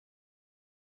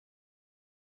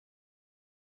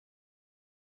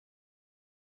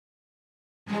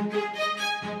Day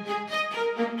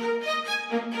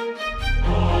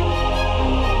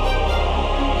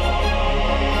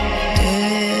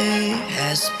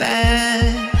has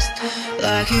passed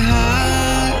like a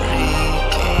hurricane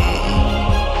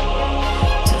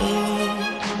to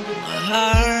my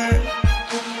heart,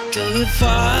 to the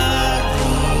far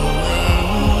away.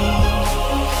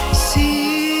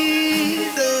 See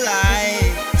the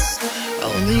lights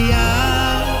on the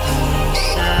other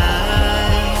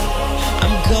side.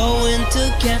 I'm going to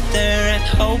get there and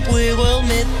hope we will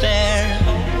meet there.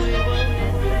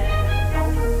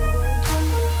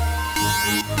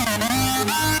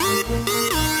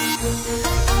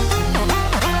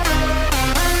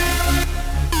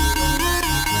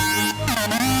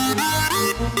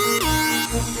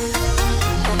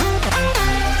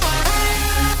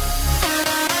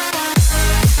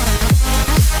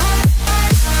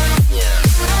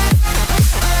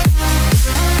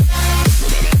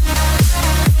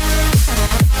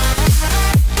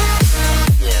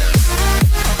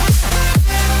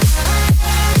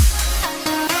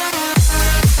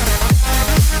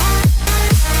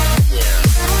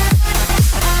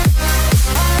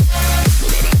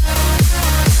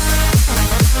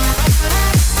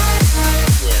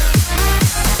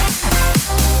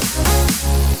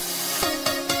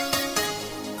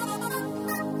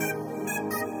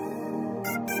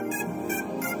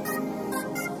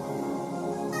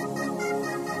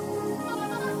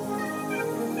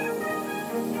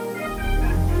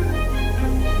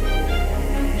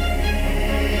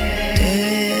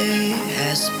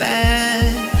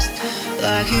 Passed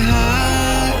like a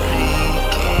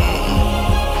hurricane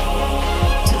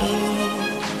to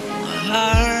my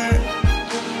heart,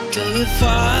 to the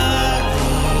far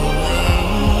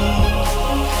away.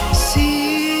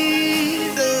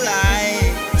 See the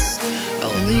lights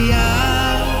on the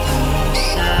other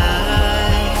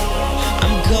side.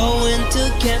 I'm going to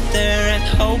get there and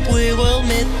hope we will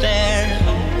meet there.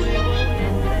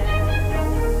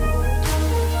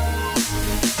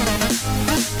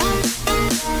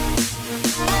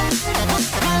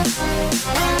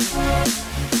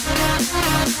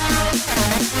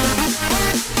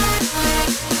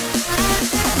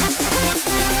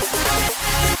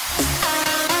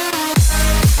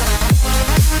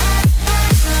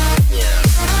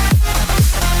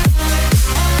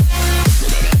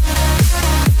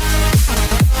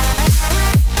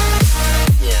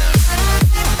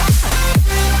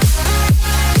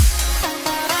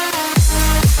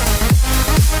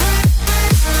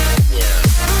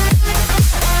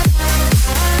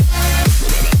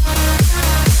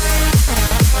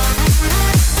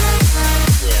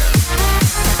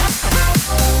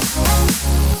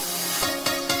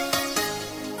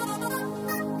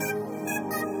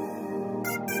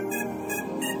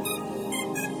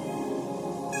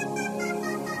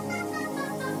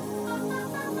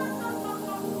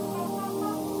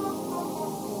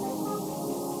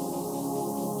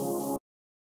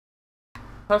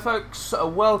 Hi folks,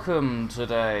 welcome to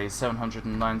day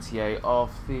 798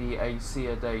 of the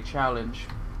ACA Day Challenge.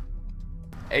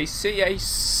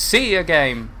 ACA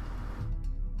game!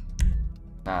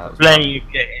 Nah, that was playing a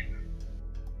game.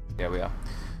 Yeah, we are.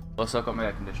 Also, I've got my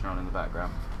air conditioner on in the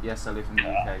background. Yes, I live in the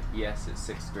UK. Yes, it's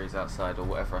 6 degrees outside, or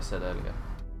whatever I said earlier.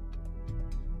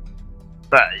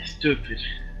 That is stupid.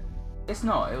 It's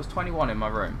not, it was 21 in my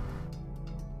room.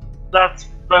 That's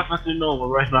perfectly normal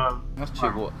right now. That's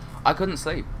too warm. I couldn't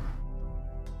sleep.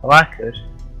 Oh, I could.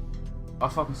 I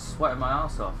was fucking sweating my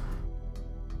ass off.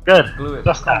 Good. Glue it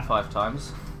Just back that. 5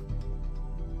 times.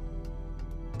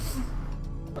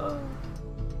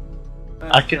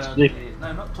 I can sleep.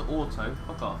 No, not to auto.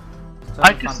 Fuck off.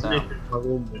 I can sleep in my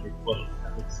room when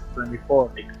it's 24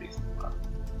 degrees.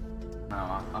 No,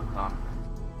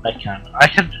 I can't. I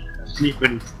can sleep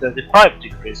when it's 35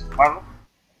 degrees. Fuck off.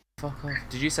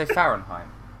 Did you say Fahrenheit?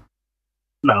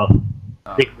 No.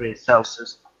 Oh. Degrees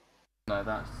Celsius. No,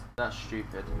 that's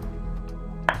stupid.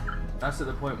 That's at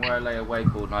the point where I lay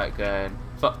awake all night going,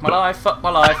 fuck my life, fuck my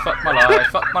life, fuck my life,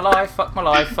 fuck my life, fuck my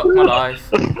life, fuck my life.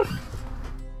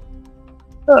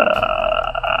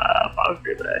 Fuck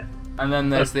it, eh? And then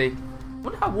there's the, I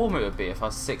wonder how warm it would be if I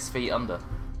was 6 feet under.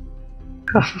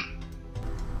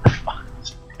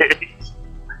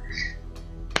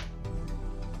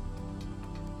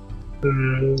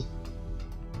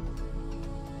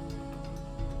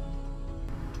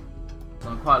 So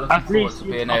I'm quite looking forward to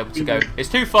being able to go, it's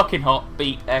too fucking hot,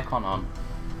 beat aircon on,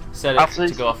 set it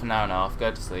to go off an hour and a half, go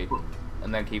to sleep,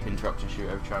 and then keep interrupting shoot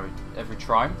every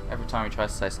time he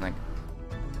tries to say something.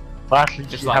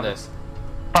 Just like this.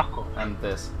 Fuck off. And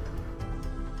this.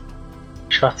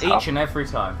 Shut up. Each and every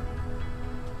time.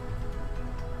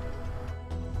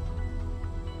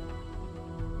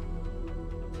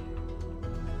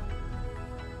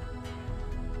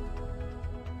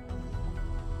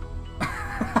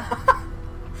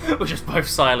 We're just both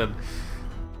silent.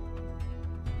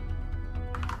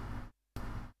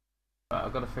 Right,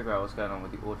 I've got to figure out what's going on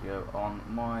with the audio on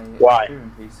my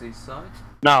streaming PC side.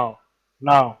 No.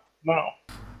 No. No.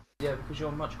 Yeah, because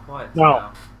you're much quieter No.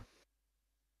 now.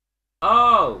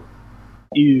 Oh!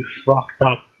 You fucked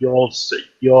up your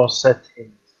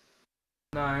settings.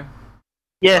 No.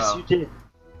 Yes, Well. you did.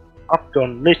 I've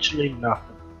done literally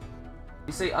nothing.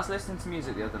 You see, I was listening to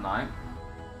music the other night.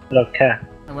 Okay.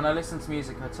 And when I listen to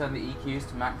music, I turn the EQs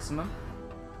to maximum.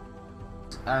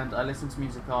 And I listen to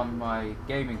music on my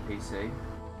gaming PC.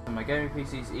 And my gaming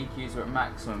PC's EQs were at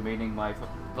maximum, meaning my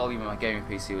volume of my gaming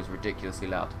PC was ridiculously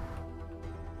loud.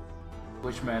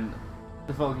 Which meant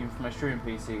the volume from my streaming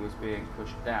PC was being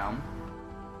pushed down.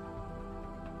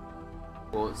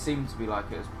 Or it seemed to be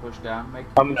like it was pushed down,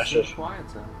 making it seem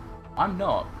quieter. I'm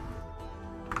not.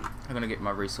 I'm gonna get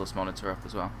my resource monitor up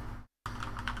as well.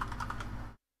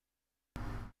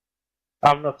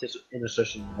 I'm not in a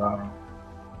session of my own.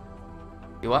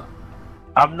 You what?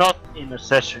 I'm not in a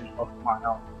session of my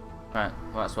own. Right,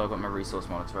 well that's why I've got my resource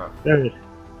monitor up. Good.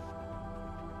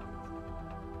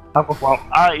 How about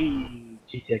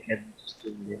GTA gave me just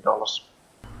 $2 million.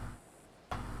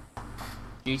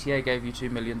 GTA gave you $2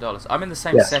 million. I'm in the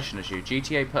same session as you.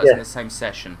 GTA put us in the same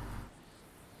session.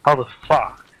 How the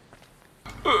fuck?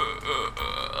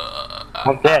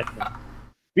 I'm dead now.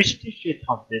 We should do shit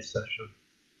on this session.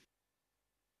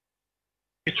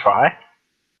 You try?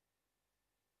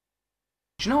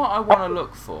 Do you know what I want to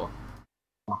look for?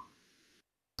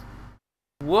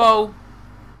 Whoa!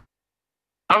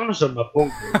 I'm gonna send my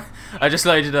bunker. I just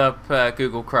loaded up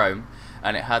Google Chrome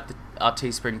and it had our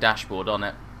Teespring dashboard on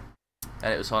it.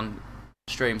 And it was on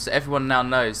stream, so everyone now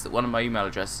knows that one of my email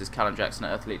addresses is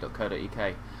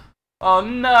callumjackson@earthelite.co.uk. Oh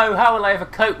no, how will I ever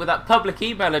cope with that public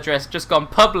email address just gone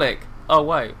public? Oh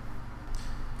wait.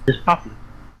 It's public.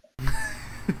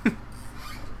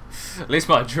 At least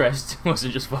my address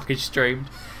wasn't just fucking streamed.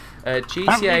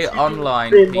 GTA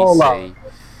Online PC.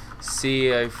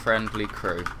 CEO friendly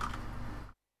crew.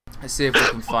 Let's see if we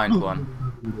can find one.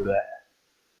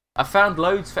 I found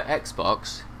loads for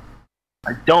Xbox.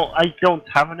 I don't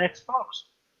have an Xbox.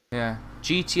 Yeah.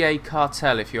 GTA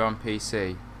Cartel if you're on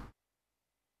PC.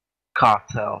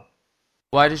 Cartel.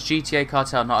 Why does GTA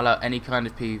Cartel not allow any kind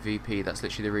of PvP? That's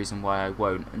literally the reason why I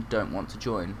won't and don't want to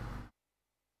join.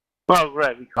 Well,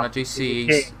 right, we can't. When I do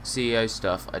CEO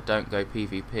stuff, I don't go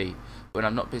PvP. When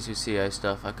I'm not busy with CEO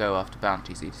stuff, I go after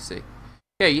bounties, etc.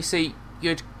 Yeah, you see,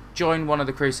 you'd join one of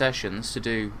the crew sessions to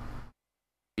do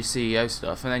your CEO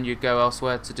stuff, and then you'd go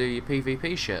elsewhere to do your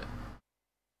PvP shit.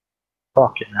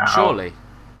 Fucking hell. Surely.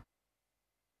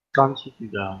 Can't you do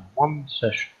that one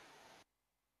session?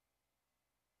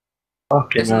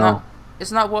 Fucking hell.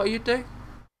 Isn't that what you do?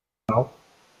 No.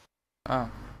 Oh.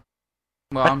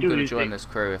 Well, I'm going to join this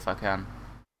crew if I can.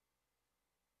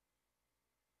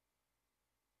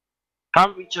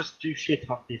 Can't we just do shit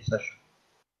on this session?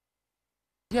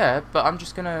 Yeah, but I'm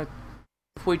just going to...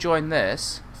 If we join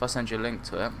this, if I send you a link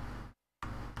to it,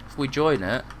 if we join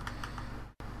it,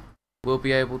 we'll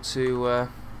be able to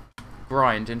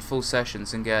grind in full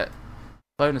sessions and get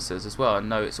bonuses as well and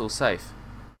know it's all safe.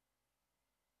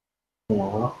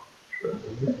 Oh,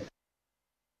 true.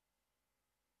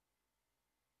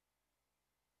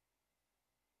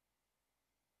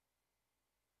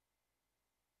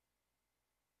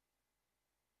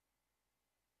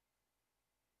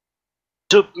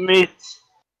 Submit.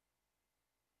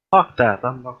 Fuck that,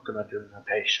 I'm not gonna do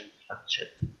annotation. That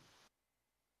shit.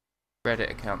 Reddit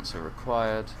accounts are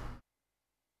required.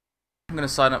 I'm going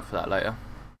to sign up for that later.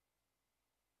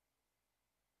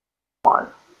 Fine.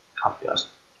 Can't be asked.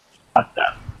 Like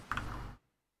that.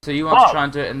 So you want to try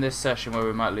and do it in this session where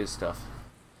we might lose stuff?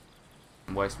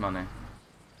 And waste money?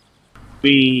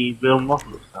 We will not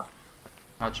lose stuff.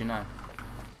 How do you know?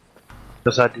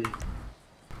 Because I did.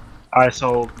 I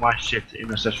sold my shit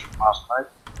in a session last night.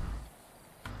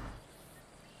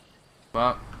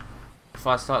 Well, if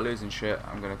I start losing shit,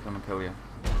 I'm gonna come and kill you.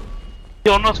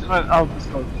 You're not gonna. I'll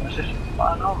just go to my session.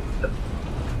 I know.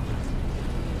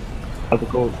 I'll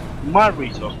go to my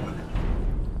resource manager.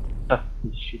 Shut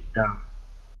this shit down.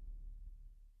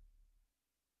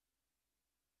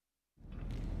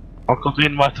 I'll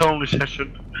continue my only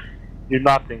session. Do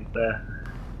nothing there.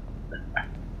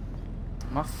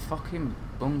 My fucking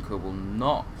bunker will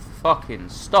not fucking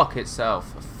stock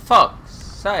itself, for fuck's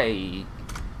sake.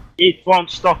 It won't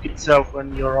stock itself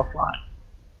when you're offline.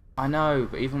 I know,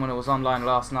 but even when it was online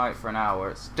last night for an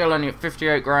hour, it's still only at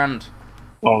 58 grand.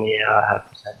 Oh yeah, I had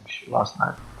the same issue last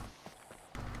night.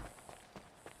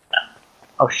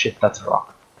 Oh shit, that's a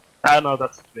rock. I know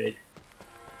that's a twig.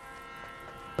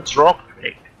 That's rock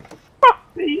twig. Fuck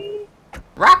me.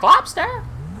 Rock lobster!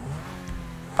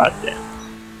 God damn.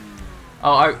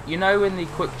 Oh, you know in the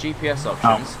quick GPS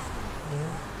options,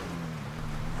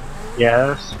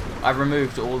 Yes. I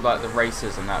removed all like the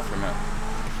races and that from it.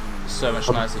 It's so much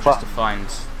What the nicer fuck? just to find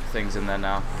things in there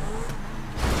now.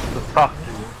 The fuck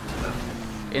do you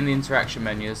do? In the interaction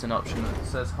menu there's an option that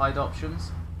says hide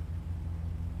options.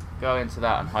 Go into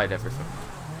that and hide everything.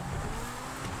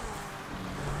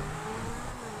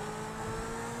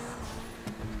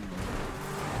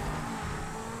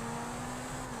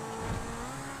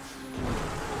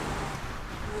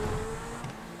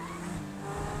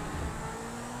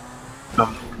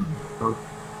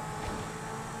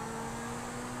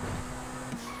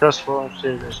 Just for a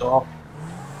serious off.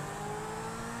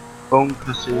 Phone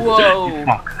casino. Whoa.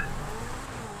 Fuck.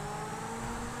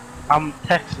 I'm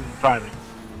texting and driving.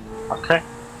 Okay?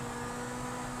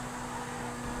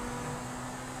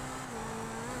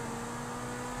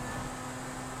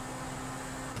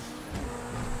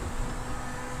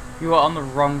 You are on the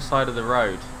wrong side of the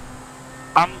road.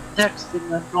 I'm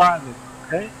texting and driving,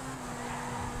 okay?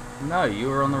 No, you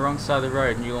were on the wrong side of the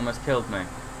road and you almost killed me.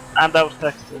 And I was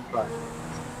texting and driving.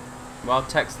 Well, I'll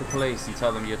text the police and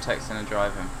tell them you're texting and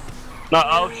driving. No,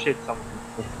 oh shit, something.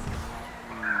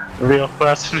 A real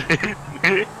person hit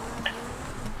me.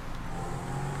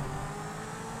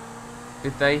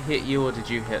 Did they hit you or did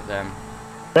you hit them?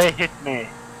 They hit me.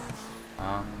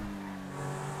 Oh.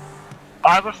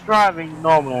 I was driving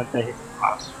normally and they hit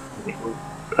us.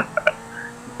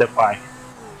 The bike.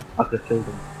 I could kill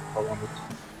them if I wanted to.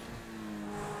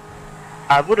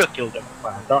 I would have killed them if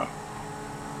I had done.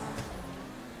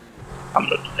 I'm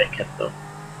not a dickhead though.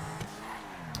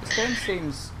 This game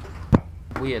seems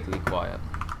weirdly quiet.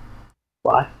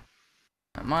 Why?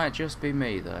 It might just be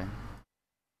me though.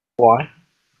 Why?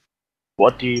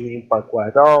 What do you mean by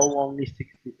quiet? Oh, only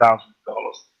 $60,000.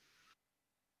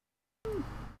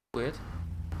 Weird.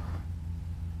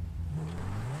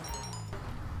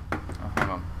 Oh, hang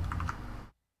on.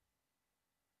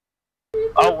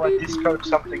 Oh, I discovered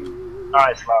something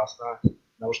nice last night.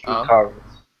 I was doing Oh. car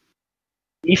runs.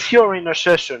 If you're in a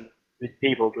session with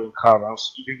people doing car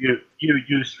runs, you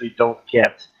usually don't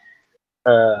get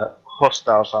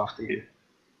hostiles after you.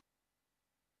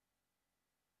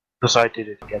 Because I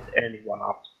didn't get anyone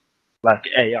up. Like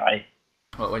AI.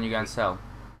 What, when you go and sell?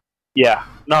 Yeah.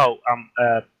 No, I'm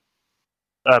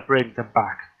bring them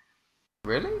back.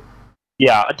 Really?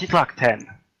 Yeah, I did like 10.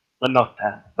 But not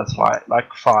 10. That's why.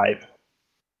 Like 5.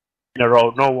 In a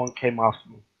row. No one came after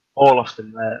me. All of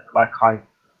them like high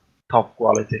top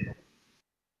quality.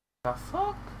 The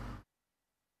fuck?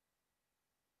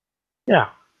 Yeah.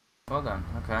 Well done,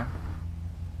 okay.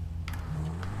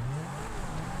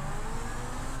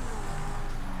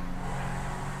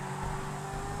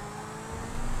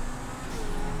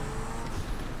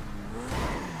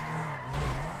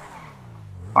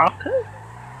 Okay.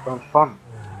 Sounds fun.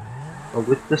 But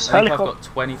with this I think I've helicopter,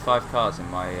 got 25 cars in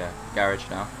my garage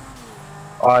now.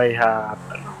 I have.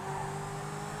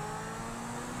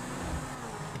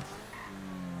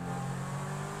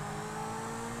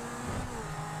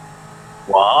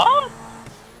 What?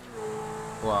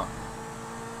 What?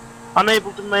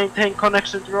 Unable to maintain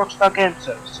connection to Rockstar Game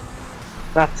Service.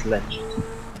 That's legend.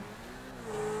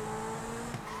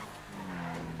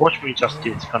 Watch me just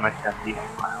disconnect that thing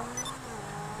on my house.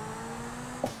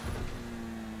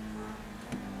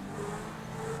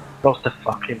 Close the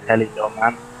fucking heli door,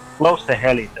 man. Close the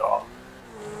heli door.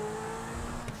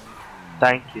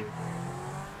 Thank you.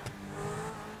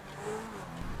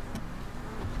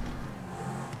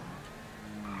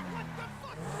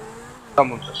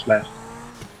 Someone just left.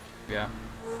 Yeah.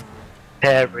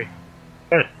 Harry.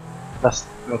 That's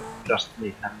not just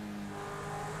me.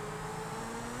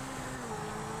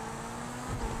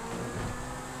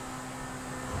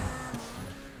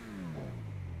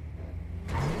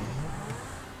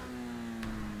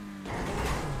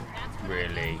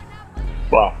 Really?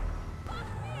 Wow.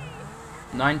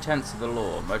 9/10 of the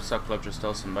law. Motorcycle club just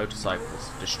stole some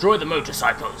motorcycles. Destroy the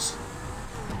motorcycles!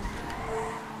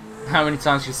 How many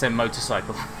times do you say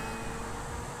motorcycle?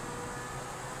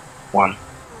 One.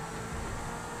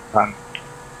 Done.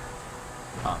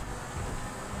 Oh.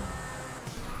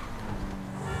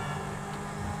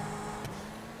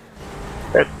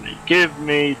 Give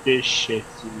me this shit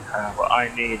you have. I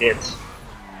need it.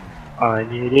 I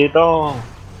need it all.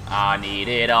 I need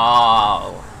it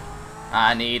all.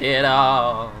 I need it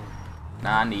all.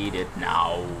 I need it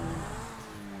now.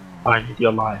 I need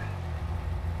your life.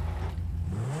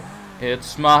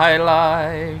 It's my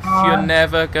life. You're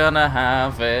never gonna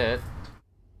have it.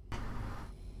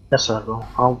 Yes, I will.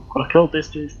 I'm gonna kill this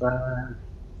dude, man.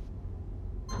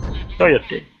 Show your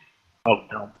dick. Oh,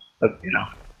 no. But, you know.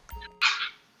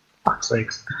 Fuck's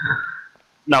sakes.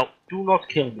 No, do not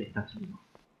kill me. That's me.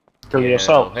 Kill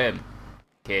yourself. Kill him.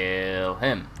 Kill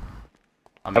him.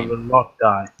 I I will mean, not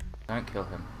die. don't kill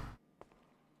him.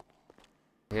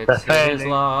 It's his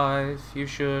life, you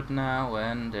should now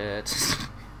end it.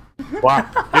 Wow,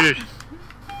 dude.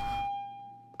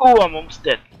 Oh, I'm almost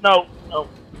dead. No, no.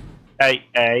 Hey,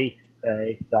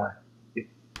 die.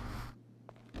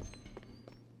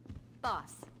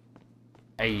 Boss.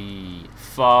 Hey,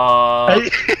 fuck.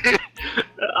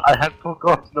 I had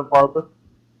forgotten about it.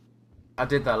 I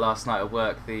did that last night at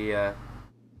work. The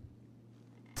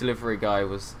delivery guy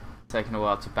was taking a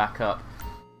while to back up.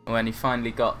 And when he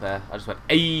finally got there, I just went,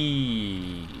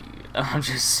 "Ayy!" And I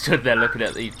just stood there looking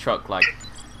at the truck like,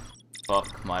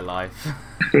 fuck my life.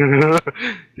 Did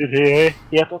he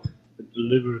hear that? The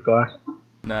delivery guy.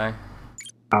 No.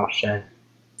 Oh, shame.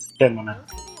 Shame on him.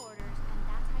 Those are the orders, and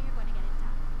that's how you're going to get it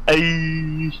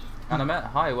done. Ayy! Annette,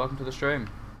 hi, welcome to the stream.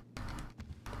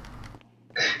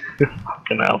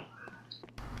 Fucking hell.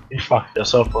 You fucked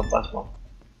yourself on that one.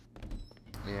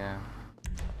 Yeah.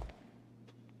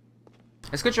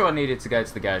 It's good job I needed to go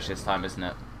to the garage this time, isn't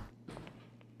it?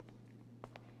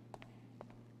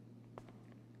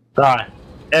 Die.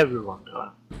 Everyone die.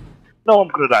 No, I'm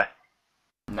gonna die.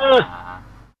 Nah.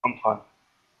 I'm fine.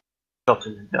 Shot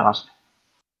in the ass.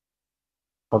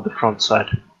 On the front side.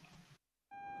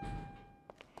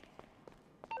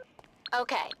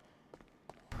 Okay.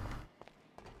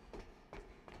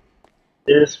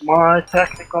 Is my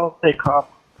technical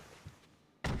pickup.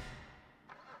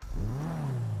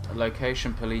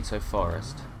 Location Palito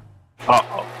Forest.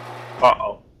 Uh-oh.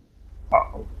 Uh-oh.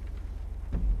 Uh-oh.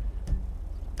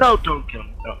 No, don't kill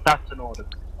me. No, that's an order.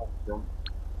 Don't kill me.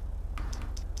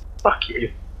 Fuck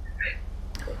you.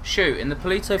 Shoot, in the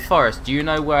Palito Forest, do you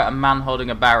know where a man holding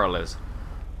a barrel is?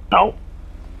 No.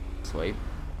 Sweet.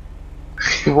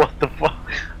 What the fuck?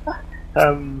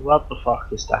 What the fuck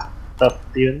is that? What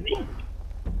do you mean?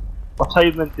 What are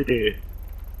you meant to do?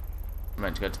 I'm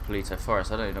meant to go to Palito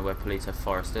Forest. I don't even know where Palito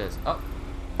Forest is. Oh.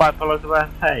 Why follow the red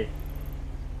hay?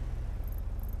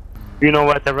 You know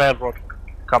where the railroad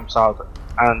comes out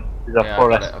and the Yeah,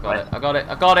 forest. I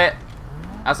got it.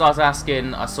 As I was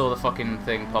asking, I saw the fucking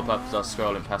thing pop up as I was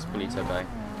scrolling past Palito Bay.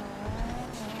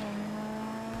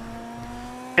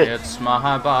 It's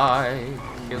my bike.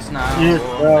 It's now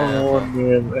or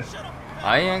never.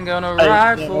 I ain't gonna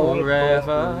ride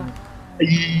forever.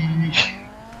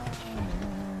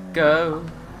 Go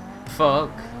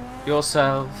fuck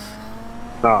yourself.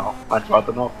 No, I'd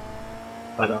rather not.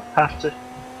 I don't have to.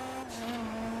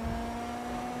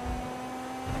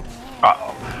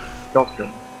 Uh-oh. Don't kill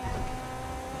me.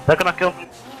 They're gonna kill me.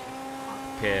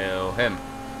 Kill him.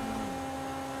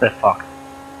 They're fucked.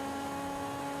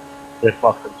 They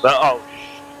fucked themselves. Oh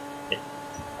shit.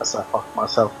 As I fucked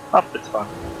myself up, it's fine.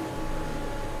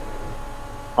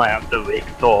 I am the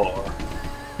victor.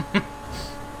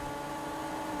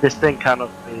 This thing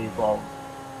cannot be evolved.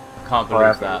 I can't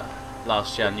believe that.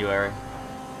 Last January.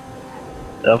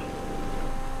 Yep.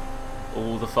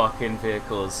 All the fucking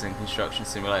vehicles in Construction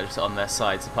Simulator just on their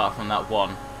sides apart from that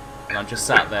one. And I'm just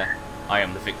sat there. I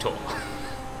am the victor.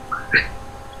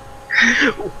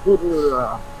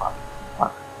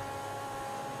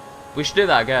 We should do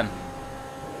that again.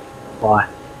 Why?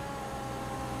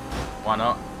 Why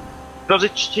not? Because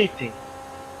it's cheating.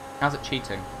 How's it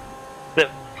cheating? The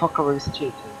fucker is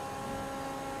cheating.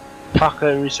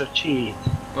 Fucker is a cheat.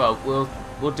 Well,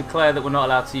 we'll declare that we're not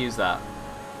allowed to use that.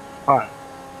 Fine.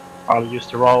 I'll use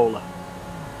the roller.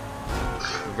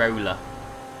 Roller.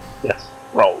 Yes.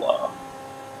 Roller.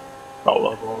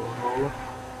 Roller.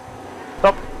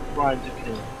 Stop trying to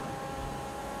kill me.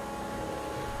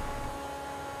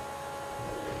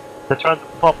 They're trying to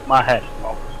pop my head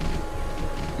off.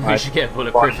 We should get a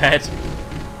bulletproof head.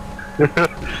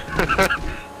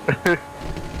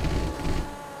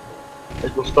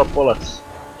 It will stop bullets.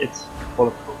 It's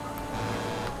bulletproof.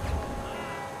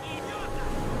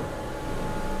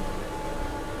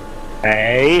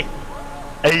 Hey!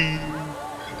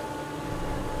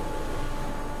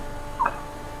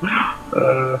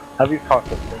 Have you found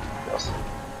that thing? Yes.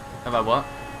 Have I what?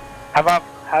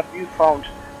 Have you found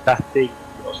that thing?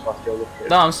 Was what you're looking at?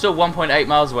 No, I'm still 1.8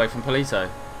 miles away from Palito.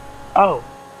 Oh.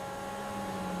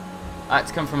 I had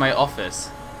to come from my office.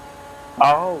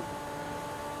 Oh.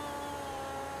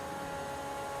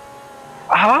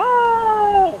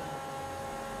 Oh.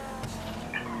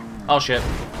 Oh shit.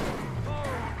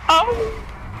 Oh.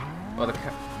 Well,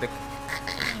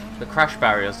 the crash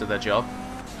barriers did their job.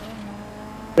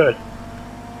 Good.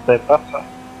 They're better.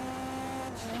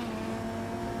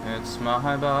 It's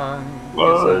my bike.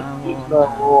 But Yes, I it's wanna.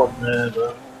 not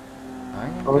never. I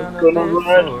ain't I'm gonna gonna live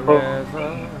ride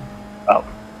forever. Oh.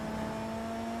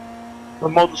 The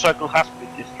motorcycle has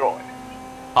been destroyed.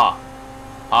 Ha.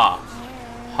 Ha.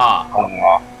 Ha.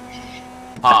 Ah.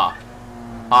 Ha.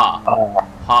 Ha. Ah.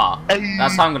 Ha. Hey.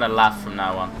 That's how I'm gonna laugh from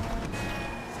now on.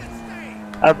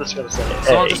 I'm just gonna say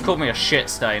Someone hey. just called me a shit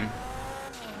stain.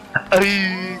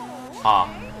 Hey.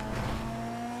 Ha.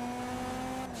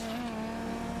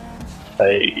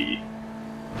 Hey.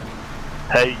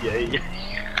 Hey, hey.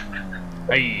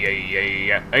 Hey, hey, hey,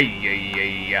 hey,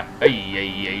 hey, hey,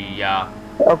 hey, hey.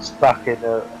 I'm stuck in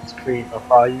a screen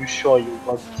of are you sure you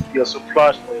want your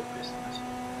supplies for your business?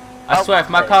 I swear, if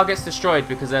my car gets destroyed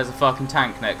because there's a fucking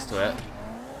tank next to it,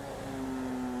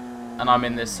 and I'm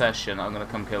in this session, I'm gonna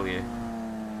come kill you.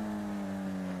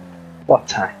 What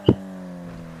tank?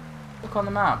 Look on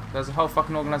the map. There's a whole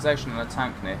fucking organisation and a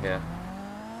tank near here.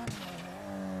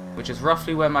 Which is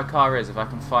roughly where my car is, if I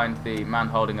can find the man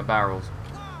holding a barrel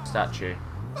statue.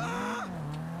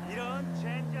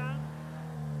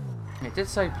 It did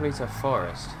say Polito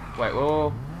Forest. Wait,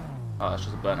 whoa. Oh, that's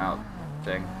just a burnt out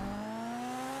thing.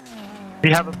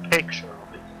 We have a picture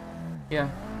of it. Yeah.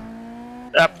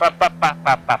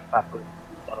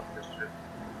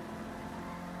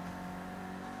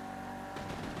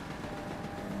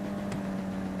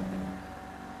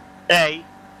 Hey,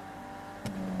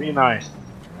 be nice.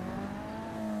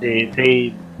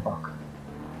 The fuck.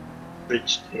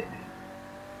 Rich kid.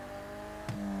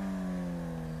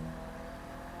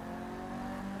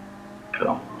 Come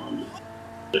on.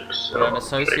 Well, an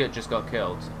associate just got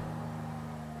killed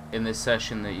in this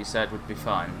session that you said would be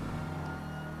fine.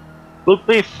 Would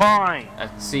be fine. A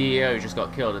CEO just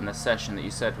got killed in this session that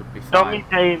you said would be Tell me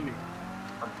fine. the image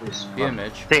of this The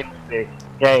image? the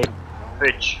game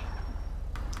which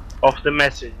of the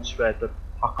message where the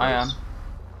fucker I am. is.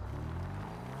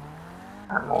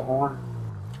 Hang on.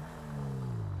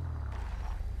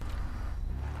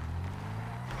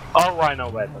 Oh, I know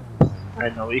where that is. I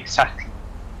know exactly.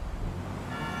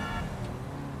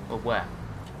 Or where?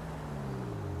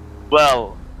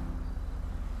 Well,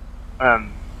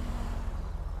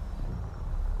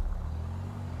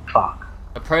 fuck.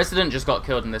 A president just got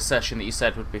killed in this session that you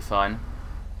said would be fine.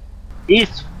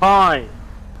 It's fine.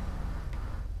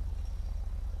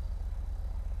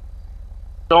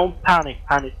 Don't panic,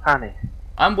 panic, panic.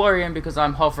 I'm worrying because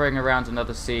I'm hovering around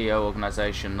another CEO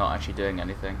organisation, not actually doing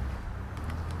anything.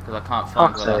 Because I can't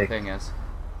find Fuck's where that sake. thing is.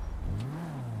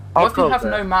 I'll What if you go have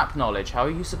there. no map knowledge? How are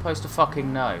you supposed to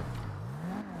fucking know?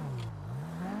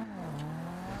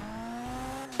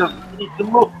 Just need to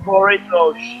look for it.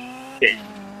 Oh shit.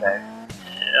 Okay.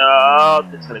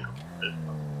 This helicopter.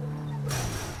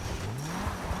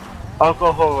 I'll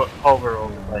go hover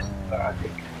over the place. I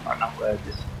think I know where it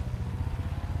is.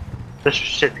 There's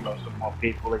shitloads of more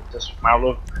people. It just smell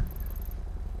of.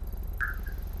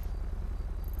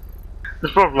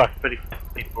 There's probably like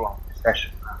 35 people on this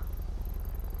session now.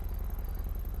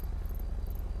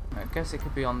 I guess it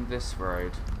could be on this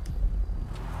road.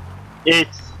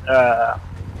 It's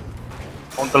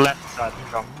on the left side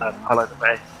from Palette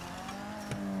Bay.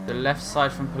 The left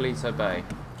side from Polito Bay.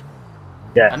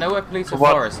 Yeah. I know where Polito So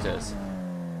what- Forest is.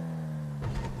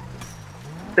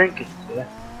 I think it's here.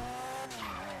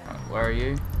 Right, where are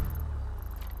you?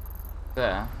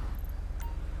 There.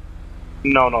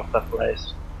 No, not that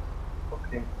place.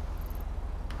 Okay.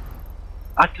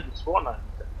 I could have sworn I knew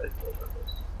that place was that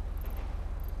place.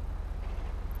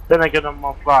 Then again, I'm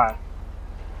on flying.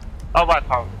 Oh, I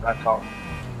found it. I found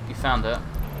it. You found it.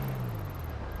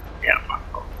 Yeah, I found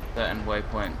Certain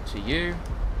waypoint to you.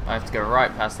 I have to go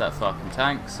right past that fucking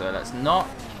tank, so let's not.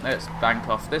 Let's bank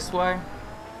off this way. it.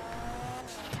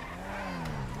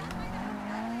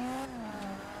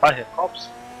 I hear cops.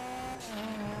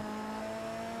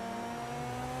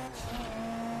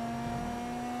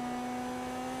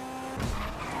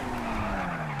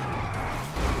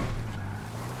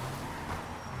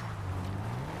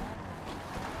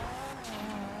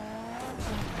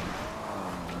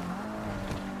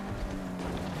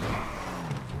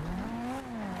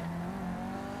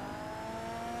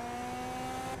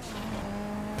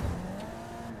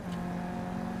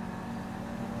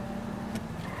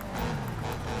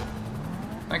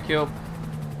 Thank you.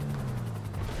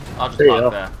 I'll just See ya.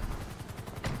 park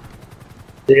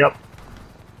there. Yep.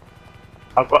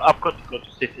 I've got to go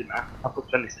to city now. I've got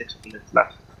 26 minutes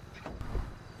left.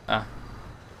 Ah.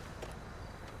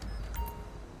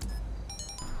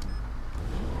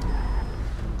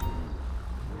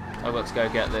 I've got to go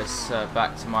get this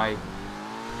back to my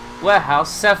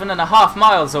warehouse 7.5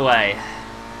 miles away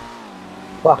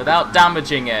Fuck. without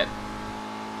damaging it.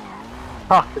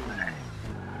 fucking hell.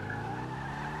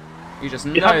 You just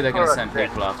You know have they're going to send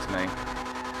correct people after me.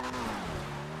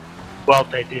 Well,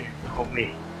 they didn't for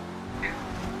me.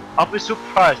 I'll be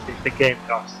surprised if the game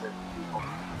does it.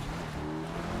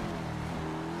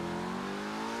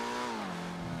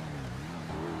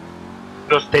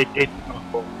 Because they did not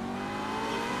for me.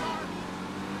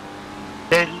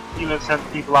 They didn't even send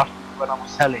people after me when I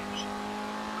was selling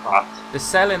cards. The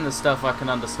selling the stuff I can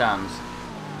understand.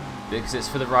 Because it's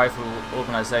for the rival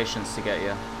organisations to get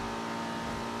you.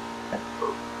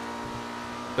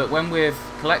 But when we've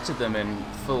collected them in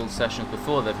full sessions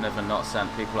before, they've never not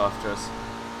sent people after us.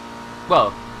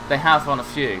 Well, they have on a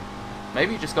few.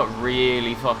 Maybe you just got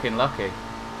really fucking lucky.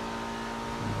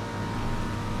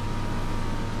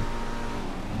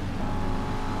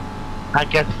 I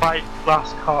get 5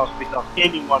 plus cars without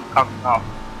anyone coming up.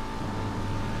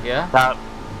 Yeah? That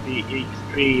would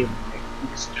be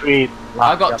extreme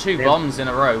luck. I got 2 bombs in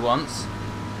a row once.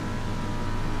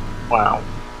 Wow.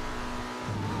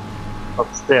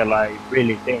 But still, I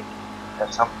really think it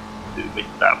has something to do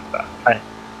with that. But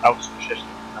I was just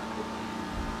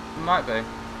Might be.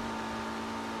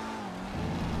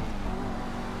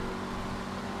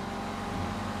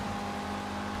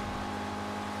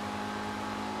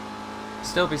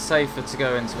 Still be safer to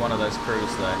go into one of those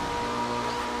crews though.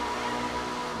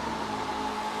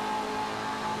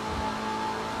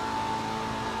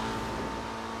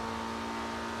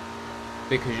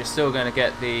 Because you're still going to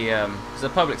get the it's a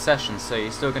public session, so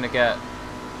you're still going to get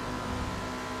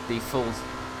the full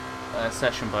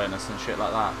session bonus and shit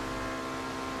like that.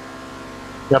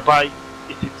 Yeah, but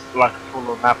if it's like full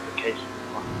on application.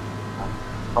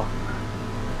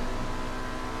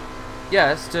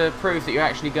 Yeah, it's to prove that you're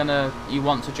actually you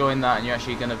want to join that and you're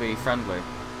actually gonna be friendly.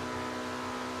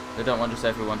 They don't want just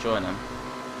everyone joining.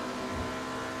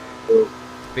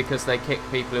 Because they kick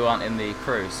people who aren't in the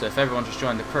crew. So if everyone just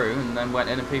joined the crew and then went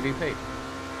in a PvP.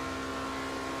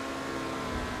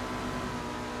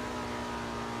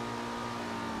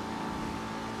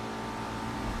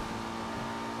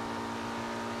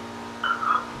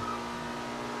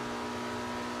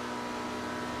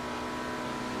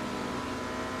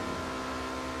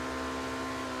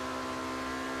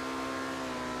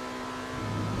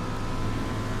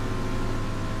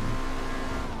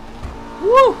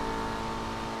 Woo!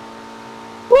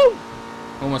 Woo!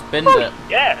 Almost binned it.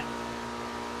 Yeah!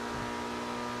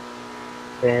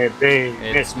 Baby,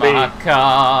 It's my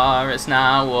car, it's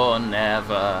now or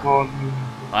never.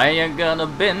 I ain't gonna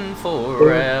bin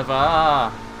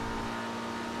forever.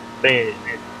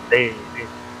 Baby.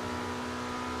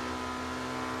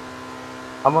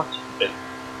 How much is it?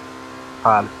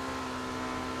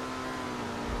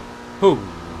 Whoa, whoa,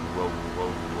 whoa,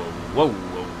 whoa, whoa,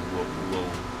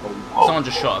 whoa. Someone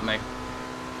just shot at me.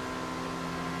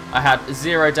 I had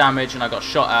 0 damage and I got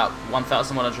shot at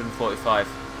 1,145.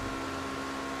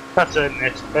 That's an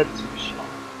expensive shot.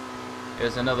 It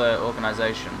was another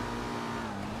organisation.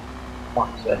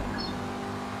 Fuck's sakes.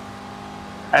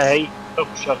 Hey,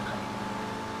 up shotgun.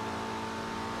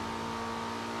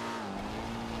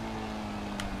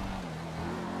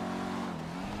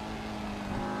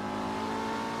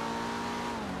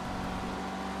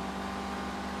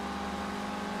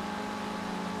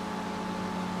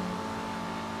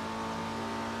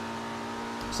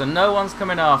 So no one's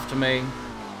coming after me,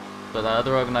 but the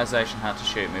other organisation had to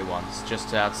shoot me once, just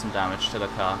to add some damage to the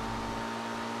car.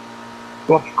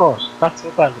 Well, of course, that's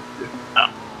what I would do. No.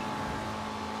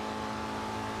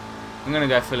 I'm gonna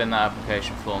go fill in that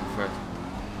application form for a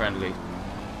friendly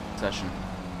session.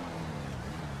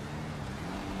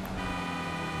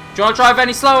 Do you want to drive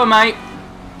any slower, mate?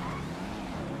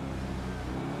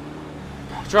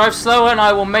 Drive slower and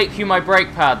I will make you my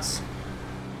brake pads.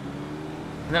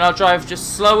 And then I'll drive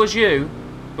just slow as you,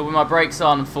 but with my brakes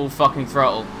on and full fucking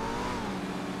throttle.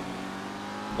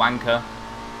 Wanker.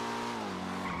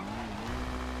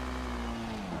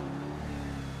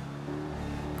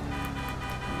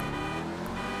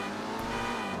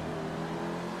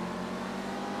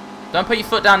 Don't put your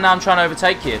foot down now, I'm trying to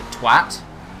overtake you, twat.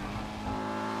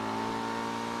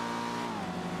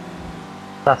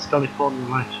 That's California,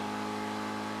 mate.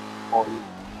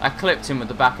 I clipped him with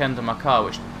the back end of my car,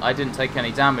 which I didn't take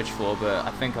any damage for, but I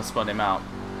think I spun him out.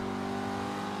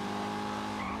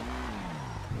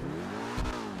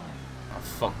 Oh,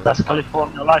 fuck. That's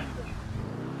California life.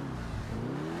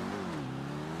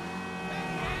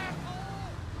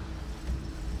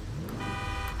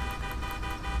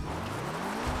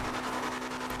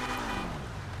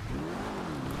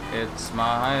 It's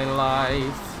my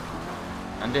life,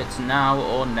 and it's now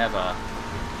or never.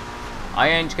 I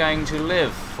ain't going to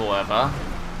live forever.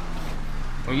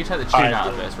 Well, you take the tune out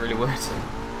of it, it's really weird.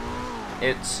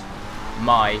 It's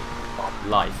my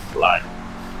life. Life.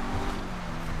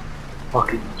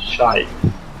 Fucking shite.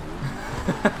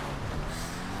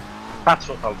 That's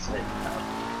what I'll say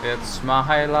now. It's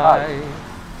my life.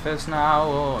 It's now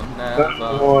or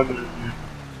never.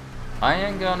 I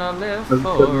ain't gonna live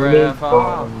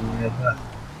forever.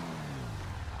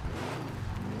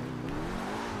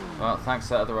 Well, thanks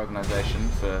to that other organisation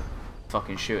for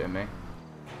fucking shooting me.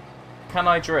 Can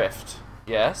I drift?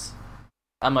 Yes.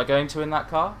 Am I going to in that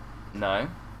car? No.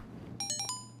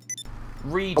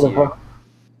 Read you.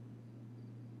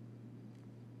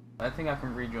 I don't think I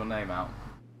can read your name out.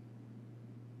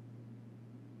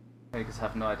 Because I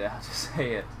have no idea how to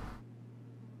say it.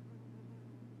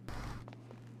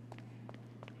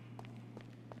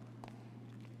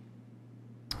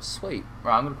 Sweet.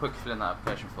 Right, I'm going to quickly fill in that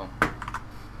application form.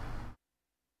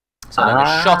 So I don't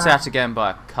get shot at again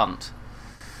by a cunt.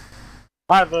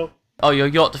 I will. Oh, your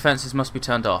yacht defences must be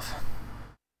turned off.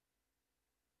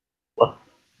 What?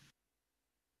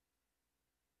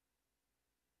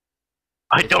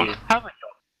 I don't have a yacht.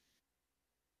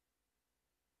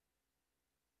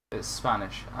 It's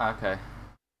Spanish. Ah, okay.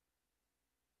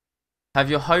 Have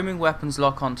your homing weapons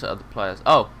lock onto other players.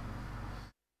 Oh.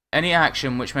 Any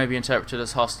action which may be interpreted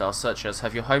as hostile, such as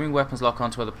have your homing weapons lock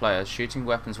onto other players, shooting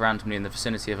weapons randomly in the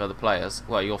vicinity of other players.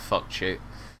 Well, you're fucked, shoot.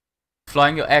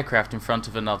 Flying your aircraft in front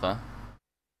of another.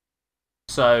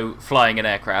 So, flying an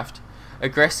aircraft.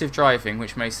 Aggressive driving,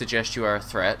 which may suggest you are a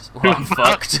threat. Well, I'm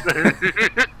fucked.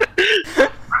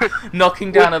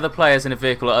 Knocking down other players in a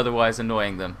vehicle or otherwise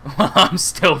annoying them. Well, I'm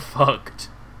still fucked.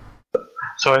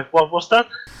 Sorry, what was that?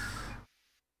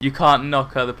 You can't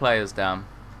knock other players down.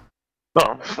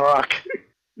 Oh, fuck.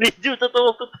 We do that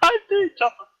all the time to each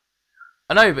other.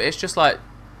 I know, but it's just like,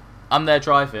 I'm there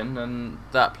driving, and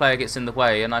that player gets in the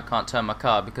way, and I can't turn my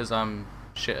car because I'm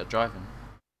shit at driving.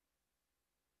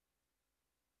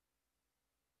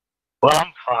 Well,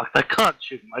 I'm fucked. I can't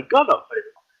shoot my gun off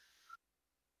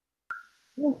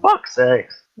anymore. For fuck's sake.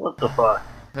 What the fuck?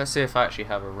 Let's see if I actually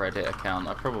have a Reddit account.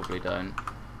 I probably don't.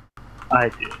 I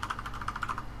do.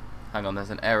 Hang on, there's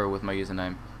an error with my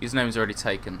username. Username's already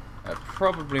taken. It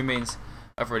probably means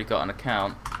I've already got an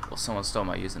account, or someone stole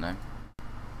my username.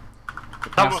 The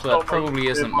password probably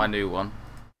isn't my new one.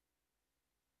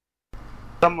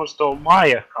 Someone stole my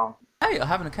account. Hey, I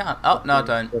have an account. Oh, no I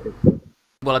don't.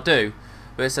 Well, I do.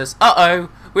 But it says, uh-oh,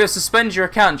 we have suspended your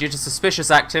account due to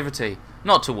suspicious activity.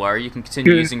 Not to worry, you can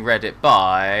continue using Reddit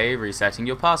by resetting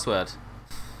your password.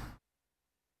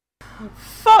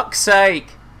 Fuck's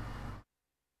sake!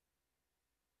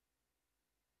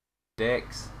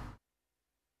 Dicks.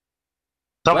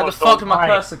 Where the fuck did my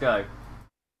cursor go?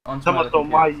 Someone stole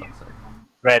my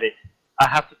Reddit. I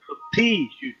have to put T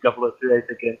shoot couple of days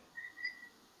again.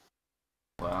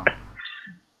 Wow.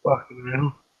 Fucking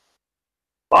hell.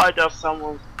 Why does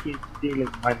someone keep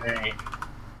stealing my name?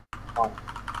 Oh.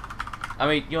 I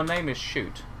mean, your name is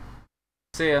Shoot.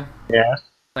 See ya. Yes.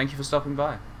 Thank you for stopping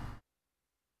by.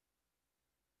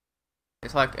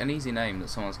 It's like an easy name that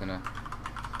someone's gonna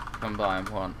come by and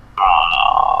want.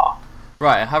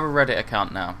 Right, I have a Reddit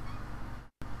account now.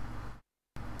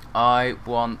 I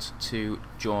want to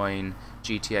join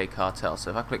GTA Cartel.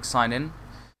 So if I click sign in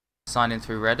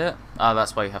through Reddit. Ah,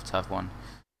 that's why you have to have one.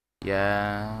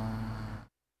 Yeah.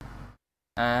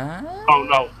 Oh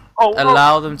no. Oh,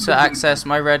 allow them to access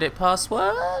my Reddit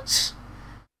password?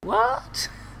 What?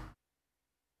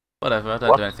 Whatever, I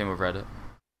don't do anything with Reddit.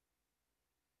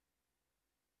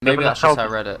 Maybe that's just how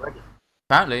Reddit.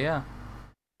 Apparently, yeah.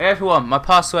 Hey everyone, my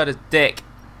password is Dick.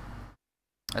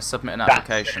 Let's submit an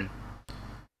application.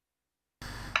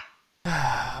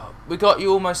 We got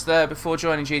you almost there. Before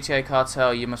joining GTA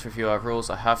Cartel, you must review our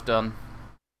rules. I have done.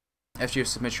 After you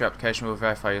submit your application, we'll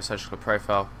verify your social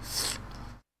profile.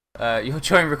 Your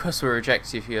join request will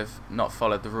reject you if you have not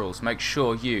followed the rules. Make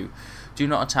sure you do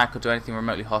not attack or do anything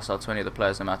remotely hostile to any of the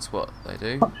players, no matter what they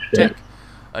do. Tick.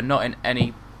 Are not in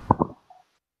any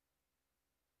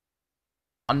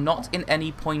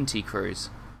pointy crews.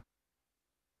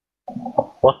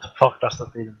 What the fuck does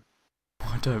that mean?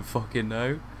 I don't fucking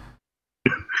know.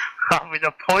 I'm in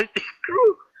a pointy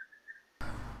crew.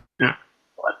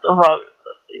 What the fuck does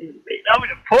that mean? I'm in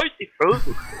a pointy crew.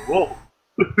 Whoa.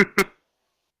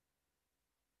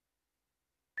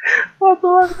 What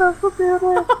the fuck does that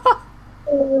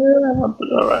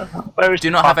mean? Do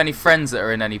you not have any friends that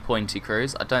are in any pointy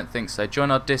crews? I don't think so.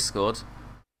 Join our Discord.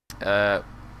 You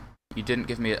didn't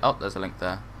give me oh, there's a link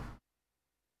there.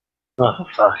 Oh, for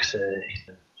fuck's sake.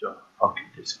 Join fucking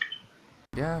Discord.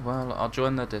 Yeah, well, I'll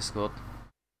join the Discord.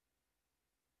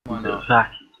 Why not?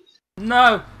 Fuck.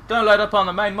 No! Don't load up on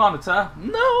the main monitor.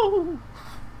 No!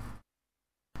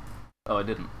 Oh, I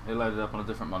didn't. It loaded up on a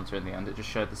different monitor in the end. It just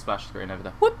showed the splash screen over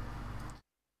there. Whoop!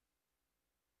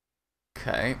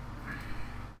 Okay.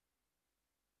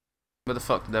 Where the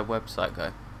fuck did their website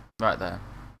go? Right there.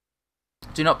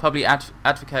 Do not publicly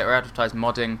advocate or advertise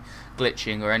modding,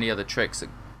 glitching, or any other tricks that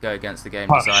go against the game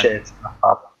design. Shit.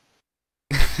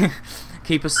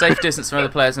 Keep a safe distance from other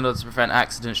players in order to prevent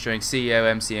accidents during CEO,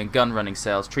 MC, and gun running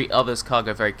sales. Treat others'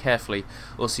 cargo very carefully.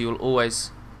 Also, you'll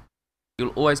always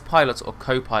pilot or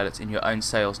co-pilot in your own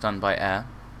sales done by air.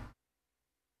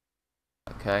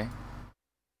 Okay.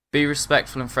 Be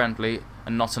respectful and friendly,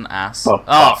 and not an ass.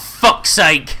 Oh, fuck's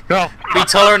sake! Be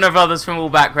tolerant of others from all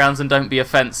backgrounds and don't be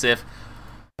offensive.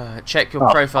 Check your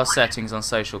profile settings on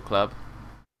Social Club.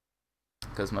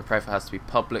 Because my profile has to be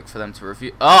public for them to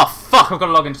review. Oh, fuck! I've got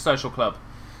to log into Social Club.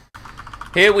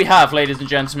 Here we have, ladies and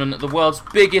gentlemen, the world's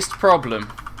biggest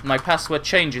problem. My password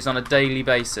changes on a daily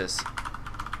basis.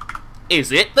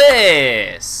 Is it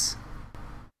this?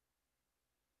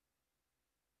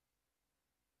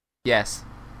 Yes.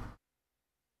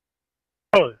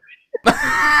 Oh.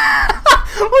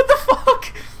 What the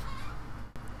fuck?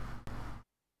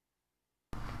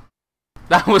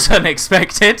 That was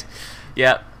unexpected.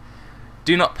 Yep.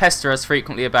 Do not pester us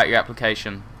frequently about your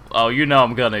application. Oh, you know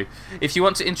I'm gonna. If you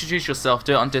want to introduce yourself,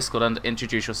 do it on Discord and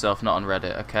introduce yourself, not on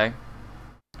Reddit, okay?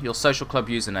 Your Social Club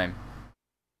username.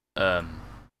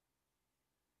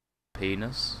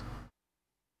 Penis?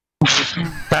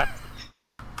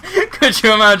 Could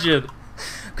you imagine?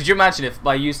 Could you imagine if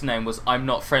my username was I'm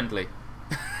not friendly?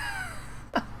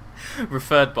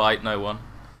 Referred by no one.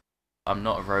 I'm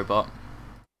not a robot.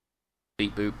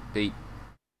 Beep boop beep.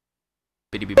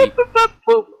 Beep beep beep. Beep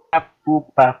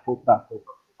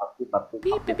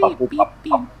beep beep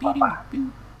beep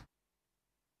beep.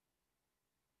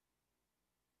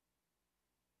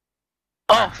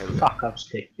 Oh, fuck, I'm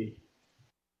sticky.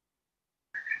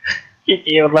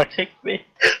 You like kick me?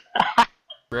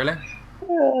 Really?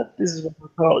 This is what I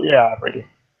thought. Yeah, really.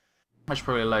 I should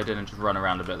probably load in and just run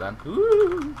around a bit then.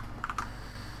 Ooh.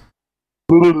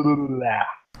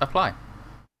 Apply.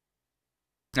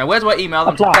 Now, where do I email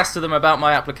them to pester them about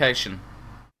my application?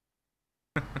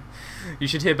 You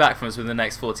should hear back from us within the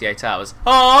next 48 hours.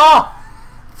 Oh!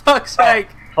 Fuck's sake!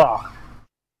 Fuck.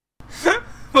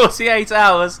 48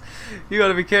 hours? You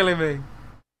gotta be killing me.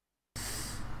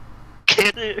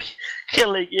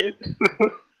 Killing you.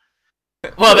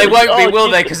 Well, they won't be, will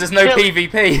they? Because there's no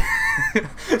PvP.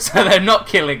 So they're not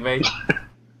killing me.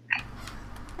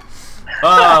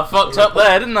 Oh, I fucked up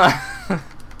there, didn't I?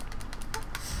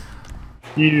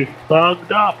 You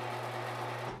fucked up.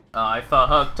 I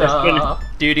fucked up.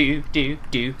 Do do do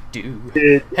do do.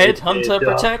 Headhunter,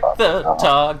 protect the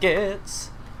targets.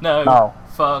 No,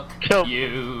 fuck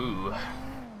you.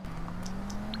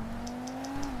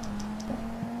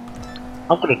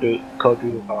 I'm gonna do it.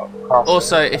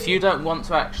 Also, if you don't want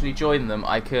to actually join them,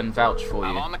 I can vouch for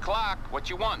you. I'm on the clock. What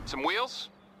you want? Some wheels?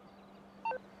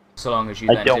 So long as you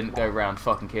then didn't go around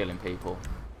fucking killing people.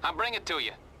 I'll bring it to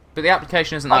you. But the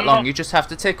application isn't that long. You just have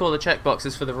to tick all the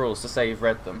checkboxes for the rules to say you've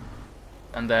read them,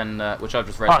 and then which I've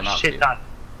just read them out to you.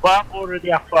 Well, I've already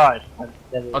applied.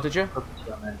 Oh, did you?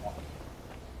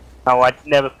 No, I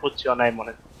never put your name on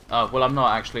it. Oh, well, I'm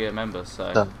not actually a member,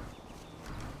 so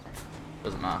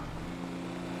doesn't matter.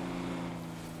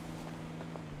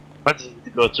 What does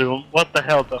it go to? What the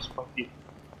hell does fucking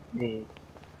mean?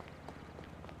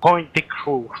 Point the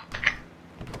crew.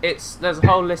 There's a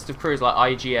whole list of crews like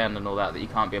IGN and all that you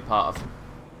can't be a part of.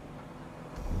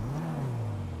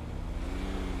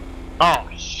 Oh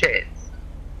shit!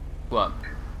 What?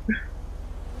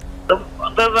 There's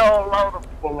a whole load of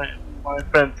people in my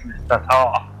friends list that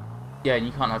are. Yeah, and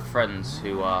you can't have friends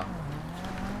who are.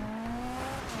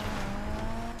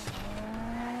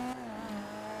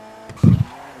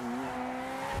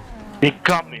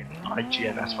 Becoming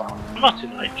IGN as well. I'm not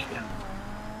in IGN.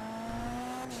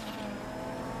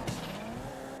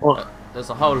 There's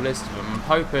a whole list of them. I'm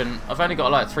hoping. I've only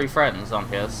got like 3 friends on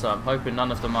here, so I'm hoping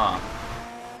none of them are.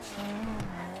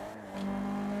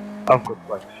 I'm good,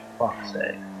 like, fuck's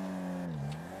sake.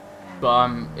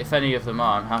 But if any of them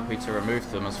are, I'm happy to remove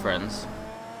them as friends.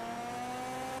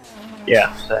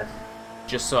 Yeah, same.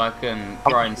 Just so I can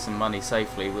grind some money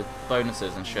safely with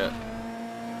bonuses and shit.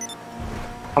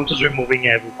 I'm just removing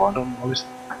everyone almost.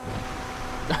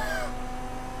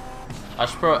 I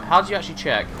should probably. How do you actually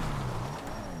check?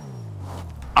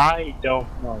 I don't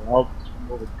know. I'll just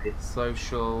remove it.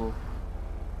 Social.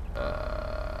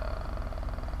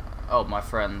 Oh, my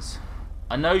friends.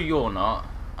 I know you're not.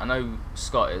 I know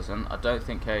Scott isn't. I don't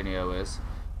think Kaneo is.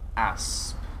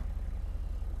 Asp.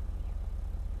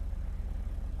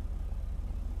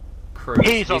 Krys.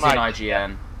 He's in on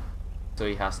IGN, so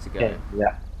he has to go.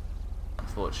 Yeah.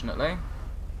 Unfortunately.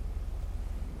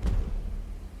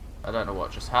 I don't know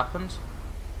what just happened.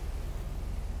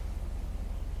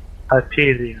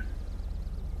 Hyperion.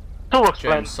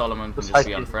 James Solomon can just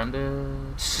be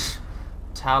unfriended.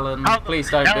 Talon, please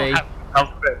don't be.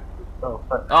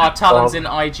 Oh, Talon's in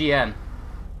IGN.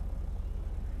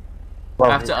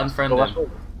 I have to unfriend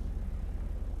him.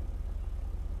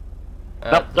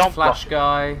 The Flash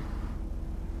guy.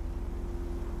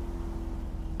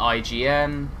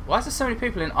 IGN. Why is there so many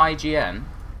people in IGN?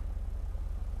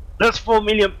 There's 4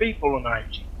 million people on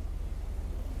IGN.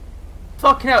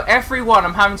 Fucking hell, everyone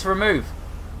I'm having to remove.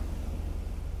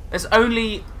 There's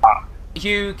only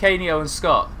you, Kaneo, and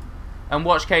Scott. And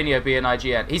watch Kaneo be in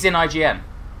IGN. He's in IGN.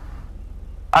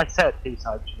 I said he's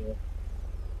IGN.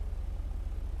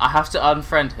 I have to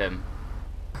unfriend him.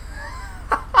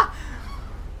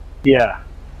 Yeah.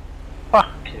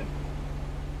 Fuck him.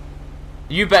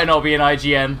 You better not be in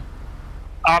IGN.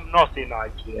 I'm not in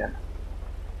IGN.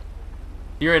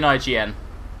 You're in IGN.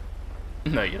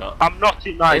 No, you're not. I'm not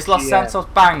in IGN. Is Los Santos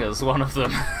Bangers one of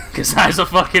them? Because that's a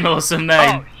fucking awesome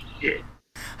name. Oh shit.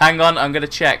 Hang on, I'm gonna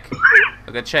check.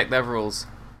 I'm gonna check their rules.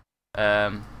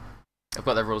 I've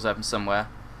got their rules open somewhere.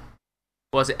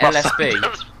 What was it? LSB?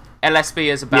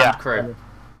 LSB is a band crew.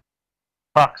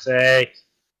 Fuck's sake.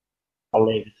 I'll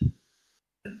leave it.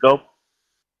 Let's go.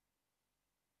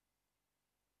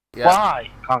 Yeah. Why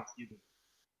can't you do it?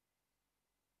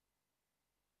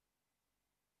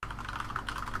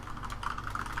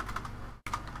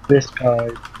 This guy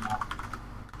is not.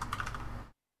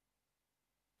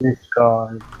 This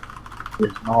guy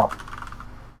is not.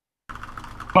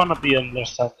 Gonna be in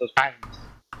Los Santos Banks.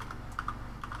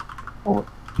 Oh.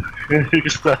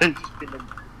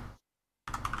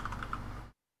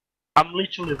 I'm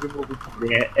literally removing from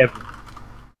the air everything.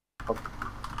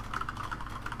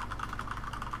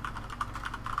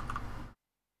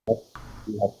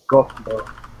 We have got the.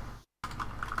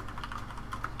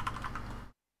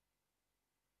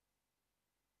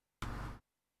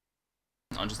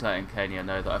 I'm just letting Kenya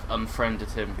know that I've unfriended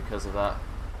him because of that.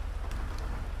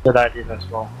 That I did as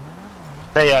well.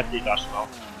 Say I did as well.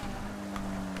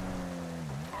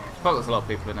 Fuck, there's a lot of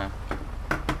people in there.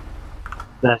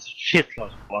 There's a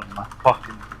shitload on my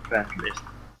fucking friend list.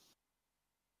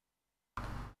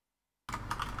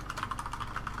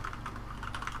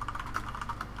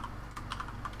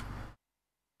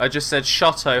 I just said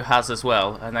Shotto has as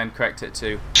well, and then correct it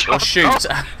to or shoot,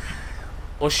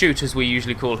 or shoot as we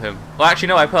usually call him. Well, actually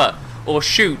no, I put or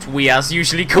shoot we as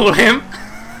usually call him.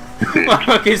 My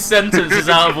fucking sentence is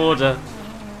out of order.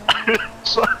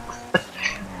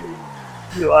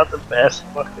 You are the best,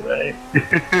 fucking A.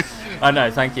 I know,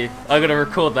 thank you. I'm gonna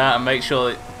record that and make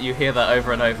sure that you hear that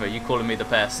over and over. You calling me the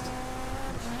best?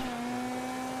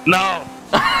 No.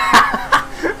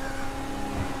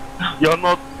 You're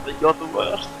not. You're the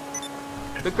worst.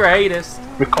 The greatest.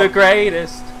 The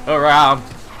greatest around.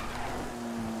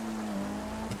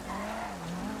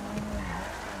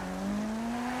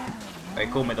 They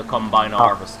call me the combine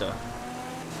harvester.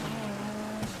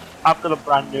 I've got a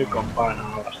brand new combine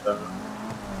harvester.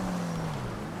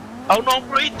 Oh no,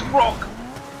 great rock!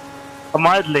 I'm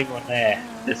idling on air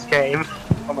this game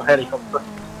on a helicopter.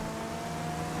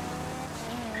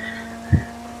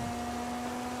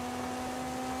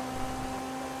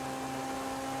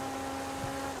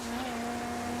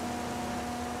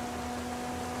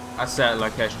 I set a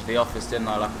location to the office, didn't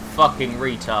I? Like a fucking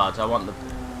retard. I want the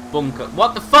bunker.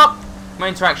 What the fuck? My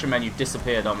interaction menu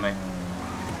disappeared on me.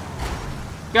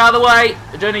 Get out of the way!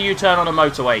 We're doing a U-turn on a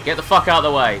motorway. Get the fuck out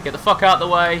of the way. Get the fuck out of the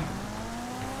way.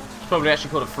 It's probably actually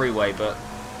called a freeway, but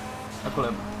I call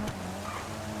it.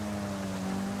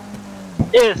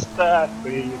 Is that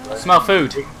freeway? Smell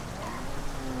food.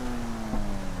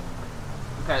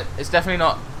 Okay, it's definitely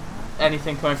not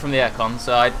anything coming from the aircon,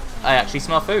 so I actually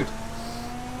smell food.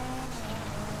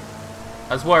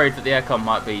 I was worried that the aircon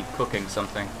might be cooking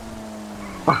something.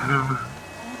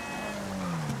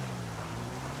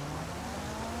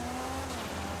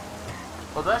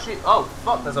 Well, there's actually. Oh,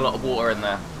 fuck, there's a lot of water in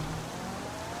there.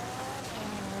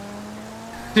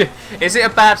 Is it a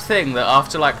bad thing that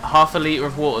after like half a litre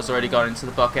of water's already gone into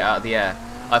the bucket out of the air,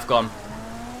 I've gone,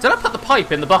 did I put the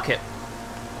pipe in the bucket?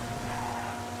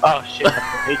 Oh shit, that's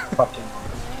a big fucking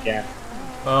again.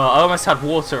 I almost had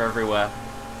water everywhere.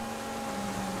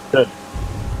 Good.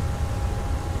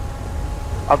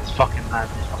 I'll just fucking land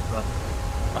this off then.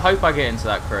 I hope I get into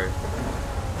that crew.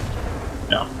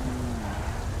 No.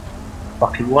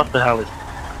 Fucking what the hell is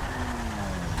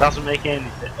it? Doesn't make any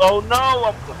sense. Oh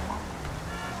no!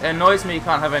 It annoys me you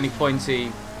can't have any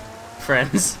pointy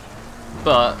friends,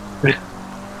 but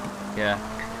Yeah.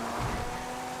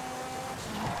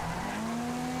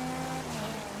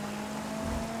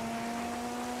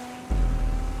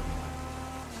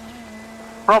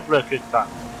 Probably a good time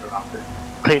around it.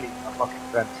 Cleaning my fucking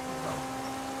friends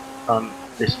on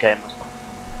this game as well.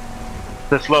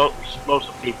 There's loads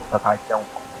of people that I don't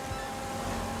want.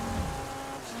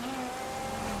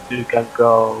 You can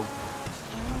go.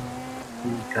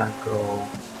 You can go.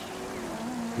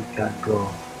 You can go.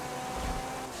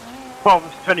 Well,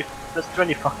 there's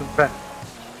 20 fucking friends.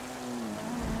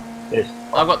 Yes.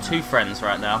 I've got 2 friends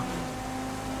right now.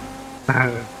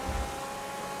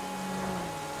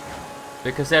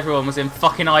 Because everyone was in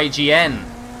fucking IGN.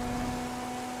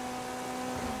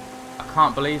 I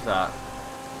can't believe that.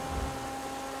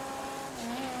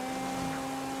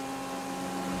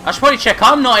 I should probably check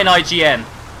I'm not in IGN.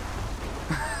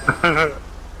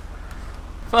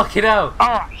 Fucking hell.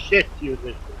 Oh shit, you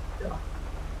did.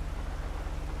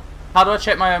 How do I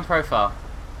check my own profile?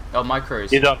 Oh, my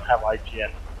Krys. You don't have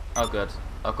IGN. Oh good.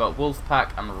 I've got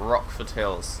Wolfpack and Rockford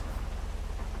Hills.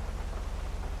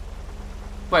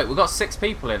 Wait, we've got 6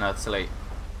 people in Earth Elite.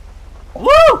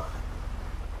 Woo!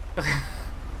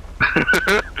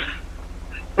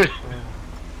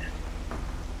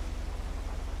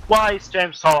 Why is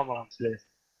James Solomon on this list?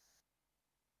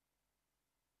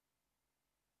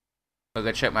 I'm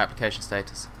gonna check my application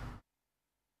status.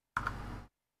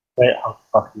 Wait, how the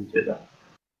fuck do you do that?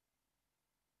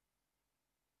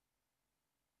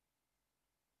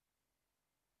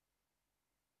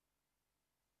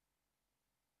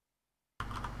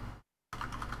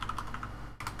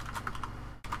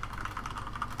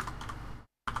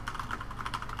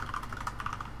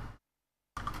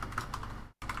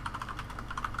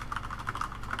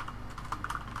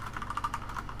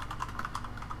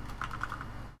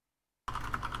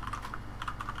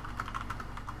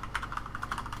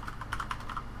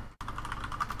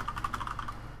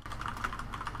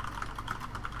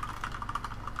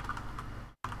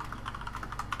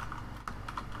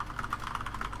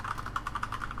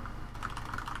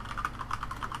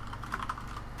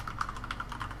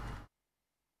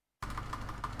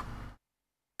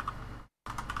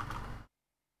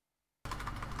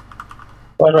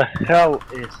 Where the hell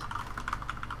is...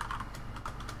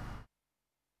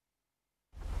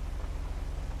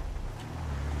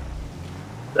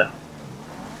 There.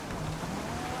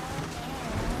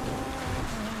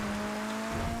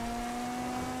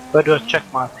 Where do I check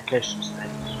my application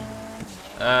status?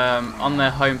 On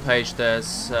their homepage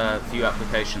there's view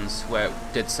applications where it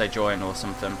did say join or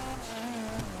something.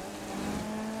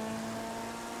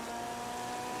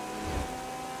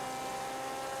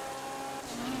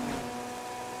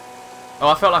 Oh,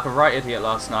 I felt like a right idiot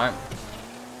last night.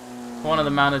 One of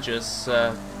the managers,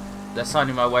 they're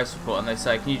signing my waste report and they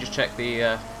say, can you just check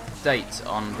the date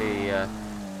on the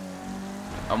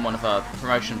on one of our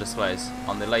promotion displays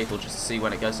on the label just to see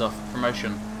when it goes off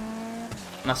promotion.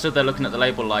 And I stood there looking at the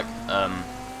label like,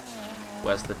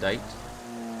 where's the date?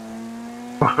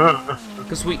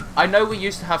 Because I know we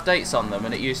used to have dates on them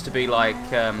and it used to be like,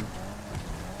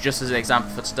 just as an example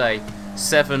for today,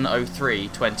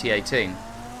 7/03/2018.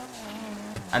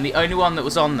 And the only one that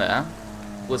was on there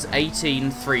was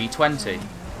 18/3/20,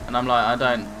 and I'm like,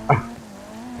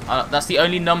 that's the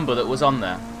only number that was on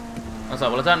there. I was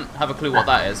like, well, I don't have a clue what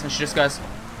that is, and she just goes,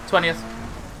 20th,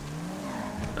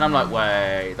 and I'm like,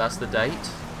 wait, that's the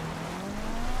date?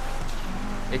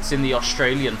 It's in the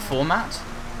Australian format?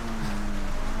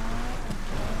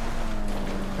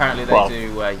 Apparently they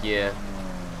do year,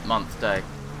 month, day.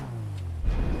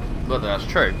 Whether that's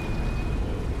true.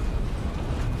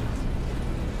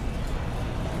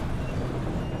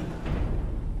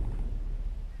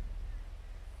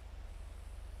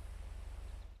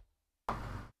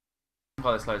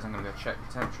 While this loads, I'm going to go check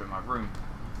the temperature in my room.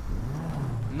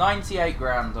 98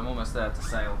 grand, I'm almost there to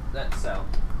sell. Let's sell.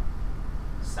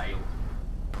 Sale.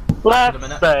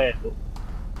 Let's say.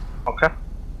 Okay.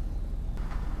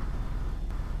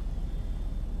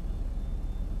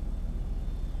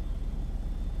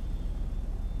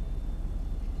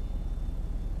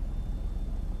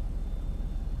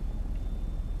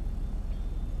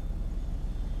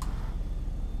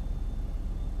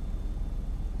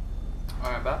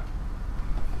 Alright, back.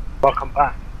 Welcome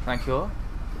back. Thank you all.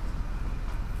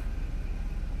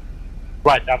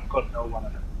 Right, I've got no one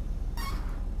of them.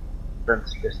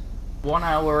 Friends list. 1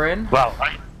 hour in. Well,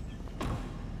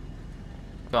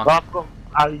 Go on. welcome.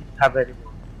 I didn't have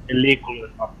anyone illegal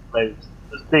enough to play with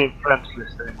the Steam friends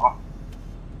list anymore.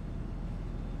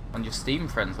 On your Steam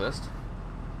friends list?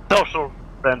 Social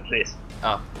friends list.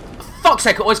 Oh. For fuck's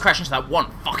sake, it always crashes into that one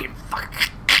fucking fuck.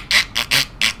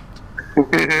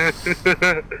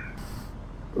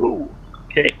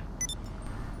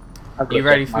 Are you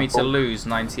ready for me to lose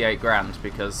 98 grand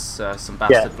because some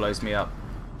bastard blows me up?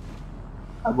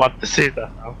 I want to see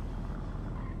that now.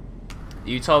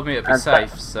 You told me it'd be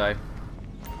safe, so...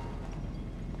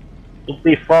 It'll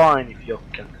be fine if you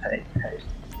can take haste.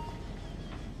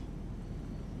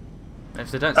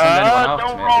 If they don't send anyone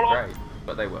after me, it'll be great.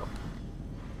 But they will.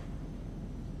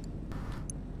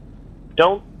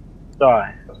 Don't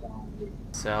die.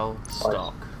 Sell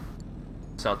stock.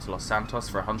 Sell to Los Santos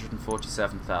for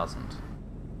 147,000.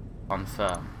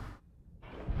 Confirm.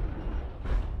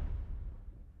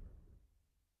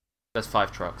 There's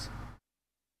 5 trucks.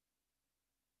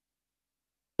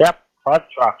 Yep, 5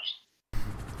 trucks.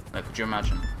 No, could you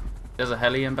imagine? There's a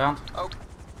heli inbound. Oh.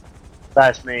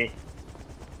 That's me.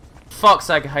 Fuck's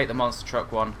sake, I hate the monster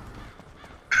truck one.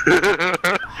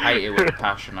 I hate it with a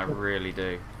passion, I really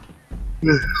do.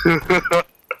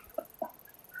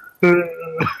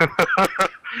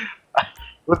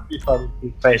 Would be fun to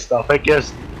be faced off, I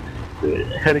guess. The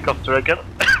helicopter again.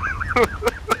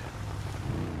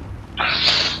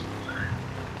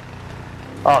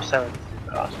 Oh,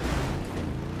 72,000.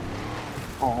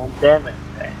 Oh, damn it,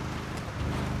 man.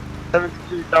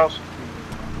 72,000.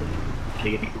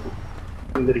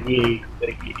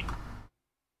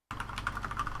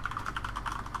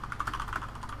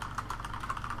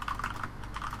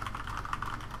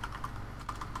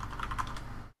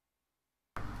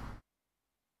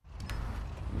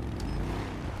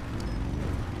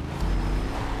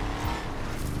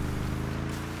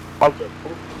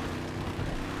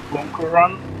 Bunker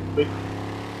run, but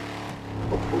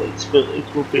hopefully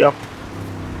it will be up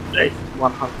to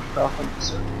 100,000.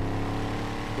 So.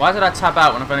 Why did I tab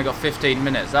out when I've only got 15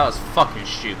 minutes? That was fucking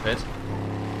stupid.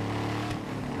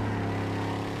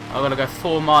 I've got to go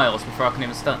 4 miles before I can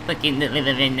even start. I've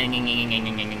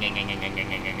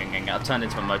turned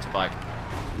into a motorbike.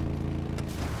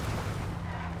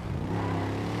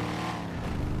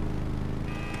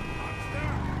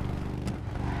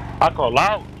 I got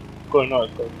loud. Going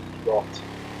on, going to the yacht.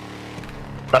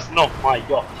 That's not my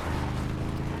yacht.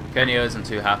 Kenyo isn't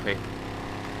too happy.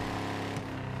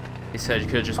 He said you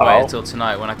could have just waited till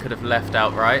tonight when I could have left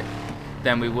outright.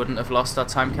 Then we wouldn't have lost our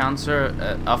time counter,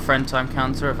 our friend time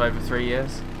counter of over 3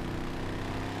 years.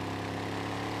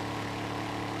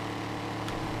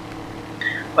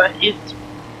 But it's...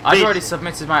 I'd already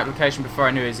submitted my application before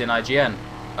I knew he was in IGN.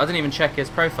 I didn't even check his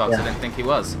profile because I didn't think he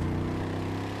was.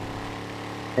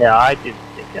 Yeah, I didn't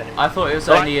think anything. I thought it was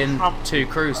only in 2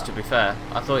 crews, to be fair.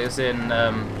 I thought it was in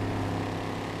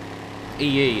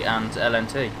EE and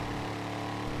LNT.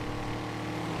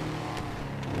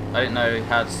 I didn't know he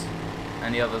had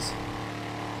any others.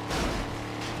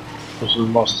 There's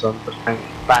Los Santos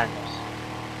Bangers.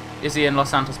 Is he in Los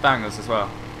Santos Bangers as well?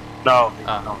 No, he's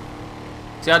not.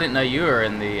 See, I didn't know you were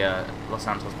in the Los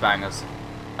Santos Bangers.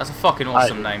 That's a fucking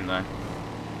awesome name, though.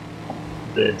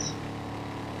 It is.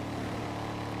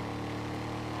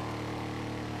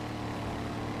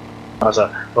 I was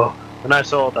like, oh, when I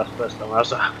saw that first time, I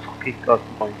was like, fucking god,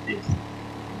 point this.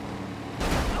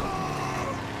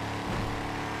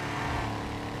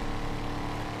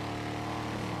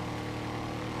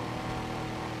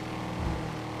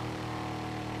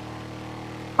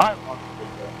 I want to do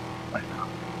that right now.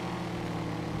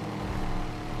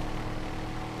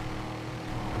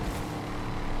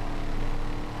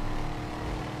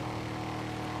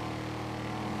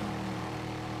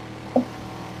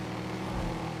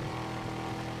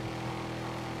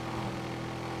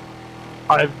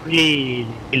 I really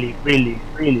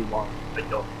want a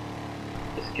yacht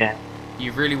this game.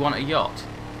 You really want a yacht?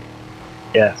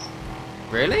 Yes.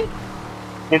 Really?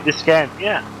 In this game,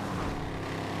 yeah.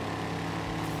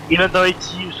 Even though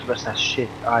it's useless as shit,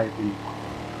 I really want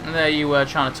it. And there you were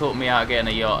trying to talk me out of getting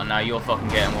a yacht, and now you're fucking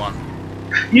getting one.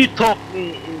 You talked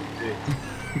me into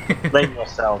it. Blame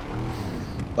yourself.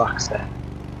 Fuck's sake.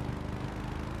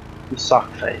 You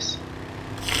suck face.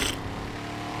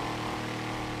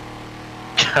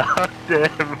 God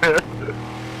damn it.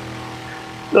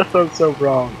 That sounds so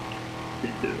wrong.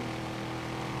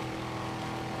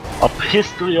 A piss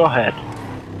to your head.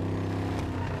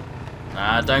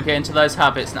 Nah, don't get into those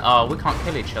habits. Oh, we can't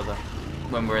kill each other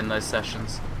when we're in those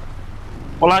sessions.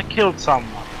 Well, I killed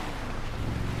someone.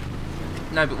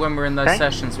 No, but when we're in those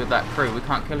sessions with that crew, we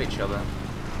can't kill each other.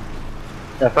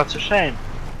 Yeah, that's a shame.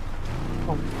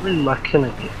 I really like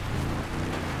killing you.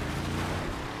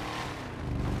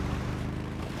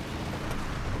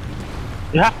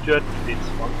 You have to admit it's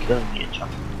fun killing each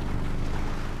other.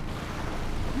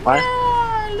 Right?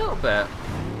 Yeah, a little bit.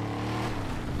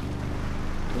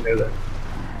 You know that.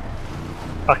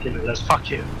 Fucking let's fuck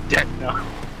you. Dead now.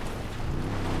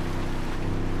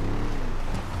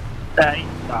 Die.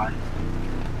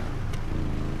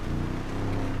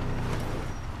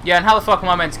 Yeah, and how the fuck am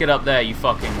I meant to get up there, you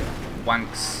fucking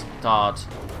wank-starred?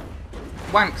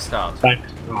 Wank-starred.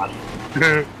 Thanks God.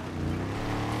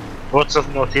 What does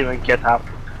not even get up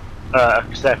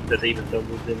accepted even though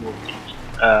we removed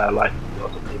like a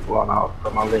lot of people on our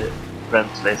from our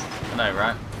friends list. I know,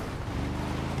 right?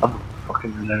 I'm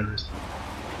fucking hilarious.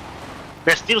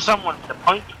 There's still someone with a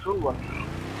point crew on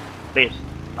your list.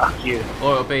 Fuck you.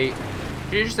 Or it'll be...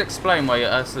 Could you just explain why your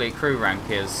Earthly crew rank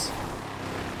is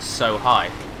so high?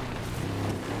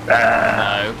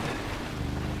 No.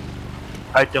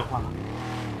 I don't want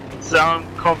to sound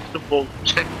comfortable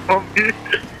check for me.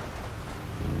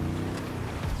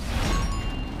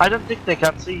 I don't think they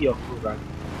can see your crew rank.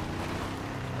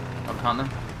 Oh, can't they?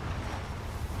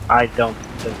 I don't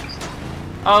think so.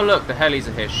 Oh look, the helis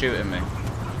are here shooting me.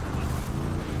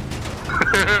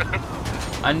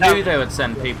 I knew they would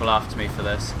send people after me for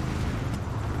this.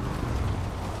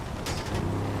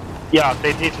 Yeah,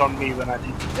 they did on me when I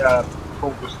did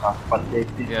focus stuff, but they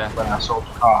did when I sold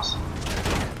cars.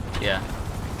 Yeah.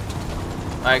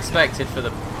 I expected for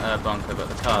the bunker, but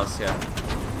the cars, yeah.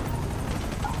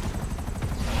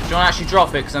 Do you want to actually drop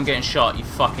it? Because I'm getting shot, you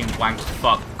fucking wank,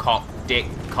 fuck, cock, dick,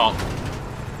 cock.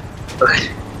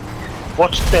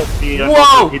 Watch that.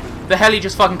 Whoa! The heli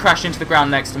just fucking crashed into the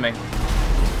ground next to me.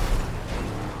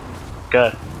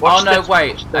 Good. Oh no,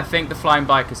 wait. I think the flying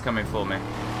bike is coming for me.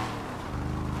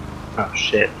 Oh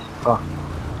shit. Fuck.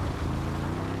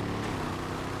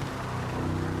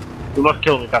 Do not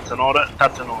kill me, that's an order.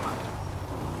 That's an order.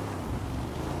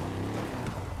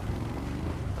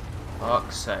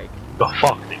 Fuck's sake. The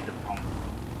fuck did the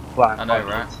flying I know,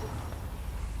 bike right?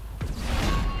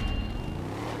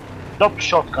 Stop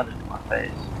shotgun into my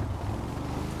face.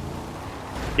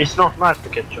 It's not nice to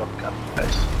get shotgun in the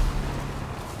face.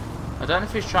 I don't know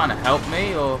if he's trying to help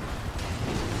me or...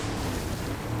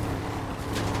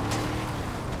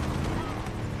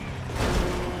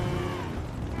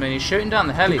 I mean, he's shooting down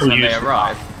the helis when they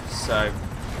arrive, so...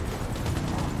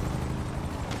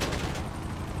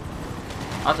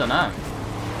 I don't know.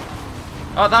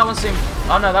 Oh, that one seemed...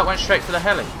 Oh no, that went straight for the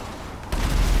heli.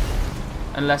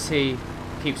 Unless he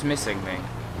keeps missing me.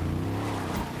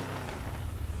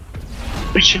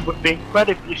 Mission would be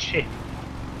incredibly shit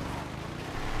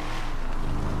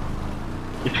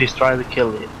if he's trying to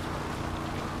kill you.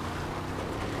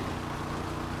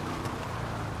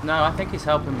 No, I think he's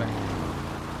helping me.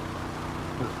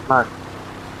 Man,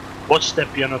 watch the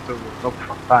piano to look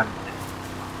for fun.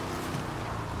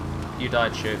 You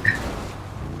died, shoot.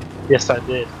 Yes, I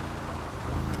did.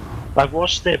 Like,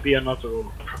 watch the piano to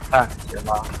look for fun, you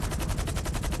know.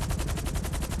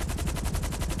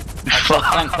 I shall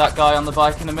flank that guy on the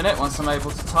bike in a minute once I'm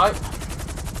able to type.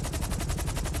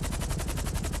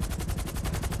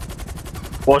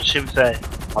 Watch him say,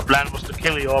 my plan was to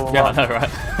kill you all along. Yeah, I know, right?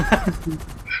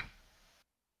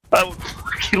 I would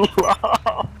fucking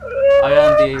laugh. I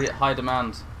earned the high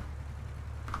demand.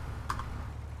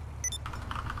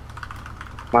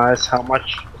 Nice, how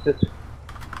much is it?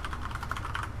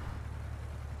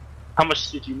 How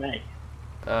much did you make?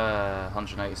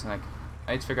 180 something.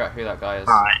 I need to figure out who that guy is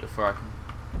before I can...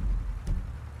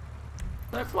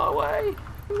 Don't fly away!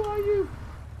 Who are you?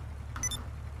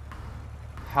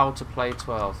 How to play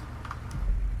 12.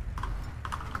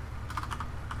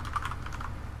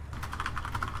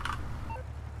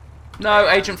 No,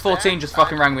 Agent 14 just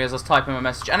fucking rang me as I was typing my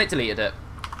message, and it deleted it.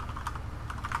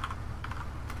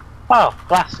 Oh,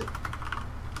 classic.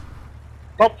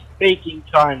 Stop speaking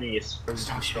Chinese.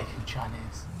 Stop speaking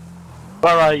Chinese.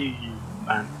 Where are you,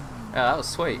 man? Yeah, that was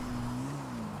sweet.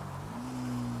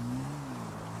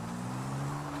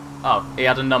 Oh, he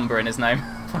had a number in his name.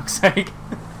 Fuck's sake.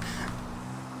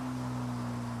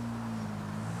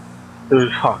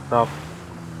 Dude, fucked up.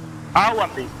 I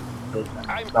want these to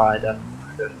die then.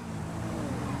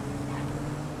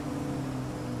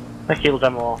 I killed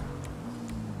them all.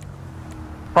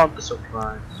 Found the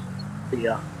surprise.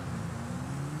 Yeah.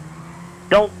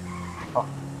 Don't. Oh.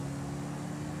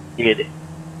 Idiot.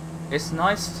 It's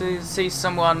nice to see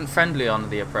someone friendly on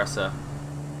the oppressor.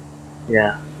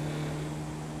 Yeah.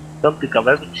 Don't think I've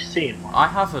ever seen one. I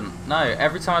haven't. No,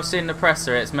 every time I've seen an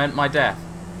oppressor, it's meant my death.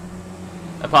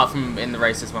 Apart from in the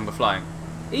races when we're flying.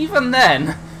 Even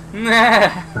then,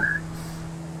 nah.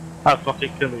 I'd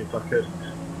fucking kill you if I could.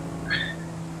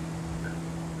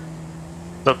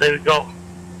 So there we go.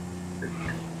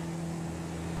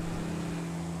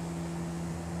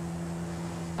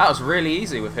 That was really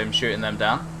easy with him shooting them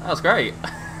down. That was great.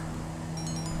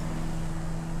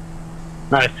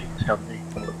 Now if you tell me,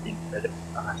 it would be very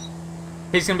nice.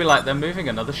 He's gonna be like, they're moving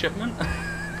another shipment?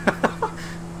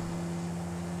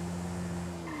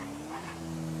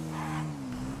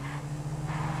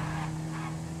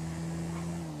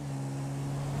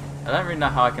 I don't really know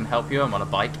how I can help you. I'm on a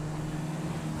bike.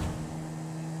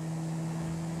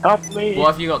 Help me!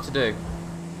 What have you got to do?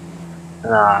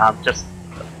 I'm just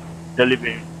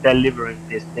delivering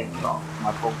these things off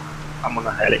my bunker. I'm on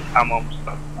a heli. I'm almost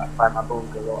by my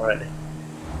bunker already.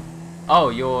 Oh,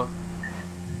 you're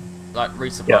like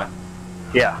resupply. Yeah.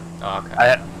 Yeah. Oh,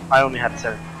 okay. I only had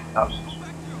 7,000.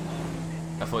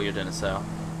 I thought you were doing a sale.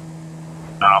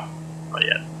 No, not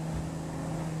yet.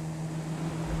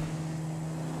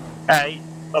 Hey,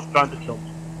 stop trying to kill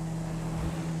me.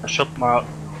 I shot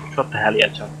the heli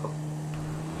at jump.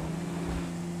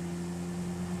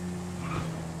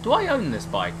 Do I own this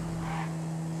bike?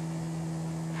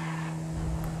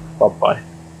 Bye.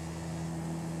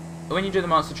 When you do the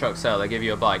monster truck sale, they give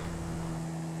you a bike.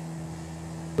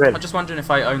 Really? I'm just wondering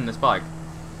if I own this bike.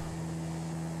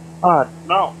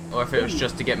 No. Or if it was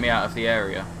just to get me out of the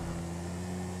area.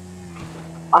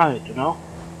 I don't know.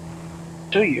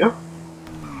 Do you?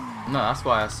 No, that's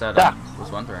why I said I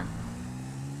was wondering.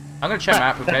 I'm gonna check my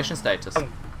application status.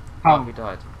 Oh, he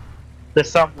died. There's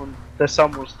someone Star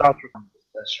Trek on this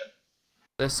session.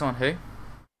 There's someone who?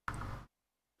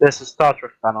 There's a Star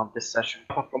Trek fan on this session.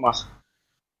 Come from us.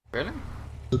 Really?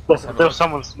 There's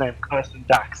someone's name, Krys and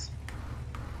Dax.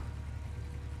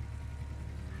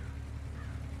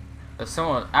 There's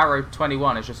someone,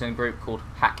 Arrow21 is just in a group called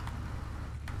Hack.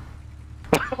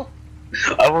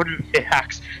 I wouldn't say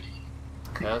hacks.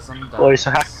 Curse and Dax. Oh, it's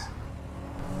a hack.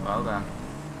 Well done.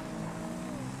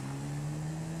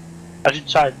 I should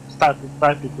start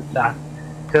typing with that.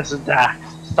 Krys and Dax.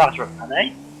 Star Trek fan,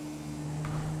 eh?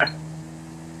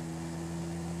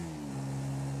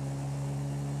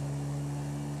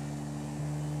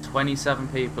 27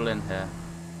 people in here.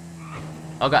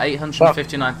 I've got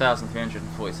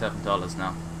 $859,347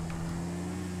 now.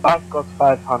 I've got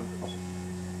 500.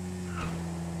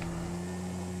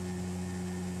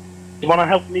 You wanna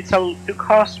help me sell 2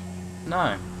 cars?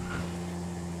 No,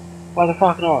 Why the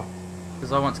fuck not?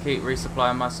 because I want to keep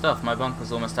resupplying my stuff. My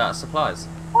bunker's almost out of supplies.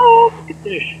 Oh, look at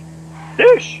this.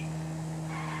 Douche!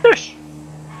 Douche!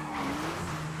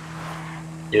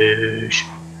 Douche.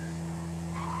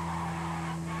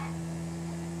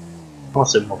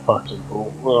 What's in my fucking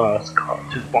ball? Oh, that's a car.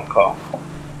 Just one car.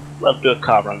 Let's do a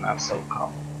car run now, sell a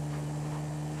car.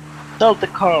 Sell the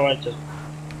car, I'll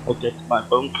get to my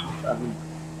bunker and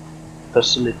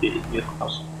facility in your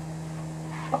house.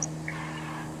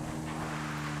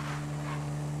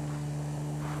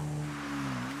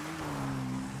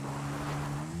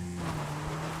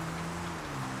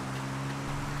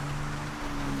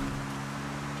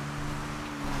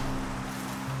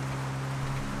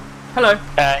 Hello.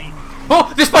 Hey.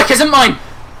 Oh, this bike isn't mine!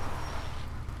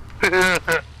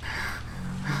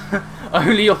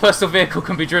 Only your personal vehicle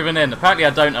can be driven in. Apparently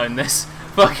I don't own this.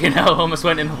 Fucking hell, I almost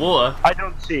went in the water. I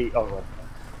don't see. Oh, right.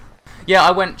 Yeah, I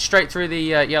went straight through the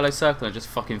yellow circle and just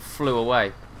fucking flew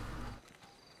away.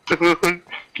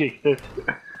 Kicked it.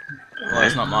 Well,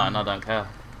 it's not mine, I don't care.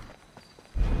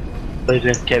 They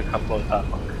didn't give up on that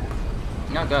one.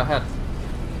 No, go ahead.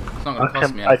 It's not going to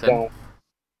cost me I anything. don't.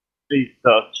 Please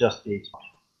don't just eat.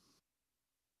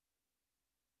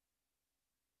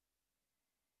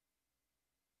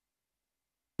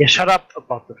 Yeah, shut up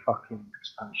about the fucking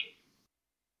expansion.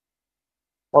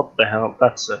 What the hell?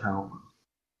 That's a helmet.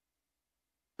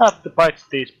 Not the bike's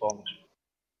despawned.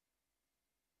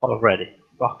 Already.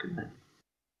 Fucking A.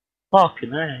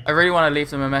 Fucking A. I really want to leave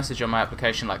them a message on my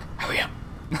application like, hurry up.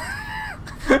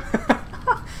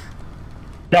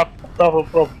 That will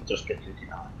probably just get you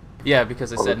denied. Yeah, because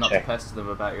they said not to check. pester them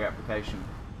about your application.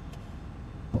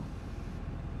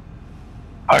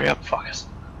 Hurry up, fuckers.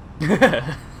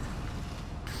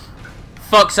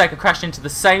 Fuck's sake, I crashed into the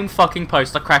same fucking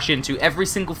post I crash into every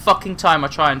single fucking time I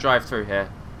try and drive through here.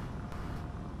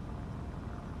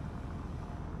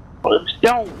 Well,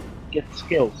 don't get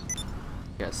skills.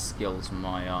 Get skills,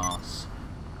 my ass.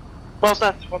 Well,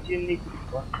 that's what you need to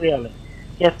do, clearly.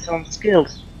 Get some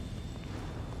skills.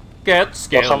 Get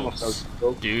someone skills. says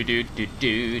skills. Do do do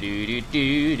do do do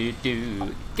do do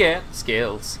do. Get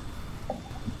skills.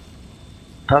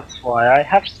 That's why I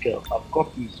have skills. I've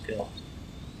got these skills.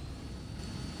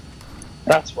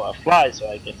 That's why I fly, so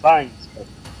I get flying skills.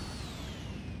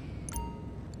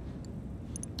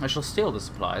 I shall steal the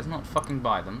supplies, not fucking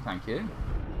buy them, thank you.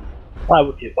 Why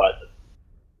would you buy them?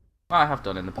 I have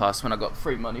done in the past when I got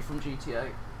free money from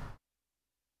GTA.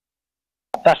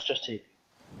 That's just it.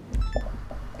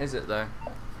 Is it though?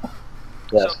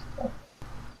 Yes.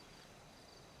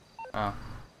 Oh.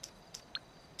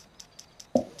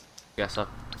 Guess I...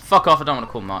 Fuck off, I don't want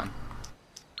to call Martin.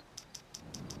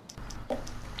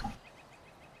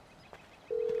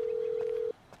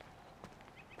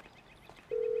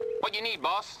 you need,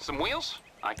 boss? Some wheels?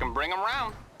 I can bring them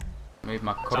round. Move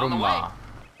my on the way.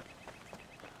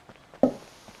 krumma.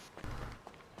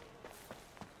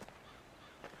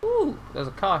 Ooh, there's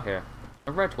a car here.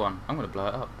 A red one. I'm gonna blow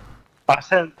it up. I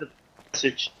sent the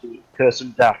message to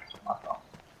person Jack to my phone.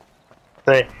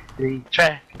 The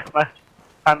check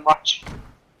and watch.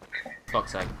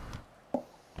 Fuck's sake.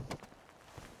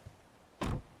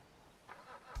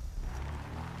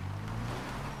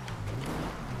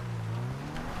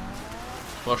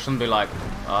 Well, shouldn't be like,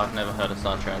 oh, I've never heard of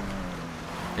Star Trek.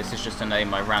 This is just a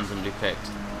name I randomly picked.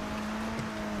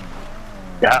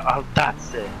 Yeah, oh,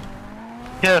 that's it.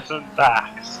 Person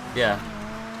Dax. Yeah.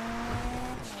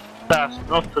 That's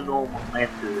not the normal name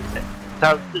to it.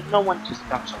 No one just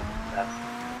comes up with that.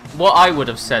 What I would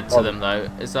have said to them, though,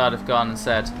 is I'd have gone and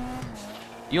said,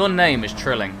 your name is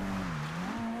Trilling.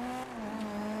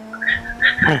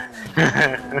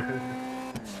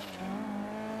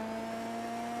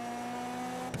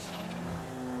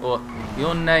 Or,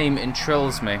 your name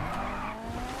entrills me.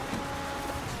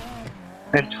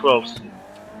 Entrills you.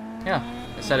 Yeah,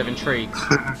 instead of intrigues.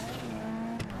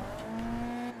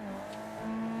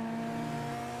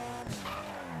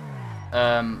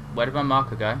 Where did my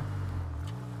marker go?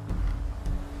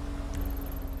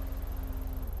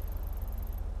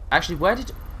 Actually, where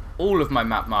did all of my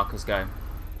map markers go?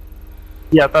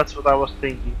 Yeah, that's what I was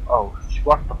thinking. Oh,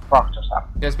 what the fuck just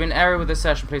happened? There's been an error with this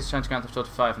session. Please return to Grand Theft Auto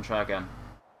 5 and try again.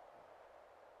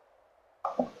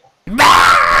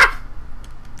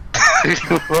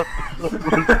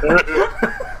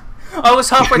 I was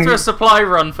halfway through a supply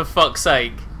run, for fuck's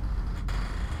sake.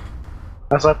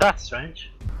 I was like, that's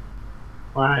strange.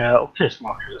 My office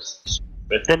markers.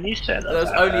 But then you said that. There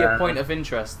was only a point of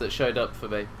interest that showed up for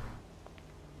me.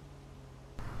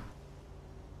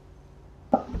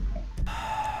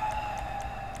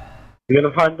 You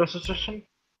gonna find the suggestion?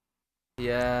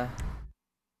 Yeah.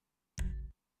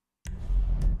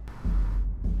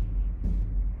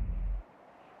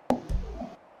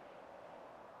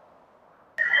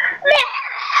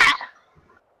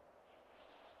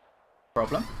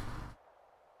 Problem?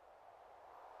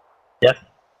 Yes.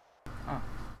 Oh.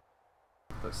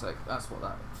 Looks like that's what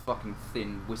that fucking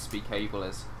thin, wispy cable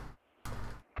is.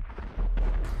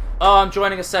 Oh, I'm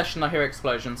joining a session, I hear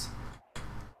explosions.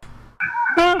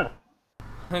 I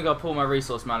think I'll pull my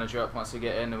resource manager up once we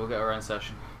get in and we'll get our own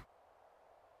session.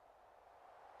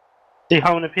 See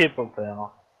how many people there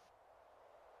are.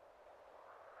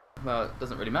 Well, it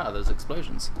doesn't really matter, there's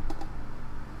explosions.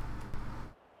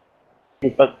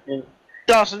 But it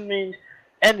doesn't mean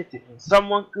anything.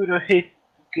 Someone could have hit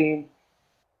fucking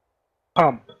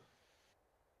pump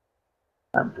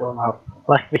and blown up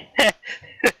like me.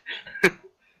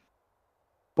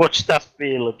 Watch that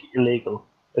be illegal.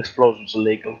 Explosions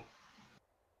illegal.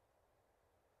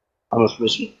 I was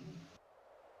missing.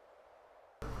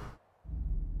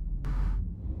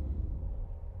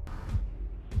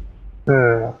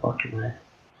 Fucking way.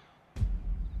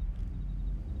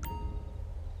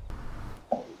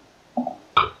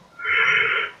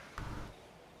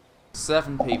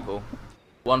 Seven people.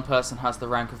 One person has the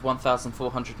rank of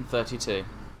 1,432.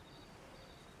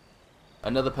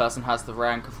 Another person has the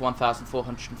rank of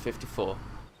 1,454.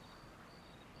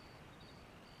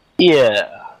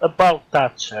 Yeah, about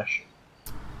that session.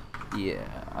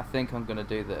 Yeah, I think I'm gonna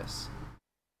do this.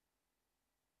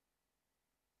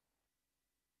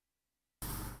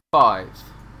 5,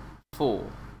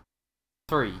 4,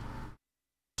 3,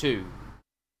 2,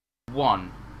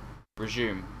 1.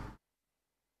 Resume.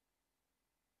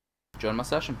 Join my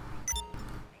session.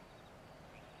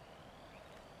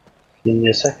 Give me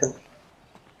a second.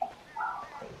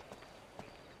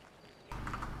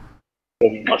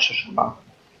 Joining my session now.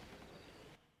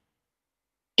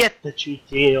 Get the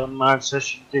GTA on my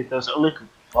session details a little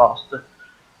faster,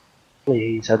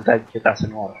 please, and thank you. That's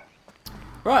an order.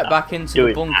 Right, back into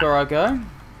the bunker I go.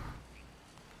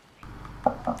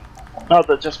 Now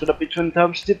they're just gonna be 20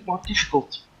 times more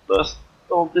difficult. First,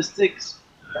 all these things.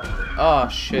 Oh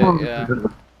shit, yeah.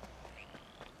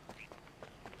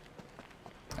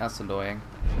 That's annoying.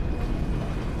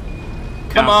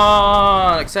 Come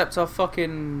on! Accept our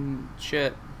fucking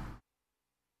shit.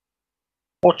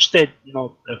 Watch they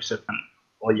not accept them,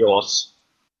 or yours.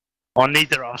 Or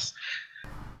neither us.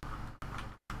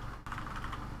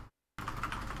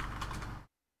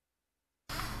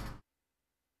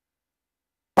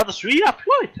 Others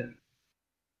reapply then.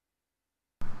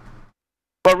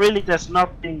 But really there's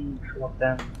nothing for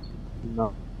them to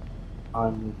know.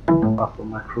 I'm after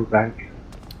my crew rank.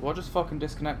 What just fucking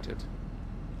disconnected?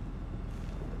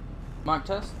 Mic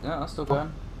test? Yeah, that's still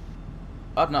going.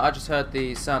 I don't know, I just heard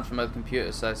the sound from other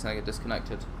computers saying it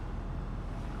disconnected.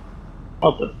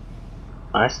 Oh, good.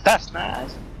 Nice. That's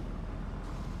nice.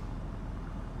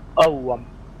 Oh, I'm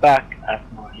back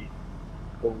at my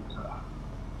altar.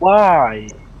 Why?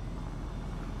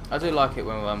 I do like it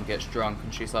when Mum gets drunk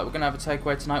and she's like, "We're gonna have a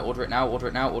takeaway tonight. Order it now. Order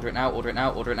it now. Order it now. Order it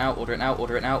now. Order it now. Order it now.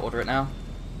 Order it now. Order it now."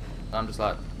 And I'm just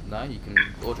like, "No, you can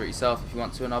order it yourself if you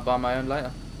want to, and I'll buy my own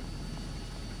later."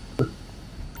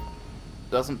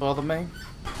 Doesn't bother me.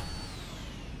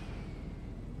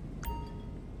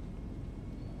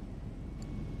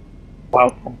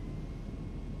 Welcome.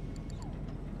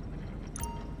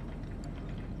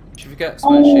 She forgets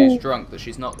when she's drunk that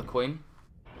she's not the queen.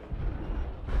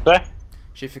 There?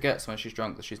 She forgets when she's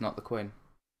drunk that she's not the queen.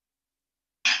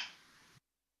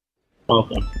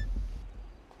 Welcome.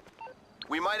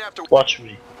 We might have to Watch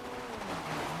me.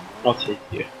 Not hit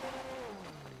you.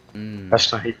 Mm.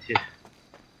 Let's not hit you.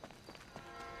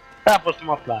 That was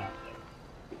my plan.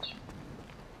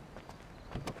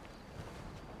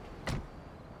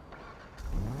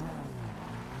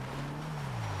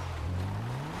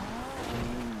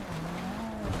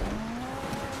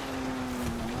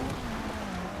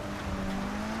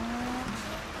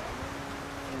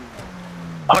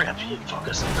 Hurry up, you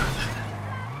focus.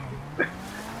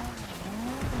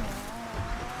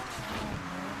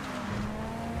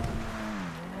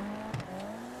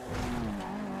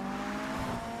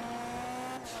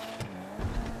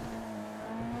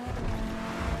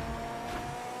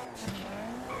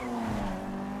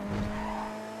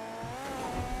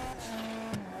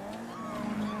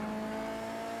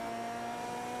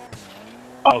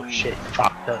 Oh shit,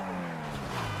 fucked up.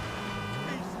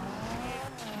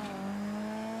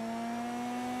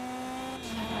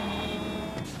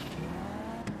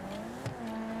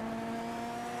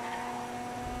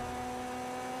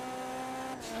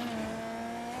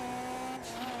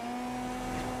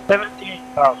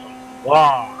 $78,000.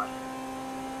 Why?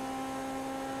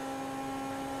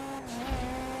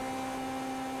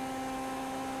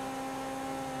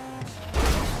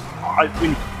 I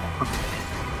think.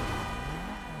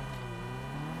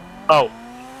 Oh,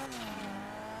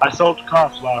 I sold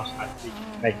cars last night,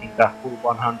 making that full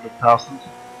 100,000.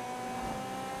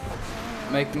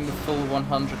 Making the full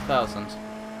 100,000.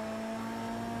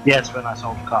 Yes, when I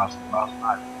sold cars last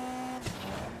night.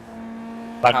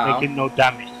 But How? making no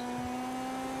damage.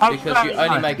 Because you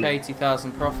only make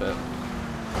 80,000 profit.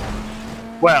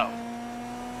 Well,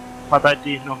 but I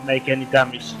did not make any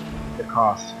damage to the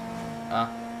cars. Ah.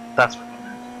 That's what I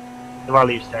meant. The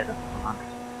value stayed at 100.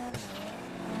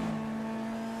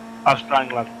 I was trying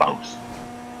like both.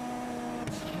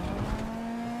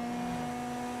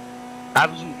 I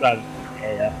wasn't driving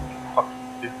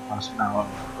fucking 50 miles an hour.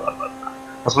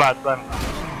 I was like driving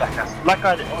like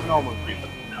I normally do, but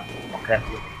no, okay.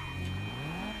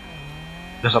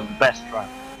 Because I'm the best driver.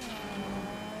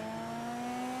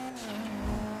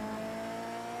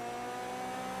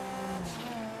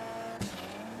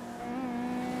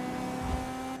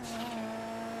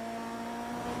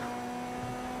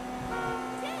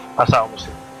 That's how I was in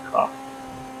the car.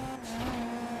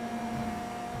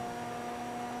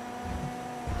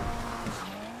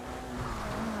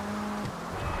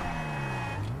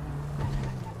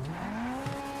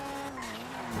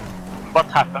 What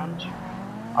happened?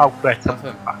 Oh great,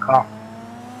 Nothing. my car.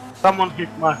 Someone hit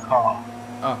my car.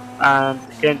 Oh, And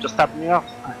the game just tapped me off.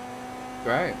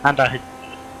 great. And I hit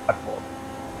the wall.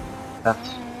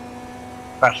 That's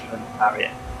freshman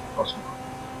area. Awesome.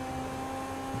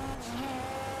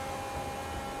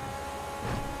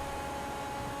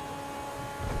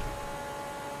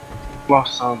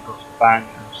 Los Santos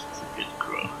Bangers, it's a good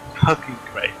crew. Fucking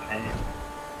great name.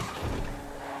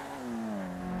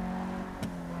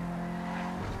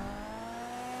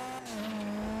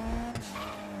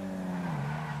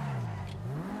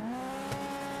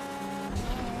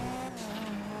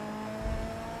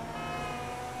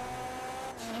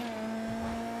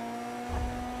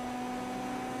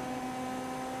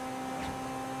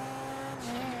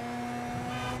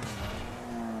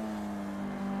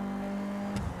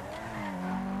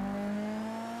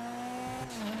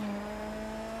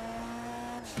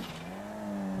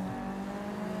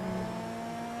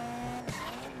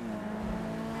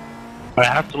 I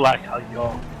have to like how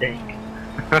you're think.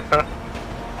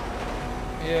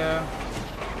 Yeah.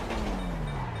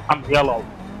 I'm yellow.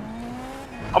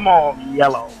 I'm all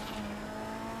yellow.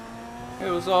 It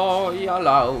was all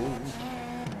yellow.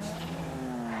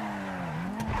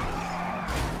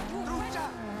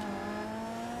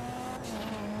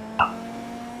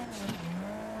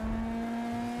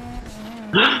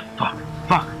 Fuck.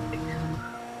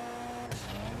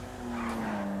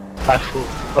 I fool.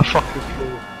 A fucking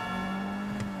fool.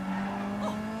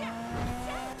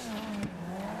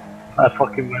 I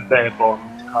fucking went there for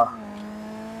his car.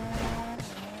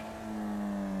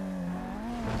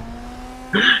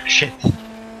 Shit.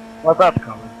 What that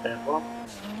car went there for?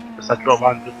 Because I drove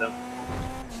under them.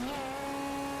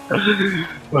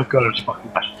 My god, it's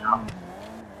fucking bashing out.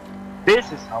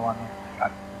 This is how I know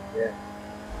that. Yeah.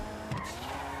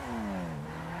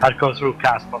 I'd go through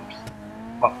cast bumps.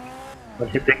 Fuck. But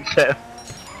hitting shit.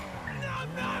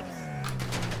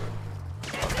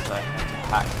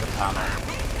 Hack the panel.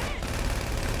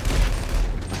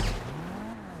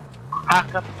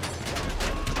 Hack up.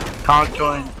 Can't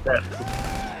join the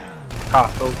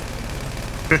castle.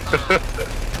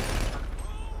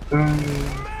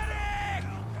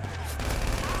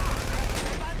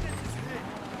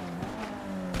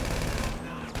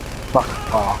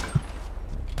 Fuck off.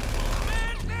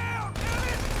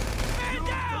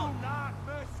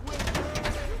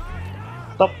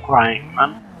 Stop crying,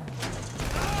 man.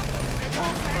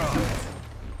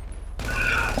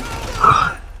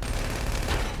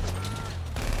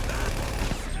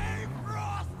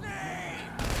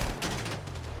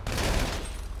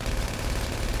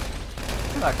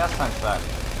 That gas tank's back.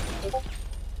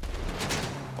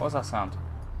 What was that sound?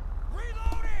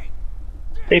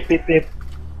 Beep beep beep.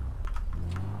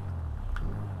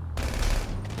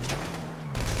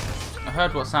 I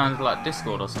heard what sounded like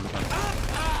Discord or something.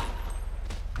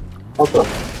 Hold on.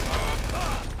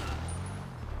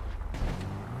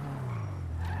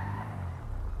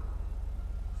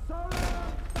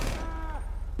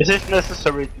 Is it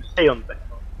necessary to stay on deck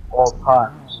all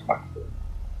times?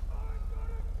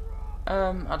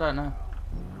 I don't know.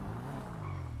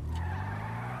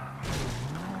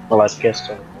 Well, I guess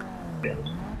so.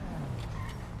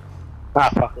 Ah,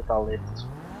 fuck it, I'll leave this.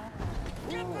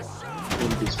 In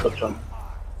this control.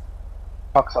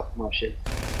 Fucks up my shit.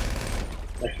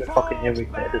 Makes me fucking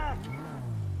irritated.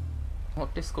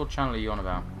 What Discord channel are you on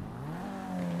about?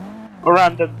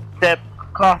 Random depth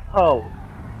cut hole.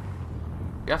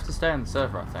 You have to stay on the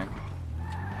server, I think.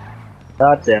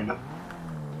 God damn it.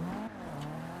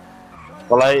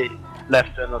 Well, I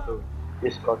left another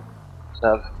Discord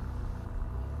server.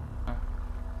 Oh.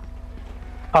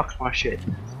 Fucks my shit.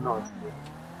 It's nice.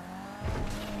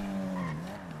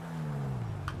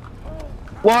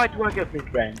 Why do I get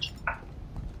mid-range?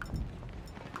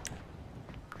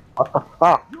 What the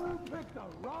fuck? You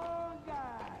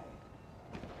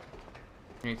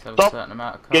need to have Stop a certain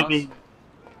amount of Give cars. me.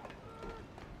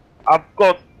 I've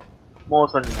got more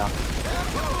than enough.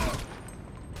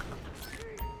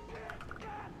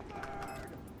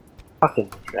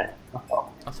 Fucking mid-range.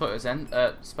 I thought it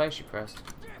was space you pressed.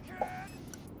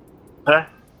 Huh?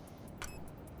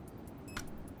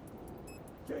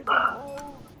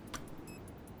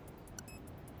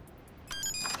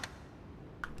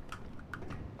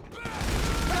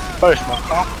 Where's my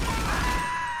car?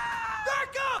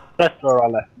 That's where I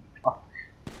left. Oh.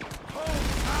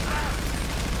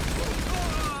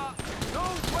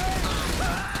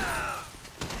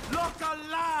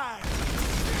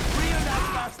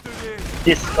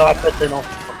 This car better not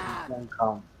fucking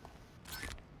come.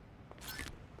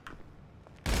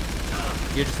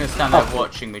 You're just gonna stand there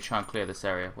watching me try and clear this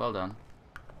area. Well done.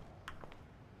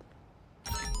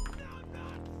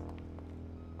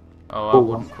 Oh, I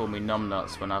wouldn't call me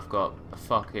numbnuts when I've got a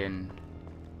fucking...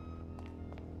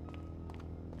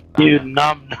 You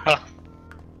numbnut.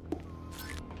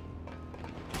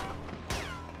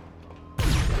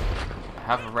 I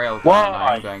have a railgun and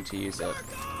I'm going to use it.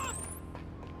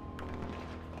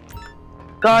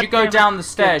 God, Did you go down the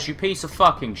stairs, you piece of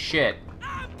fucking shit?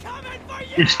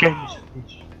 This game is a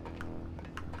bitch.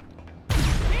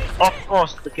 Of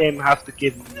course, the game has to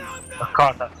give me a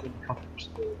car that's in fucking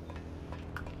stores.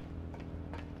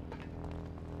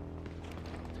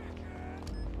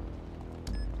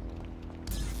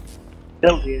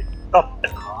 Tell you, stop the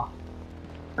car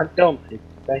and don't hit it,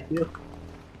 thank you.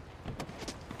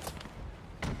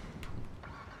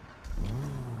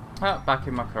 Oh, back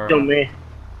in my car. Kill me.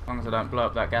 As long as I don't blow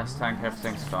up that gas tank,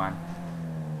 everything's fine.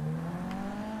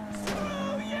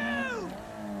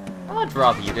 I'd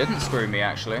rather you didn't screw me,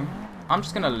 actually. I'm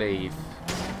just gonna leave.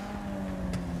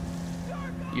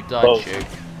 You died, Shoot.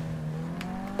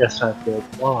 Yes, I did.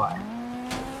 Why?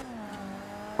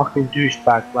 Fucking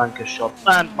douchebag blanket shot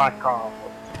and my car.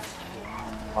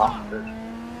 Bastard.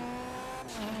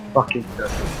 Fucking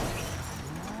dirty.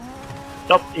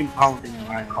 Stop impounding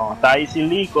my car. That is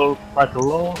illegal by the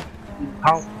law.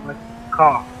 Impound my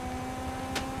car.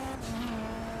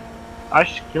 I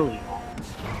should kill you.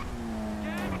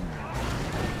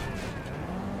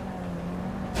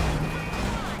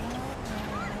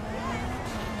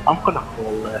 I'm gonna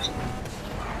call this.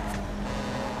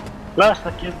 Last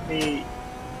give me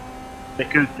the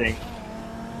good thing.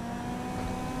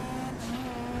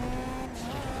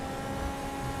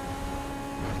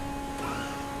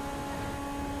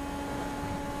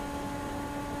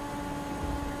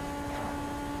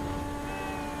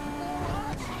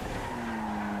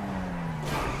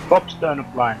 Cops turn a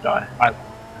blind eye.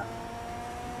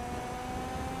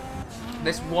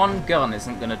 This one gun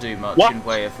isn't going to do much What? in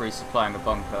way of resupplying a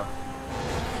bunker.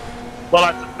 Well,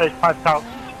 I just paid 5,000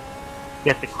 to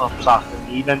get the cops after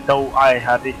me, even though I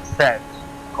had it set.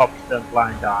 Cops turn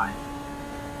blind eye.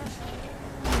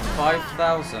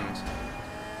 5,000?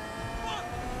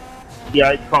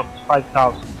 Yeah, it costs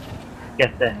 5,000 to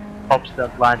get the cops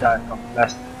turn blind eye from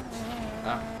Leicester.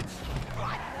 Ah.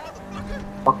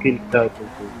 Fucking turtle,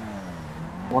 dude.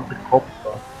 I want the cops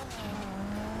though.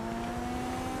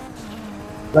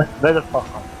 Let the fuck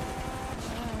up.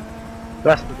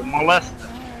 Leicester the molester.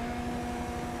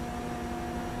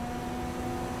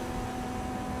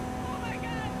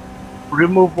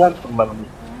 Remove one from enemy.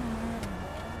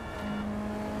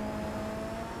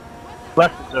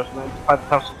 Leicester just made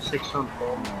 5,600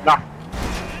 for nothing.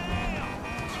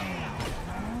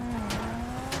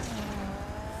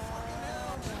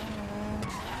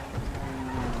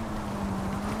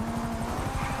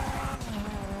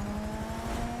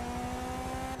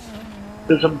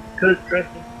 There's some good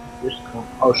drinking. This come.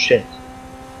 Oh shit.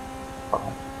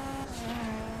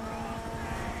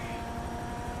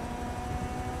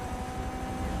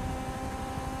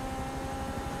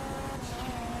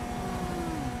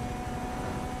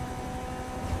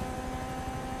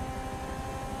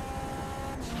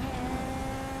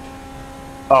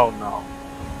 Oh no.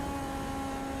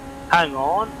 Hang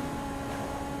on.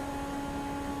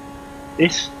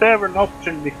 Is there an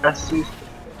option with that system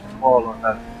all on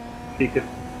that? You could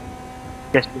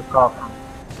get your car from.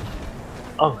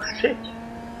 Oh shit!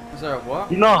 Is there a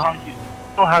what? You know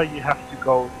how you have to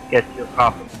go get your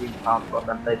car from Greentown for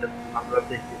and pay the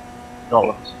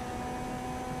 $150.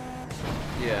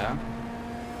 Yeah.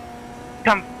 You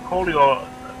can call your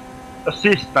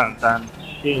assistant and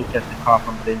she'll get the car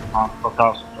from Greentown for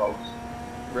 $1,000.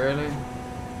 Really?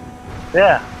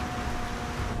 Yeah.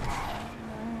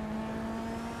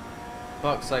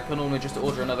 Fuck's sake, I can normally just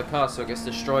order another car so it gets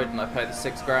destroyed and I pay the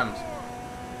 $6,000.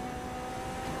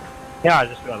 Yeah, I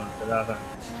just got onto that.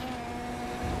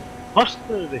 What's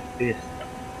the with this?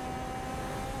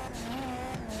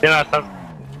 Yeah, that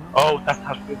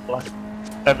has been like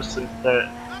ever since the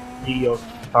Neo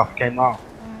stuff came out.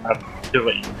 I've do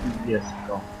it 2 years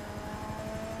ago.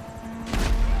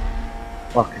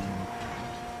 Fucking.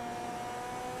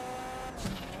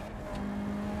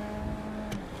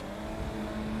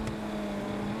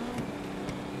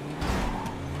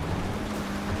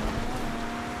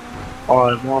 I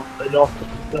want the yacht.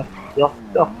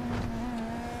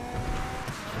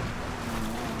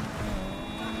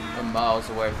 I'm miles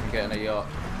away from getting a yacht.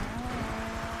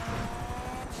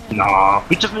 Nah,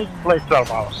 we just need to play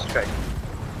 12 hours straight.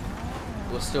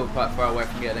 We're still quite far away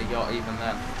from getting a yacht even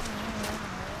then.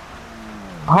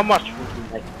 How much would we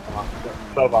make after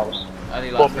 12 hours? Only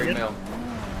 4 like 3 million? mil.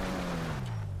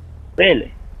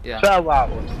 Really? Yeah. 12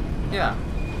 hours? Yeah.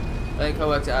 I think I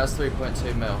worked it out as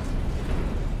 3.2 mil.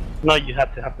 No, you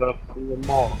have to have even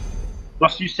more.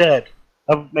 Plus you said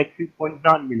I would make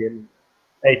 3.9 million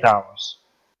in 8 hours.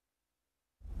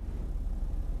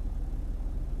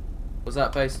 Was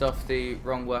that based off the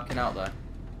wrong working out though?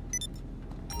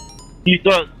 You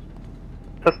don't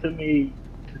trust me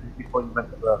before you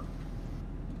went to work.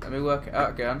 Let me work it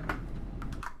out again.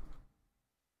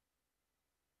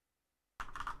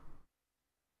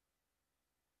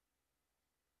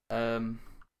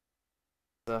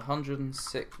 The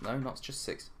 106, no, not just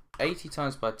 80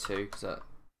 times by 2, because that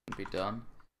can be done.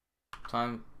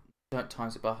 Don't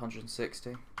times it by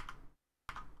 160.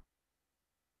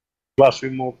 Plus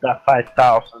remove that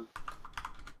 5,000,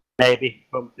 maybe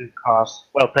from 2 cars.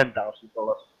 Well, $10,000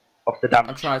 of the damage.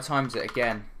 I'm trying to times it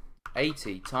again.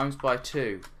 80 times by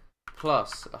 2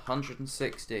 plus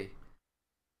 160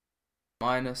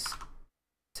 minus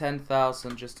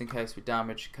 10,000 just in case we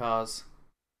damage cars.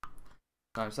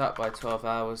 Times that by 12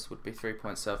 hours would be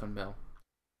 3.7 mil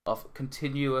of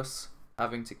continuous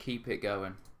having to keep it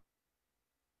going.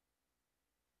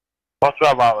 For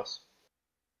 12 hours.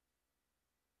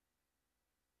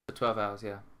 For 12 hours,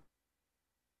 yeah.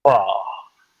 Oh.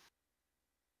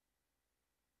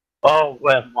 Oh,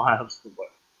 well, miles to work.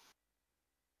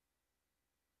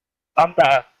 I'm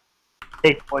at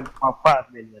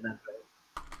 8.5 million and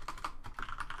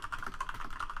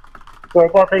so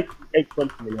about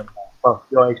 8.2 million. Oh,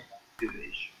 you're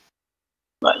 8.2-ish.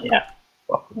 But yeah,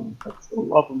 fucking, that's a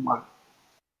lot of money.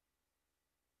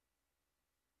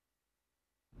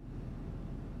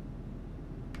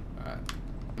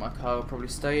 My car will probably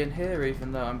stay in here,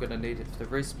 even though I'm going to need it for the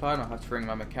resupply, and I'll have to ring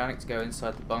my mechanic to go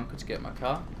inside the bunker to get my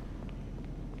car.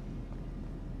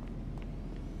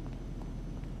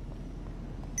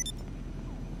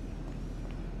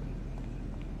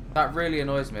 That really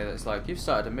annoys me, that it's like, you've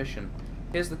started a mission.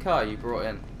 Here's the car you brought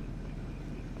in.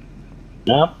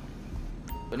 Yeah.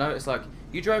 But no, it's like,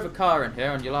 you drove a car in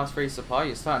here on your last resupply,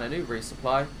 you're starting a new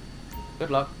resupply. Good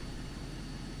luck.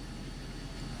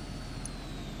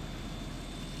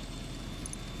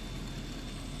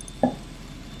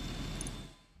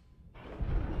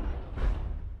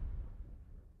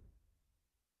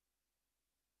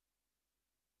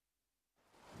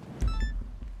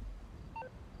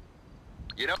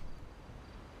 You know.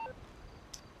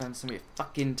 Spend some of your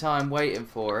fucking time waiting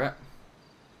for it.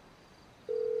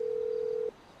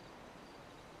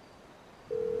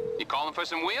 You calling for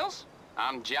some wheels?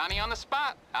 I'm Johnny on the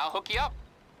spot. I'll hook you up.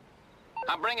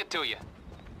 I'll bring it to you.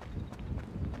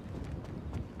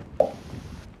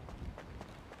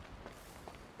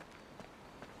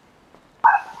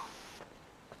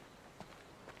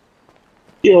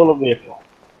 Fuel vehicle.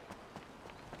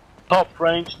 Top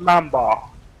range number.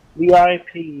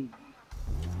 VIP.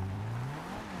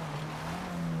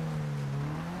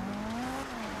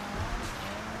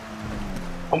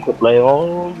 I could play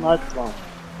all night long.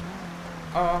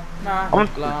 Oh,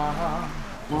 night long.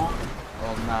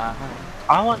 All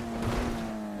night.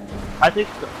 I think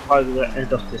by the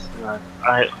end of this night,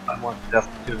 I want to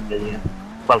have 2 million.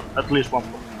 Well, at least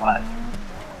 1.5.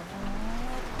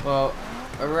 Well,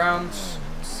 around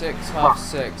 6, half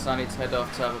 6, I need to head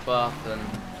off to have a bath and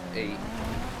eat.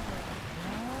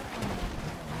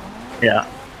 Yeah.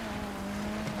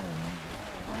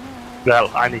 Well,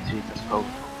 I need to eat as well.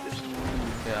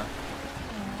 Yeah.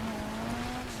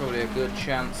 Probably a good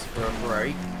chance for a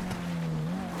break.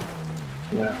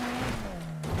 Yeah.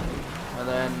 And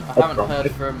then I haven't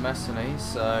heard from Messany,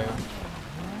 so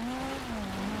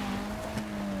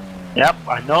Yep,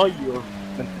 I know you're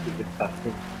meant to do with that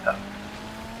thing. Yeah.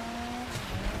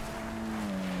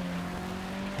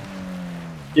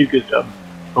 You could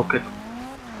okay.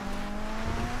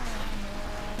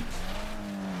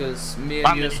 because me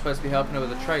and you are supposed to be helping her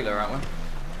with a trailer, aren't we?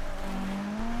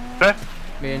 Okay.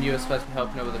 Me and you are supposed to be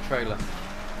helping her with a trailer.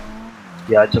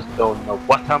 Yeah, I just don't know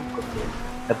what I'm gonna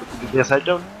do because I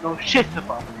don't know shit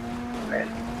about it.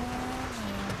 Really.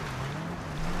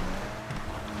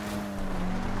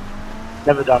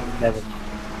 Never done, never.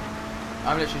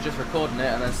 I'm literally just recording it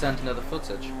and then sending her the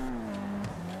footage.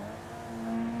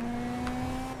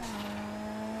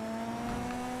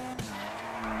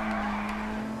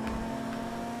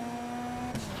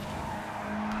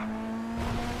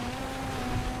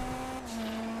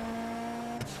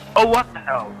 Oh, what the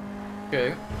hell?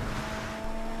 Okay.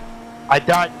 I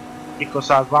died because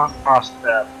I ran past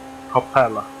the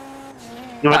propeller.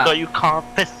 Even though you can't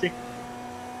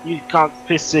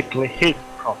physically hit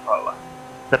propeller,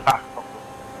 the back propeller.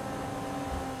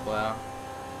 Wow.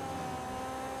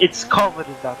 It's covered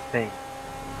in that thing.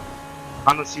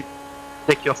 Unless you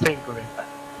stick your finger in that,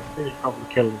 it'll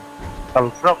probably kill you.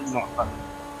 Well, probably not, but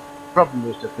probably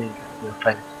use the finger in your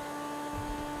face.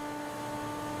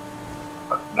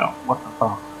 But no, what the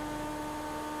fuck?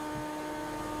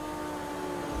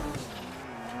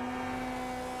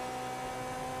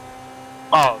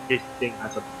 Oh, this thing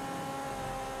has a...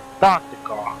 Start the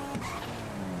car.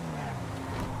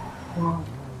 Oh,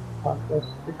 what is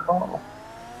the car?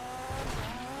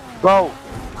 Go!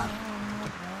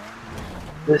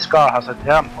 This car has a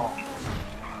tampon.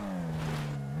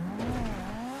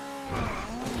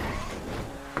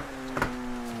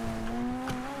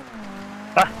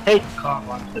 I hate car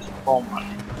launches so much.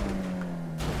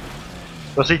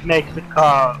 Because it makes the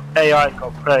car AI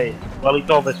go crazy. Well, it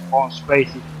always spawns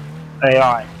crazy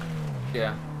AI.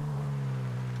 Yeah.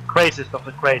 Craziest of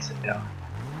the crazy, yeah.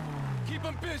 Keep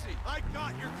them busy. I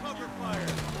got your cover fire.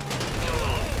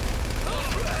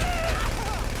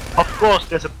 Of course,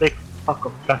 there's a big fuck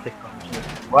of traffic on here.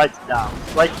 Right down.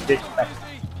 Right this back.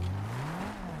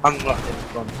 I'm not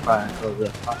even going to try and go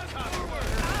there.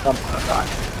 I'm gonna die.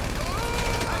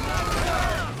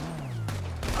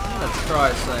 Let's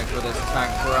try something with this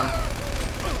tank run.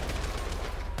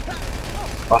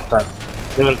 Last time.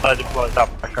 Even if I deploy it up,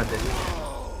 I can't do it.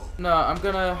 No, I'm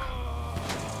gonna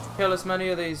kill as many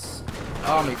of these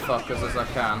army fuckers as I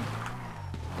can.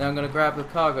 Then I'm gonna grab the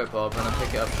cargo bob and then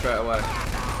pick it up straight away.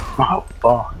 Oh,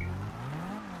 fuck.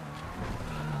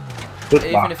 Good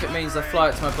Even luck. if it means I fly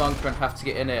it to my bunker and have to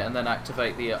get in it and then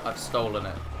activate the I've stolen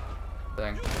it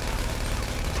thing.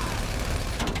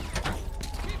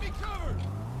 Keep me covered.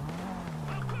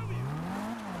 I'll cover you.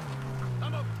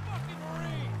 I'm a fucking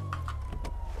Marine.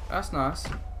 That's nice.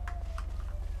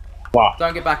 Wow.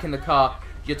 Don't get back in the car.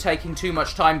 You're taking too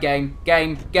much time, game.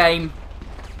 Game.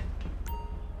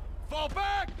 Fall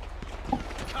back!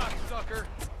 Cocksucker!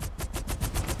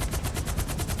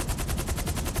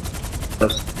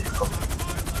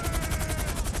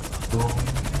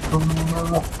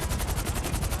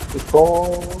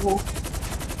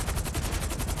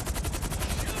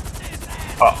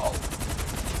 Uh-oh.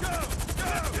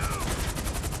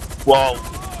 Whoa.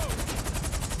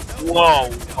 Whoa.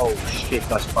 Oh shit,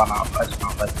 I spun out. I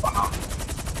spun out.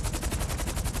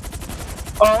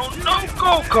 Oh no,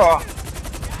 go car!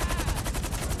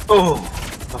 Oh,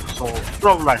 so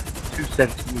from like 2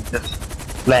 centimeters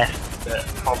left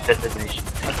from detonation.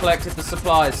 I collected the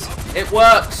supplies. It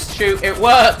works! Shoot, it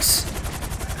works!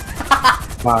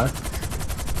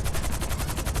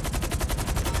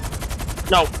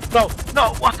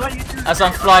 No, what are you doing? As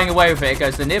I'm flying away with it, it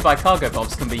goes, the nearby cargo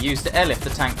bombs can be used to airlift the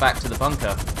tank back to the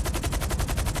bunker.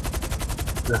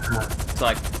 It's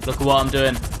like, look at what I'm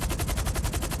doing.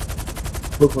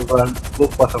 Look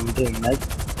what I'm doing, mate.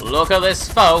 Look at this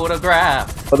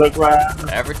photograph. Photograph.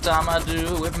 Every time I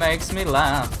do, it makes me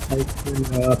laugh. Hey.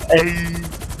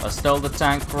 I stole the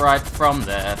tank right from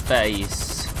their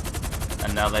face.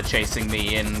 And now they're chasing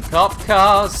me in cop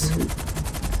cars.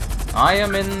 I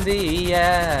am in the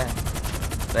air.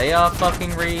 They are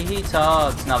fucking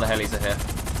retards. Now the helis are here.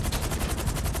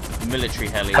 Military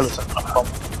helis. Oh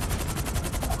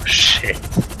shit.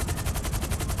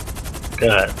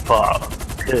 Good fuck.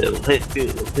 Kill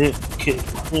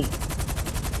him.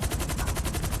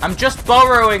 I'm just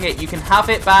borrowing it. You can have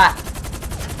it back.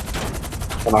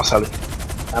 Can I sell it?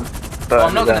 Well,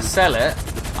 I'm not going to sell it.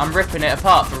 I'm ripping it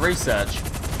apart for research.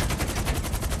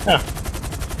 Yeah.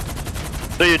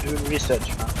 So you're doing research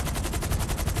now?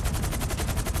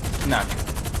 No.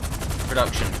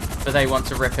 Production. But they want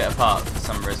to rip it apart for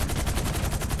some reason.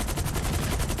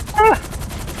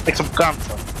 Make some guns.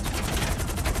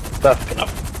 That's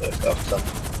enough.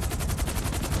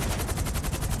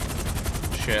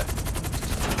 Shit.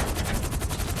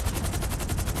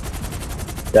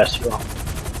 Yes, you are.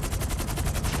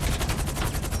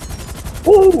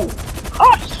 Ooh!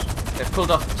 Gosh! They've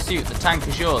pulled off pursuit. The tank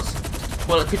is yours.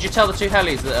 Well, could you tell the two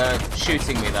helis that are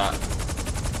shooting me that?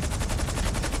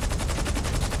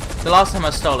 The last time I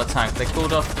stole a tank, they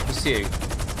called off the pursuit.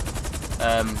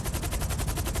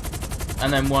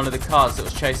 And then one of the cars that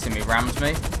was chasing me rammed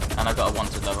me, and I got a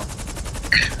wanted level.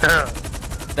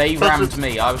 They rammed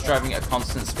me. I was driving at a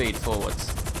constant speed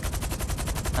forwards.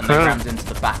 And they rammed into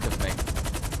the back of me.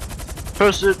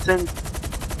 Pursuit and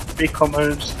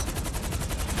recommenced.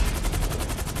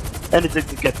 Anything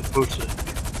to get the pursuit.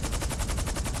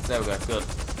 There we go, good.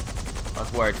 I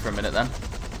was worried for a minute then.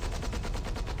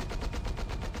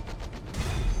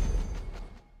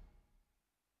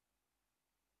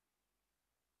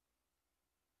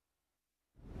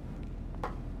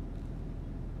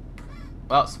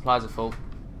 Well, supplies are full.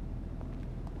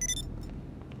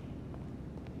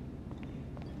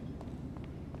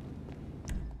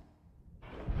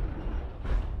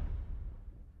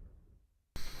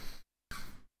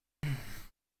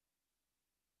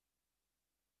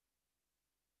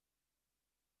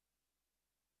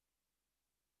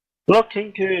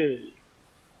 Looking good.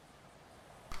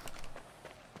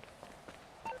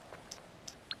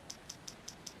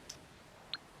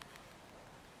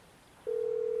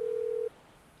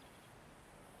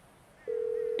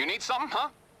 You need something, huh?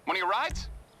 One of your rides?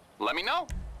 Let me know.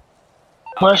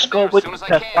 Let's go with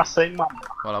the passing mama.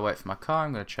 While I wait for my car,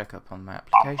 I'm going to check up on my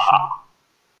application.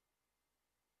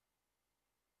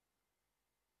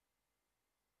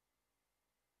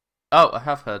 Oh, I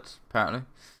have heard, apparently.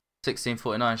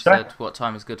 16:49, she said, what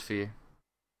time is good for you?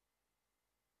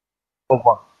 For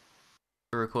what?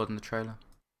 For recording the trailer.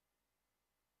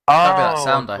 Oh, That'd be that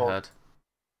sound I heard.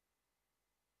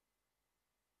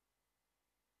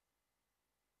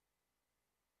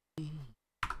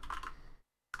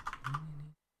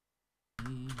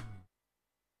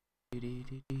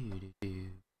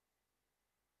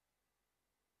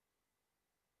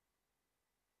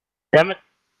 Damn it.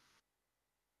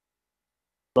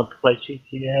 Want to play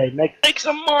GTA, make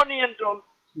some money and don't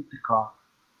keep the car.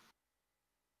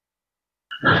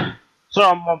 So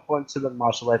I'm 1.7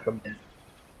 miles away from the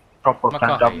proper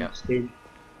Mendum scheme.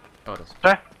 Oh, it is.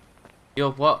 Okay?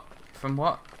 You're what? From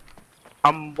what?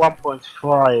 I'm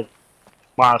 1.5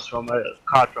 miles from a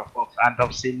car drop off and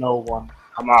I've seen no one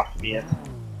come after me yet.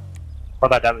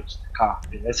 But I damaged the car,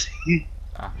 yes.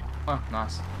 Ah, well,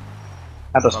 nice.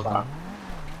 And that's Well fine. done.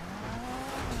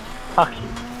 Fuck you.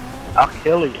 I'll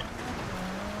kill you.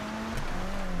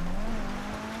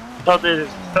 So this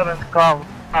is the seventh car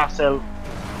sale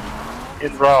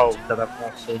in row that I've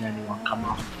not seen anyone come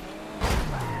off.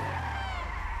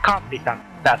 Can't be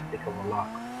that big of a lock.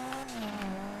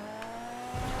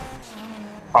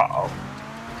 Uh-oh.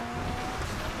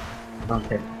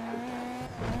 Okay.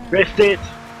 Drift it!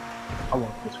 I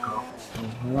want this car.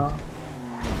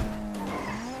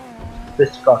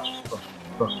 This car just costs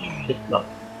a shitload.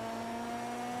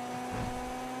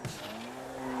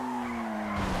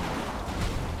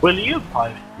 Will you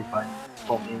buy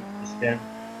for me this game?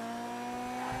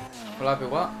 Will I be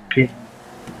what?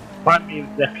 Buy me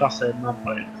the class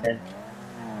number in 10.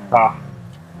 Ah.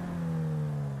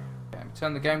 Okay,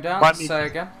 turn the game down, Buy me say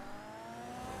again.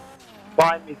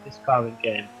 Buy me this car in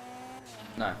game.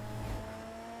 No.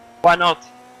 Why not?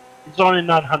 It's only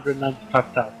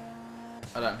 995,000.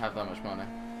 I don't have that much money.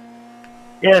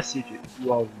 Yes, you do.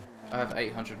 You own me. I have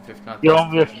 859,000. You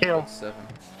own me a kill.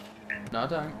 No, I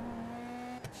don't.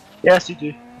 Yes, you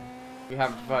do. You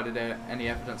haven't provided any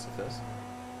evidence of this.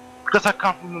 Because I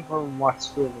can't remember what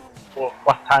school or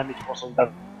what time it was on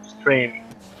that stream.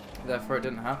 Therefore, it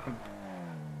didn't happen.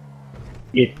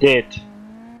 It did.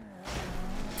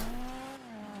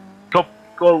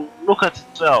 Go look at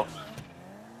itself.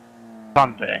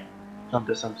 Sunday.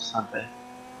 Sunday.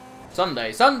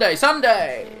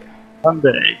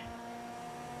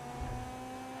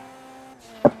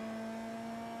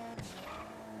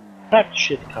 That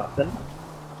shit coffin.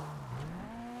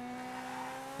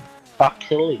 I'll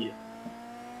kill you.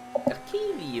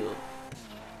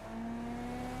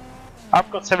 I've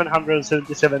got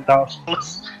 777,000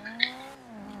 plus.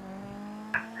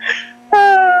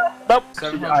 Nope.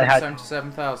 I had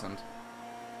 777,000.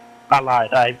 I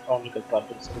lied. I only got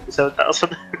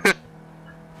 177,000.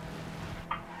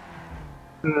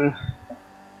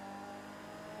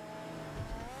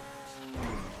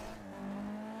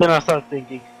 Then I started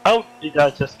thinking, how did I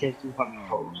just get 200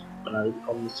 gold when I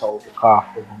only sold the car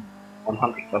for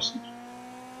 100,000?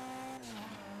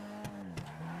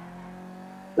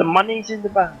 The money's in the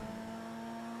bank.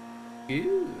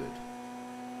 Good.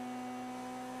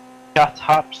 Shut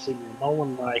up, Simon. No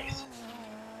one likes.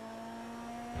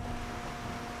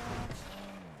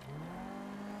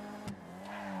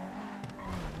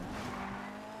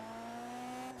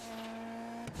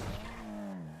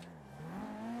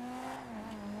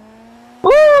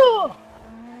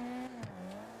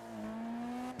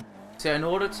 So in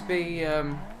order to be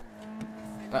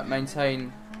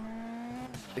maintain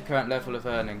the current level of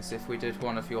earnings, if we did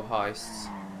one of your heists,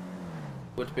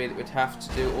 would be that we'd have to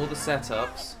do all the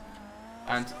setups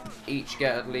and each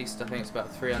get at least, I think it's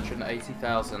about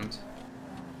 380,000,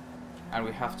 and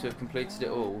we have to have completed it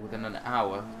all within an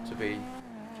hour to be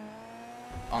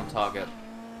on target.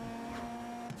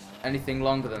 Anything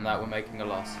longer than that, we're making a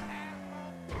loss.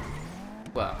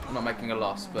 Well, we're not making a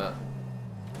loss, but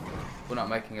we're not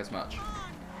making as much.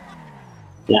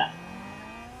 Yeah.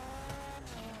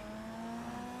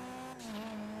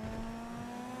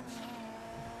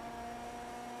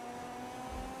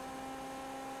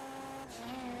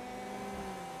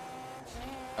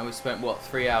 And we spent, what,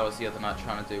 3 hours the other night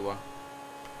trying to do one?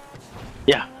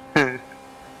 Yeah.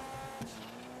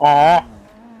 Aww.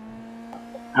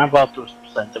 I'm about to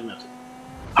present the music.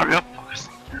 Hurry up, focus.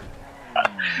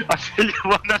 I really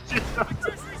wanna see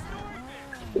something.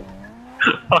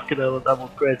 Fucking hell, that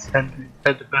was great. Send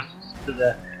the message to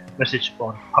the message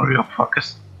board. Hurry up,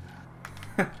 focus.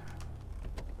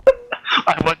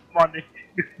 I want money.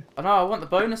 I know, I want the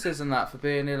bonuses and that for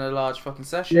being in a large fucking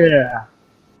session. Yeah.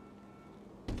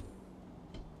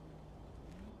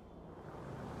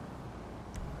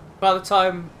 By the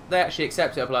time they actually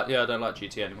accept it, I'll be like, yeah, I don't like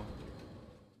GT anymore.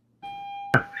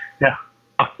 Yeah,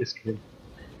 fuck this game.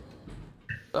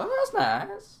 Oh, that's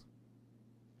nice.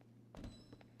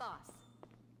 Boss.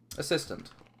 Assistant.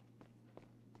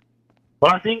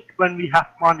 But I think when we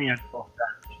have money and stuff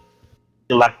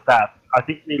like that, I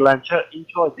think we'll enjoy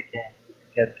the game.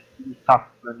 Get tough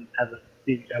when the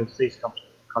DLCs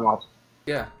come out.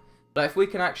 Yeah. Like if we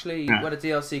can actually, when a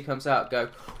DLC comes out, go,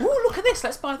 oh, look at this,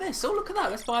 let's buy this. Oh, look at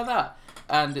that, let's buy that.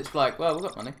 And it's like, well, we've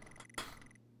got money.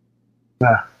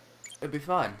 Yeah. It'd be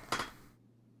fine.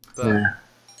 But yeah.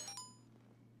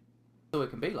 so it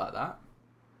can be like that.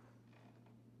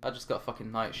 I just got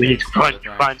fucking night We need shifts. to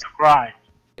find the grind.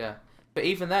 Yeah. But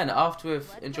even then, after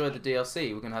we've enjoyed the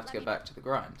DLC, we're going to have to get back to the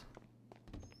grind.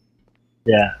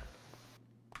 Yeah.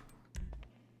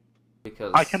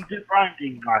 Because I can do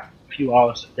grinding like a few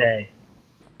hours a day.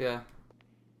 yeah.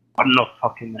 I'm not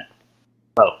fucking it.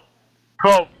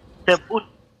 Well, there would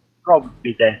probably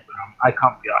be days where I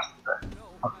can't be asked to do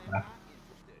that.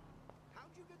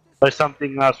 There's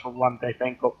something else for one day,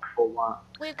 thank God for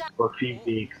a few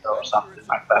weeks or something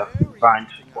like that. Grind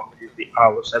for a few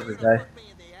hours every day.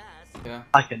 Yeah.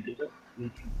 I can do that.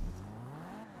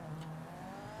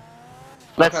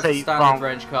 Like Let's that's say a standard from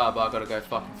range car, but I gotta go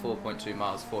fucking 4.2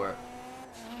 miles for it.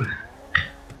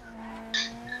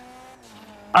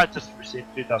 I just received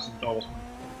 $2,000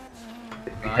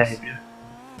 behavior.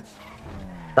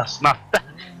 That's not that.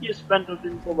 You spent it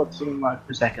in bullets in like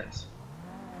 2 seconds.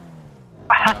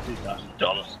 I have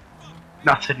 $2,000.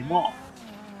 Not anymore.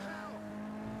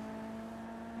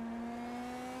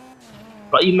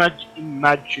 But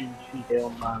imagine GTA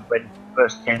Online when it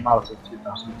first came out in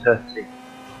 2013.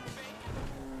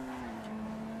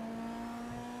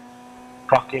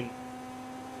 Fucking,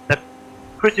 that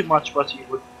pretty much what you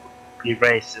would be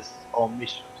races or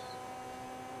missions.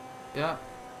 Yeah.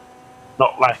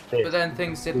 Not like this. But then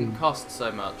things didn't cost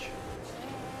so much.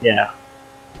 Yeah.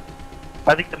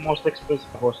 I think the most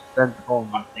expensive was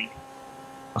Mendum, I think.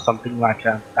 Or something like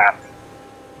that.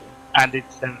 And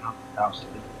it's 700,000.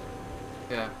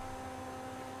 Yeah.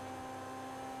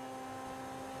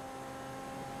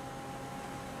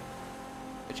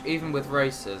 Which even with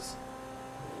races,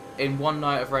 in one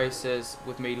night of races,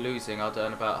 with me losing, I'd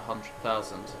earn about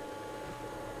 100,000.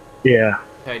 Yeah.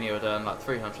 Kenya would earn like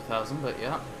 300,000, but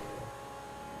yeah.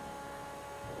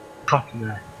 Fucking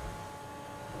hell.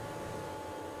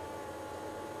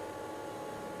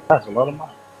 That's a lot of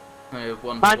money. And you'd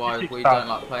wonder why we don't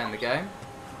like playing the game.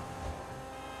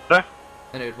 Huh?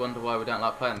 Then you'd wonder why we don't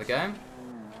like playing the game.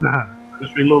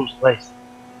 Because we lose race.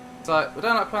 It's like, we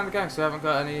don't like playing the game because we haven't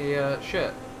got any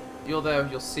shit. You're there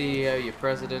with your CEO, your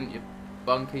president, your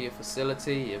bunker, your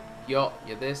facility, your yacht,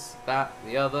 your this, that,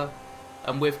 the other.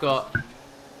 And we've got...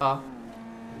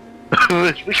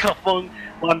 We got one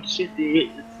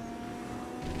shitty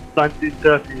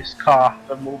 1930s car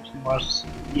that moves in us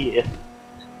here.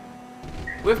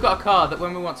 We've got a car that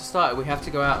when we want to start it, we have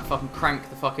to go out and fucking crank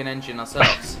the fucking engine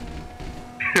ourselves.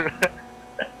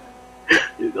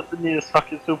 You got the nearest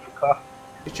fucking supercar.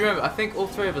 Do you remember, I think all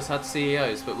three of us had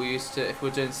CEOs, but we used to, if we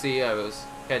were doing CEO, it was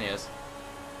Kenya's.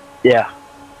 Yeah.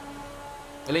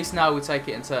 At least now we take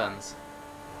it in turns.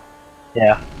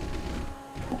 Yeah.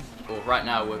 Or right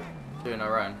now we're doing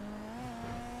our own.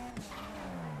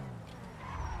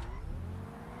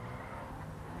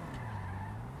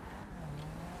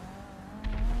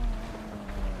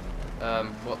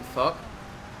 What the fuck?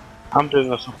 I'm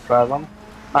doing a supply run.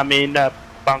 I mean,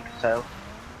 bunker sale.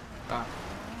 Ah.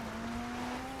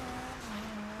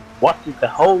 What in the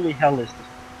holy hell is this?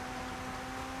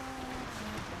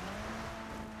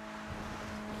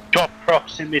 Drop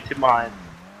proximity mine.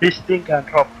 This thing can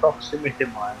drop proximity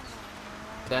mines.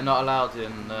 They're not allowed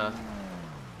in,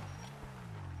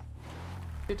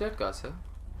 Two dead guys here.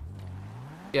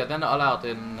 Yeah, they're not allowed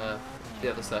in, the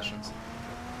other sessions.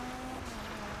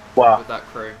 Wow. With that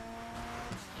crew.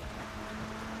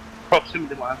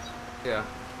 Proximity mines. Yeah.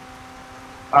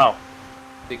 Oh.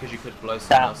 Because you could blow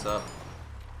someone else up.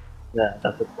 Yeah,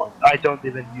 that's the point. I don't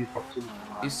even use proximity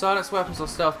mines. Use silence weapons or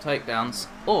stealth takedowns,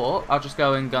 or I'll just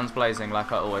go in guns blazing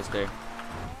like I always do.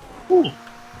 Ooh.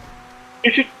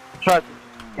 You should try to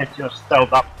get your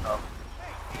stealth up though.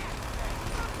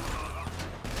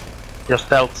 Your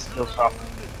stealth skills up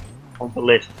on the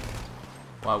list.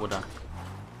 Why would I?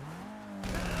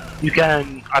 You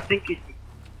can, I think it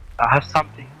has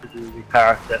something to do with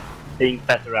character being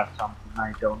better at something.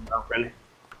 I don't know really.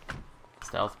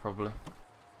 Stealth probably.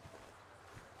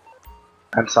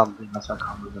 And something else I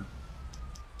can't remember.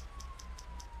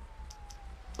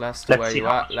 Leicester, where you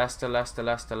at? Leicester, Leicester,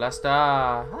 Leicester,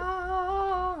 Leicester.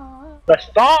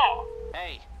 Leicester!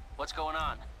 Hey, what's going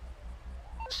on?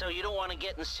 So you don't want to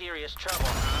get in serious trouble,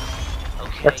 huh?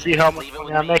 Okay, Let's see how much leave it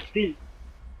money with I me. make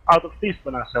out of this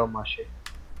when I sell my shit.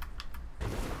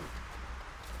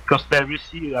 Because they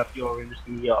receive that you're in the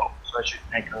CEO, so I should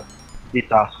make a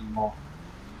 3,000 more.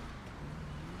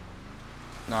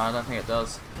 No, I don't think it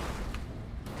does.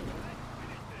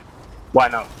 Why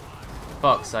not?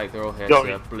 Fuck's sake, they're all here You're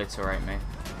to in. obliterate me.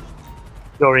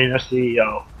 You're in a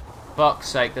CEO. Fuck's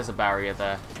sake, there's a barrier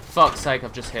there. Fuck's sake,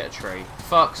 I've just hit a tree.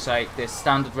 Fuck's sake, this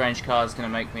standard range car is going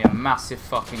to make me a massive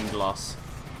fucking loss.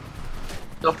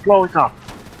 Just blow it up.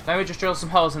 Let me just drill some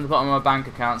holes in the bottom of my bank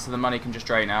account so the money can just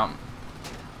drain out.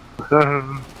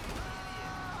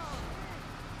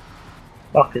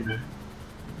 Fucking hell.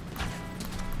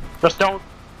 Just don't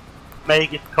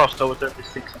make it cost over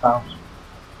 36,000.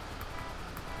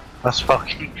 That's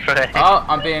fucking crazy. Oh,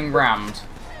 I'm being rammed.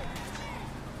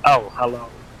 Oh, hello.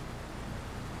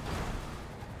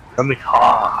 Coming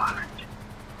hard.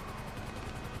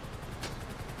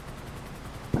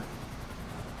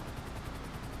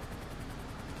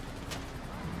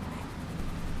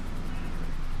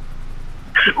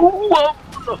 Whoa! What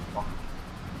the fuck?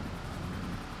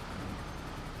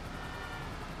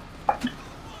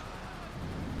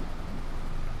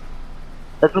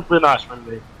 That would be nice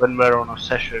when we're on a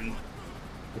session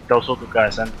with those other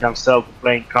guys and can sell the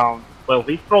plane count. Well,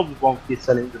 we probably won't be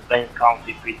selling the plane count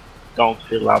if we don't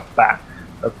fill up back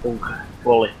a bunker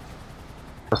fully.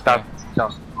 Because that's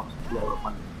just not a lot of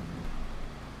money.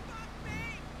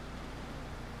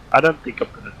 I don't think I'm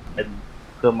gonna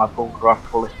fill my bunker up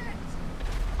fully.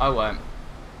 I won't.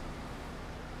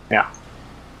 Yeah.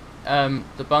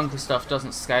 The bunker stuff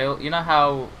doesn't scale. You know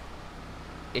how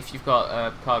if you've got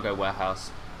a cargo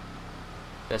warehouse,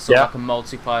 there's sort of like a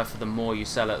multiplier for the more you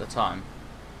sell at the time.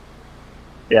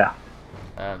 Yeah.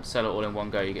 Sell it all in one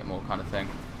go, you get more kind of thing.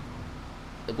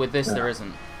 With this, there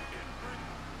isn't.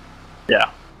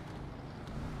 Yeah.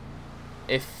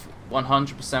 If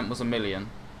 100% was 1 million,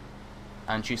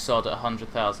 and you sold at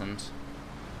 100,000,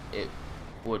 it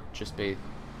would just be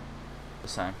the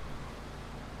same.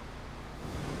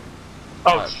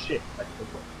 Oh shit!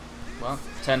 Well,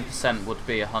 10% would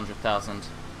be 100,000.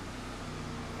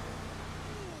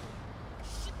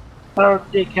 Oh,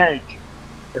 dickhead!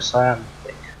 Yes, I am.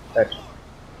 Dick.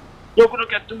 You're gonna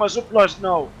get to my supplies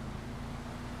now.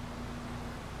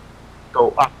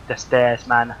 Go up the stairs,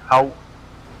 man. How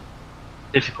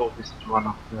difficult is it to run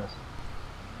upstairs?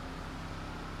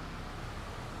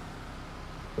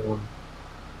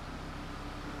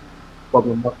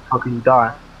 Problem not fucking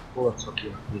die. Bullets are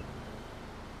killing me.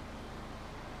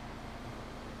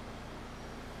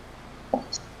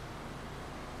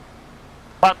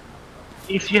 But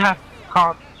if you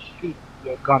can't shoot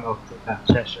your gun off in that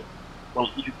session, well,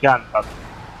 you can, but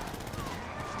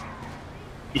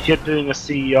if you're doing a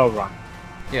CEO run,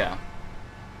 yeah,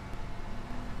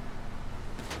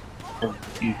 and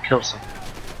you kill someone,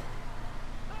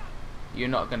 you're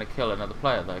not going to kill another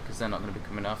player though, because they're not going to be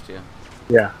coming after you.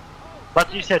 yeah.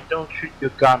 But you said don't shoot your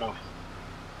gun off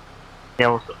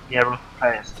near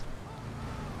players.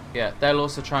 Yeah, they'll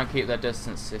also try and keep their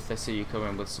distance if they see you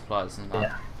coming with supplies and that.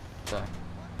 Yeah. So.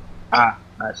 Ah,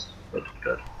 nice. Good,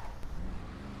 good.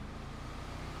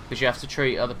 Because you have to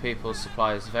treat other people's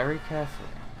supplies very carefully.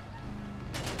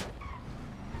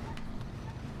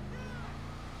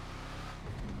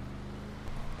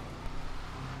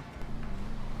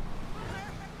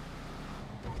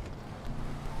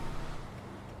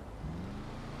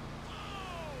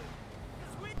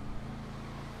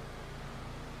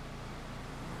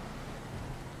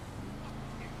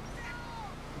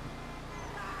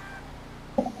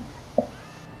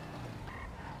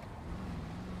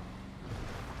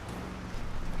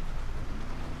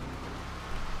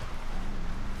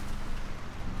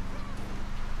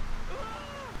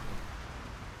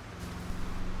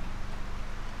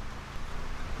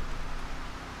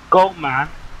 Go, man.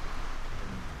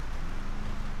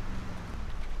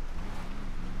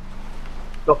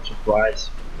 Not surprised.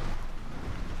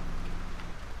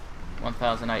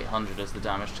 1,800 is the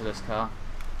damage to this car.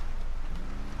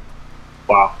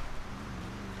 Wow.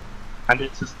 And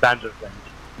it's a standard range.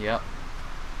 Yep.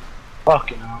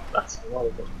 Fucking hell, that's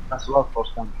a lot for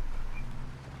standard.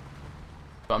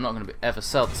 But I'm not going to ever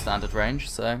sell the standard range,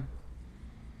 so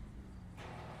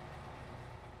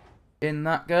in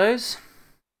that goes.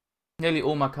 Nearly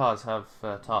all my cars have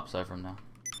tarps over them now.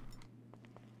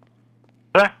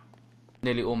 Yeah?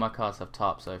 Nearly all my cars have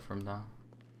tarps over them now.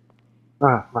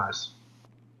 Ah, nice.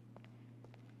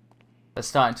 They're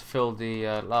starting to fill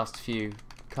the last few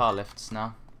car lifts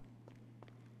now.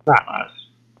 Ah,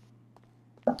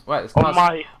 nice. Wait, there's On cars.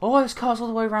 my Oh, there's cars all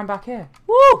the way around back here.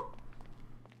 Woo!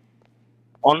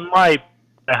 on my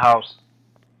house,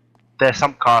 there's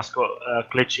some cars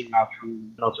glitching out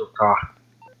from another car.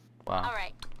 Wow. All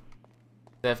right.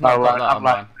 They've not got that on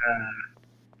mine.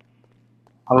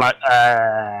 I'm like,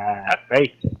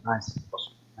 great, nice,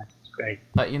 it's great.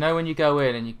 Like, you know when you go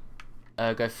in and you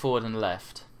go forward and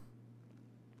left,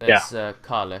 there's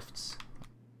car lifts.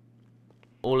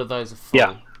 All of those are full.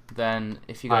 Yeah. Then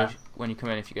if you go when you come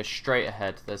in, if you go straight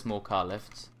ahead, there's more car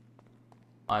lifts.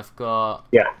 I've got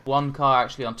one car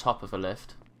actually on top of a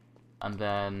lift, and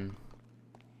then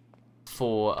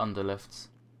 4 under lifts.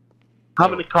 How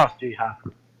many cars do you have?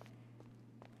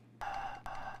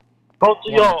 Go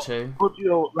to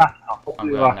your laptop. I'm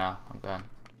going now. I'm going.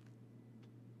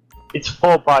 It's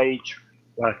 4 by each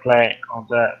play on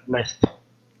the list.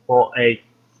 4, 8,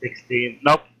 16.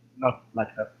 Nope, not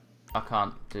like that. I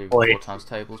can't do 4 times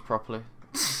tables properly.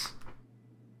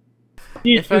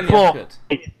 If only I could.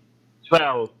 8,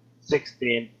 12,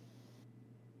 16,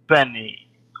 20,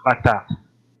 like that.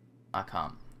 I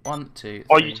can't. 1, 2,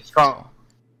 Or 3, you just can't. 4,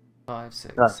 5,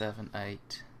 6, No. 7,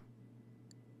 8,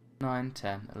 9,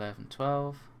 10, 11,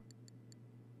 12,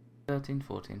 13,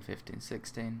 14, 15,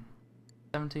 16,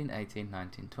 17, 18,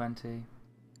 19, 20,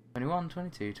 21,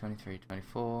 22, 23,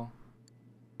 24,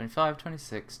 25,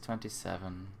 26,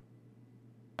 27.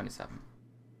 27.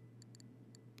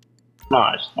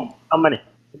 Nice. How many?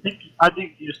 I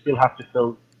think you still have to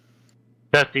fill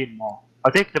 13 more.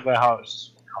 I think the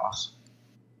warehouse costs.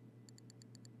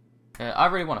 Yeah, I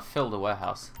really want to fill the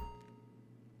warehouse.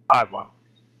 I want.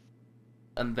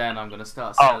 And then I'm going to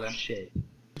start selling. Oh shit.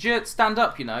 Could you stand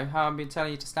up, you know? How I've been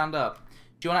telling you to stand up.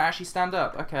 Do you want to actually stand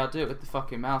up? Okay, I'll do it with the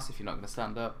fucking mouse if you're not going to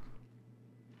stand up.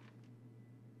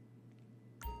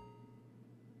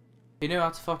 You knew how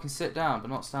to fucking sit down, but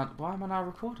not stand up. Why am I now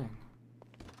recording?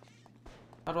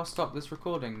 How do I stop this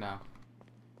recording now?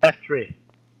 F3.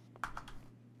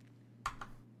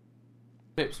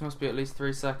 Clips must be at least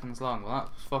 3 seconds long. Well, that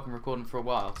was fucking recording for a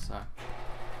while, so...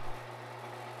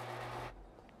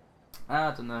 I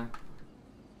don't know.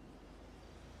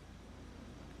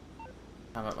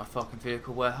 I'm at my fucking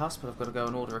vehicle warehouse, but I've got to go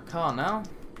and order a car now.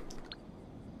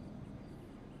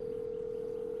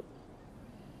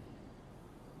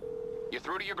 You're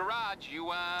through to your garage.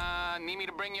 You, need me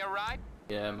to bring you a ride?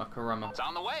 Yeah, my Karama. It's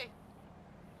on the way.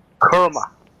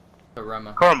 Karma.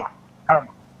 Karama. Karma.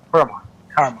 Karma. Karma.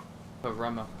 Karma.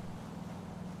 Karama.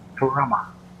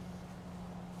 Karma.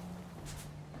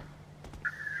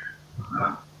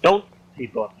 Don't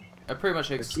people. I pretty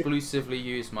much exclusively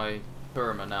use my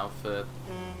Kurama now for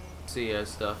CEO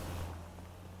stuff.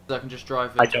 So I can just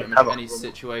drive into pretty much any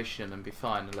situation and be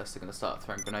fine unless they're going to start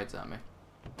throwing grenades at me.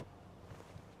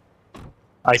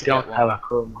 I don't have a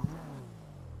Karma.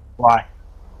 Why?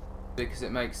 Because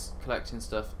it makes collecting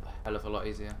stuff a hell of a lot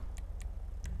easier.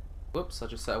 Whoops, I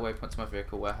just set a waypoint to my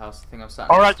vehicle warehouse. I think I'm sat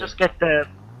next Alright, to. just get the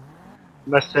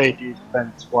Mercedes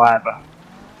Benz, whatever.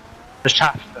 The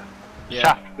shaft. The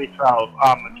shaft with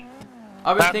armored.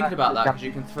 I've been thinking about that because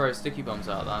you can throw sticky bombs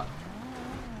out of that.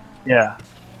 Yeah.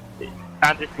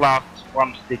 And it lasts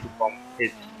one sticky bomb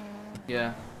hit.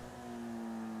 Yeah.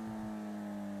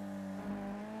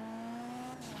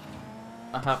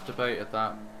 I have debated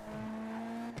that.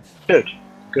 Good.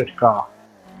 Good car.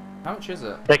 How much is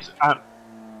it? Takes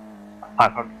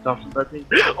 500,000 I think.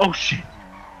 Oh shit!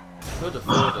 Could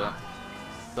afford it.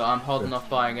 But I'm holding off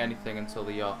buying anything until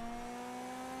the yacht.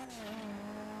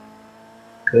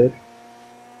 Good.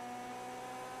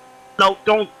 No,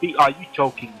 don't be. Are you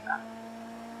joking, man?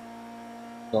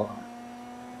 So,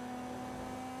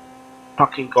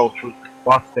 fucking go through.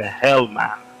 What the hell,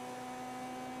 man?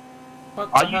 What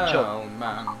Are the you hell, joking?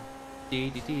 man? No,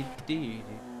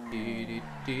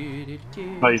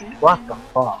 what the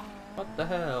fuck? What the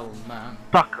hell, man?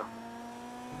 Fucker.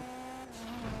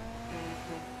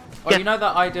 Oh, you know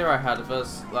that idea I had of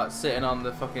us like sitting on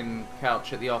the fucking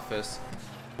couch at the office,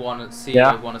 one CEO,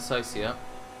 Yeah. one associate.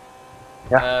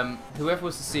 Yeah. Whoever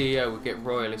was the CEO would get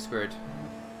royally screwed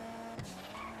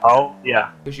Oh,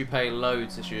 yeah. because you pay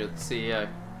loads if you're the CEO.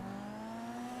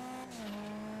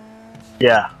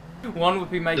 Yeah. One would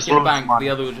be Just making a loads of bank, money.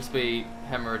 the other would just be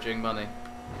hemorrhaging money.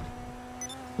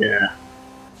 Yeah.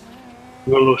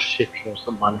 You'll lose shit loads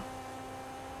of money.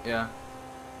 Yeah.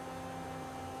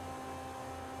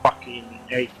 Fucking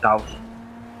 8,000.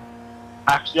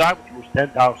 Actually, I would lose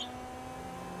 10,000.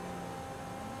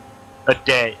 A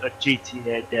day, a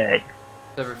GTA day.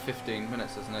 It's every 15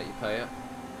 minutes, isn't it? You pay it.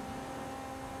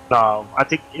 No, I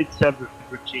think it's every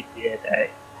GTA day.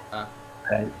 Ah.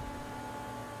 Okay.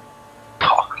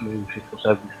 Fuck me, if it was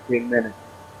every 3 minutes.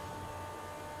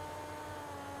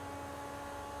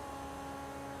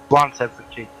 Once every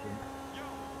GTA.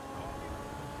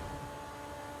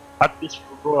 At this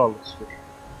regardless,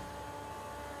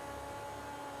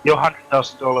 you're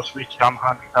 $100,000 rich, I'm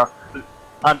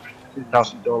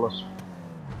 $102,000.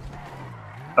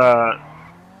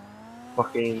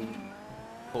 Fucking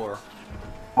Poor.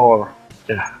 more.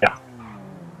 Yeah, yeah.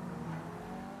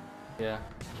 Yeah.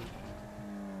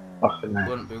 Fucking man.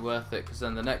 Wouldn't be worth it because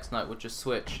then the next night would just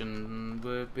switch and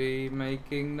would be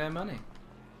making no money.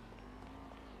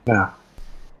 Yeah.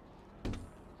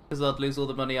 Because I'd lose all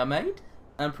the money I made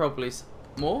and probably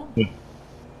more.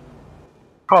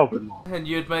 Probably more. And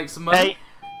you'd make some money. Hey,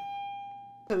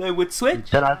 And then we'd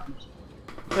switch. then I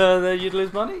Then you'd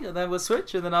lose money, and then we'll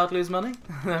switch, and then I'd lose money,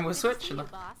 and then we'll switch. And I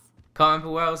boss. can't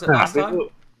remember where I was at last time.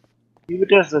 You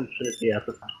doesn't fit the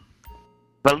other time.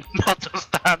 Well, not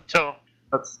just that job,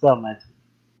 but still, mate.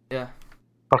 Yeah.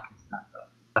 Fucking stand up.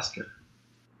 That's good.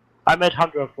 I made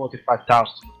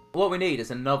 145,000. What we need is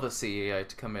another CEO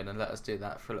to come in and let us do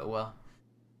that for a little while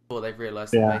before they've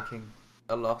realised they're making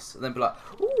a loss, and then be like,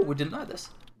 "Ooh, we didn't know this."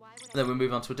 Why would And then we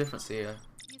move on to a different CEO.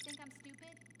 You think I'm stupid?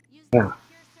 Use Yeah. the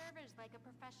secure servers like a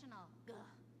professional. Ugh.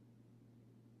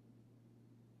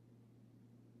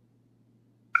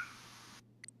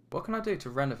 What can I do to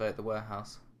renovate the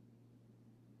warehouse?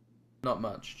 Not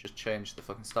much, just change the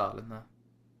fucking style in there.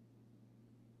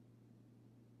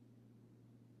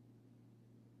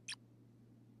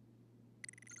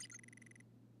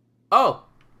 Oh!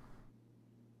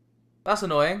 That's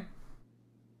annoying.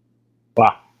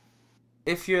 Wow.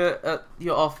 If you're at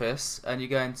your office and you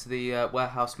go into the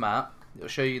warehouse map, it'll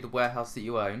show you the warehouse that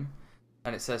you own,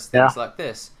 and it says things like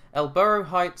this. Elborough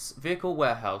Heights Vehicle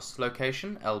Warehouse.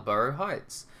 Location, Elborough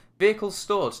Heights. Vehicles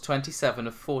stored, 27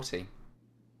 of 40.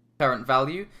 Current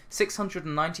value,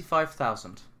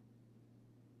 695,000.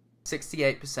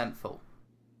 68% full.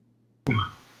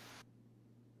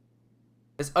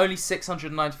 There's only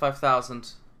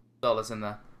 $695,000 in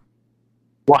there.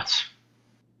 What?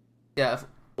 Yeah, of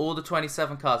all the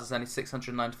 27 cars, there's only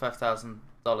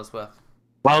 $695,000 worth.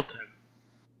 Well then.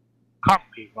 Can't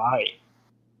be right.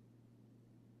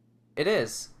 It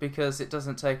is, because it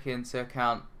doesn't take into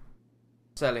account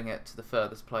selling it to the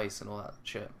furthest place and all that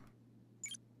shit.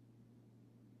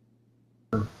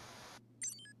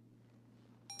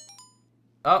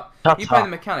 Oh, you pay the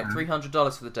mechanic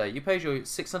 $300 for the day. You paid your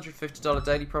 $650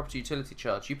 daily property utility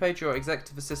charge. You paid your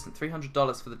executive assistant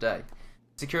 $300 for the day.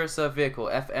 Secure a served vehicle,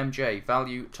 FMJ,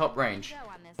 value, top range,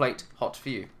 plate, hot for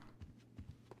you.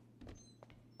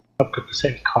 I've got the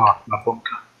same car in my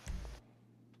bunker.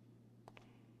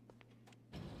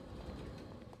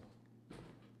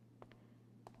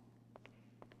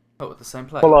 Oh, with the same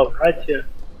plate? Hello, right here.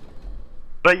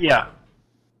 But yeah.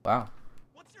 Wow.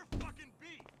 What's your fucking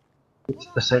beat? It's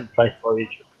the same plate for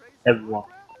everyone.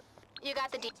 You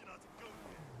got the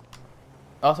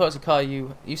I thought it was a car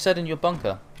you said in your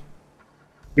bunker.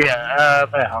 Yeah,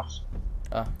 warehouse.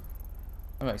 Ah,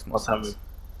 that makes more sense.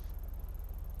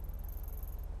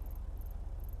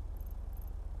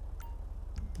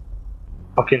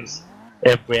 Fucking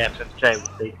every FMJ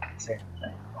would be the same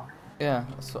thing. Yeah,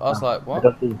 I was like, what?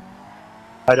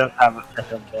 I don't have a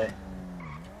FMJ.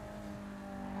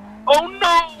 Oh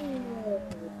no!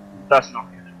 That's not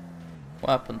good. What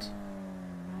happened?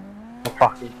 I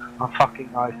fucking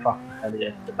hell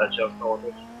that I just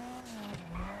ordered.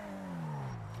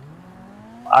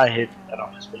 I hate that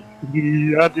office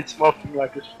building. I did smoking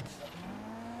like a shit.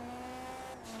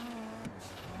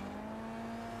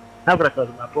 Now that I go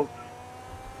to my book.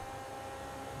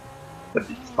 But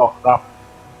it's knocked up.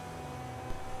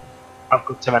 I've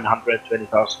got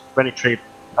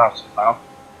 23,000 now.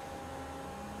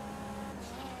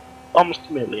 Almost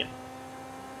a million.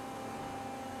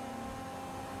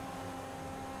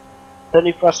 Then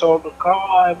if I sold the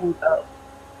car, I would have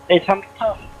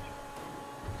 800,000.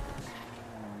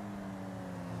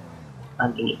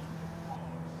 And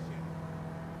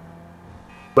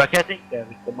we're getting there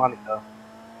with the money now.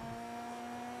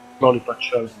 Slowly but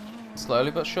surely. Slowly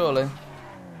but surely.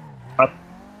 But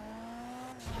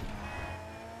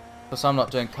Because I'm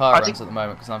not doing car runs at the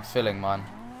moment because I'm filling mine.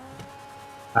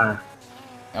 I'm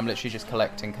literally just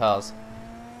collecting cars.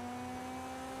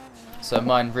 So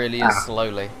mine really is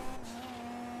slowly.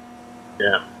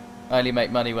 Yeah. I only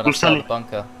make money when I sell the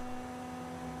bunker.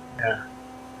 Yeah.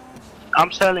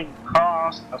 I'm selling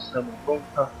cars, I'm selling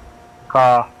bunker,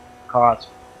 cars,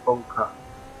 bunker,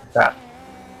 that.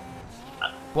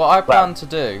 What I plan to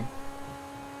do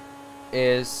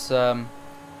is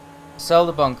sell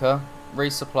the bunker,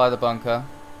 resupply the bunker,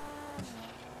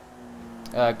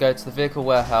 go to the vehicle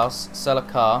warehouse, sell a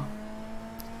car,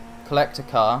 collect a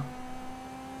car,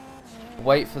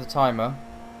 wait for the timer,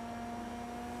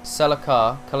 sell a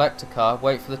car, collect a car,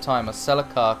 wait for the timer, sell a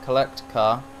car, collect a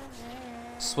car,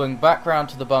 swing back round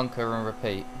to the bunker and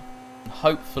repeat.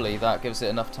 Hopefully that gives it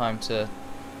enough time to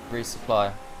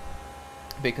resupply.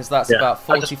 Because that's about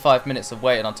 45 minutes of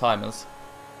waiting on timers.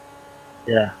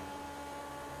 Yeah.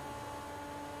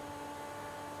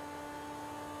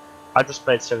 I just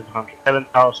paid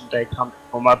 7,800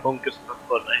 for my bunkers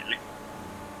for daily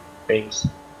things.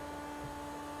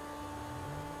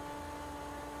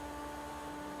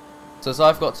 So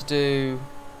I've got to do,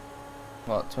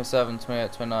 what, 27,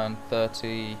 28, 29,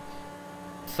 30,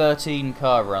 13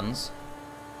 car runs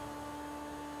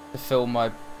to fill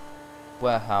my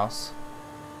warehouse.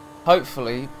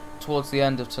 Hopefully, towards the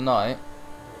end of tonight,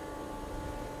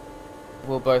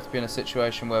 we'll both be in a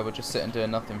situation where we're just sitting doing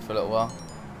nothing for a little while.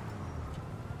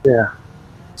 Yeah.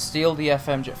 Steal the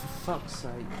FMJ, for fuck's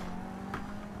sake.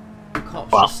 The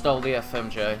cops just stole the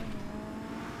FMJ.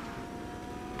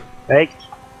 Hey.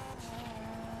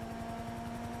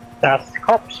 That's the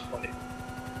cops for you.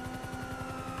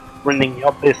 Running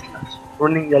your business.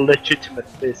 Running your legitimate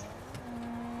business.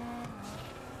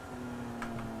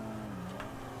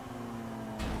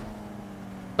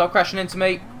 Stop crashing into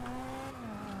me.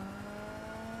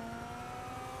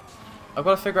 I've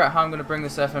got to figure out how I'm going to bring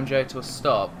this FMJ to a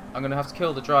stop. I'm going to have to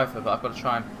kill the driver, but I've got to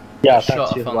try and get a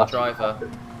shot off on the driver.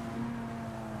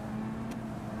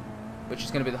 Which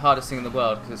is going to be the hardest thing in the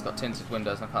world because it's got tinted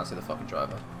windows and I can't see the fucking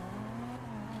driver.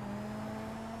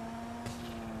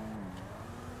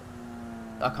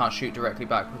 I can't shoot directly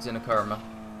backwards in a Kurama.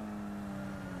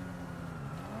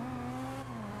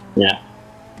 Yeah.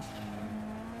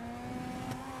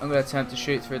 I'm going to attempt to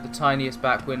shoot through the tiniest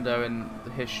back window in the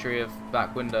history of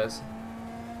back windows.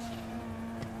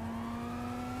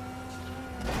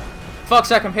 Fuck's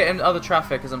sake, I'm hitting other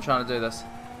traffic as I'm trying to do this.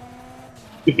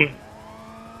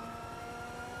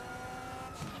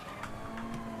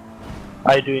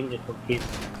 Are you doing it for kids?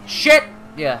 Shit!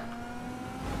 Yeah.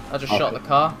 I just shot the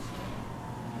car.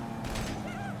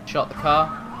 Shot the car.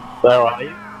 Where are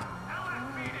you?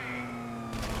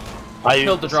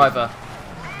 Killed the driver.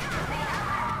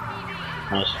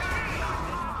 Nice.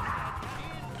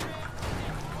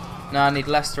 Now I need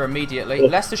Lester immediately.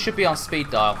 Lester should be on speed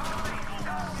dial.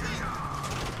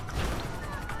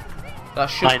 That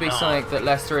should be something that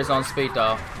Lester is on speed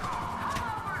dial.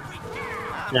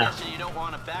 Yeah. You don't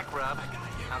want a back rub.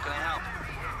 How can I help?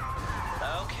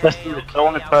 Okay, Lester is the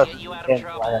only person who can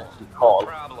actually call.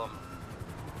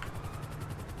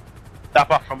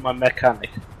 Apart from my mechanic.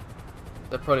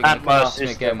 They're probably going to come after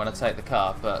me again when I take the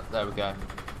car, but there we go.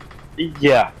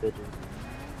 Yeah, they do.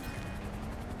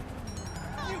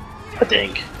 I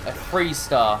think. A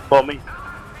 3-star. For me.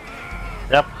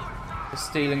 Yep. For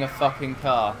stealing a fucking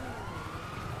car.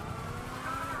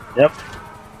 Yep.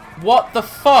 What the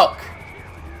fuck?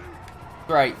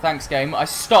 Great, thanks game. I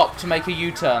stopped to make a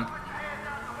U-turn.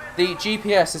 The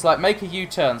GPS is like, make a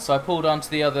U-turn, so I pulled onto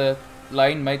the other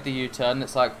lane, made the U-turn.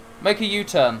 It's like, make a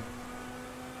U-turn.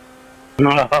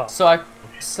 So I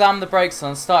slammed the brakes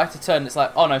on, started to turn, it's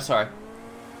like, oh no, sorry.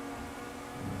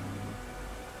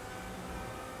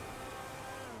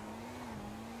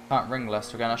 Can't ring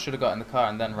Lester again, I should have got in the car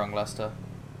and then rung Lester.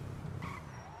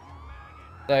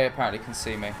 They apparently can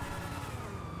see me.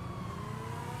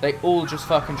 They all just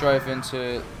fucking drove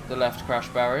into the left crash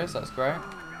barriers, that's great.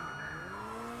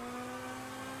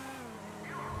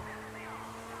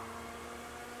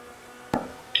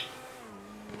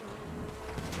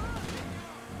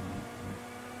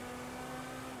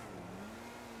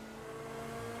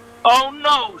 Oh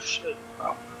no, shit!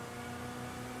 Oh.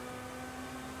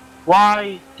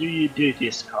 Why do you do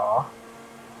this, car?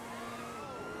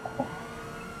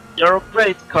 You're a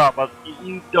great car, but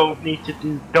you don't need to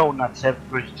do donuts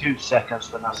every 2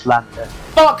 seconds when I slam it.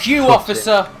 Fuck you,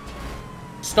 officer!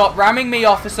 Stop ramming me,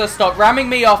 officer! Stop ramming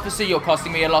me, officer! You're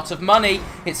costing me a lot of money.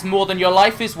 It's more than your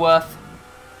life is worth.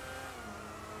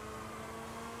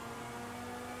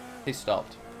 He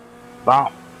stopped.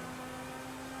 Wow.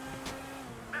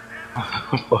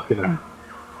 Fucking hell.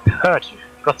 It hurt you.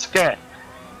 Got scared.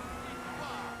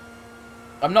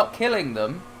 I'm not killing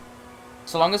them.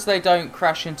 So long as they don't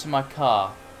crash into my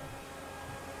car.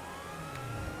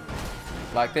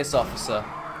 Like this officer.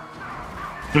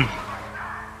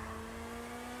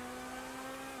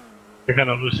 You're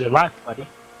gonna lose your life, buddy.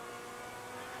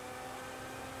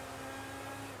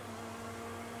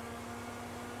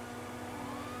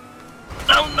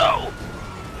 Oh no!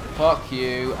 Fuck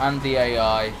you and the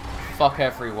AI. Fuck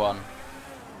everyone.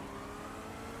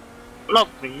 Not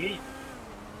me.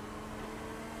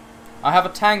 I have a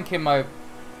tank in my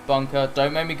bunker.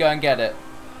 Don't make me go and get it.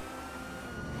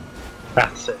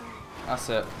 That's it. That's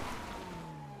it.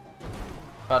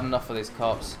 I've had enough of these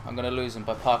cops. I'm going to lose them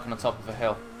by parking on top of a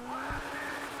hill.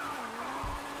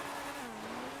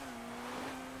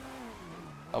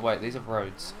 Oh wait, these are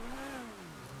roads.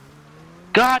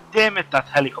 God damn it, that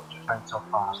helicopter went so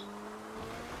fast.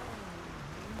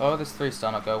 Oh, this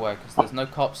 3-star not go away because there's no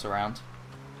cops around.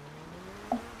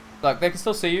 Like, they can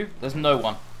still see you. There's no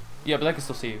one. Yeah, but they can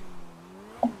still see you.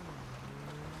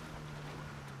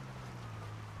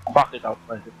 Fuck it, I'll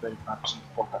play the very much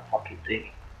for that fucking thing.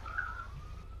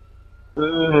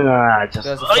 There's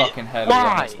a fucking heli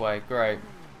on its way. Great.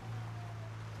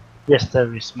 Yes,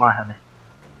 there is my heli.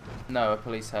 No, a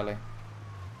police heli.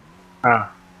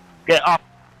 Get up.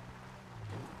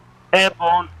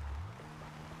 Airborne.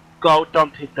 Go,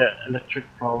 don't hit the electric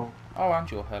pole. Oh, and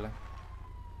your heli.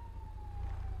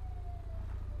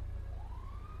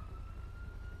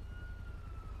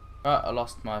 Right, I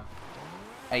lost my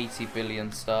 80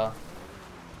 billion star.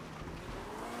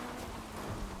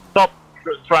 Stop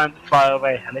trying to fly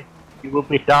away, heli. You will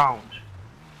be downed.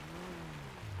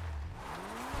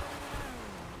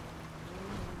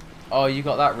 Oh, you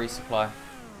got that resupply.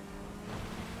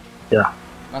 Yeah.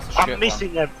 That's a shit I'm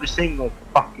missing every single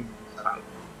fucking missile.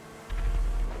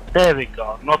 There we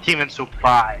go. Not even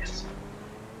supplies.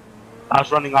 I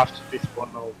was running after this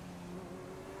one. No.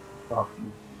 Oh.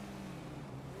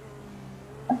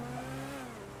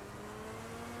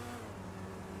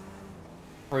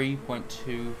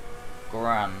 3.2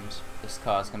 grand this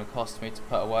car is going to cost me to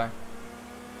put away.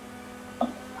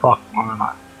 Fuck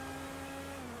man.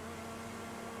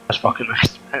 That's fucking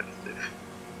expensive.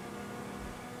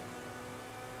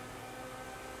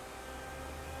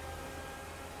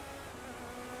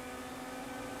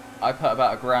 I put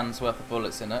about £1,000's worth of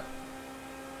bullets in it.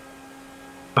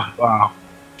 Wow.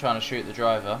 Trying to shoot the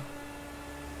driver.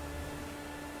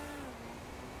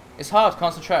 It's hard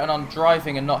concentrating on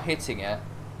driving and not hitting it,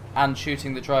 and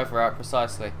shooting the driver out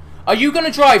precisely. Are you going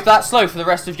to drive that slow for the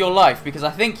rest of your life? Because I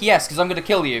think yes, because I'm going to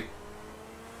kill you.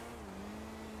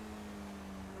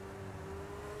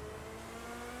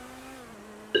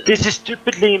 This is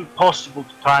stupidly impossible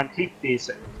to try and hit these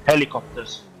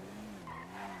helicopters.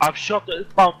 I've shot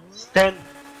about 10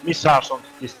 missiles onto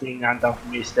this thing and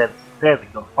I've missed it. There we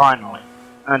go, finally.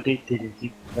 And it didn't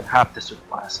even have the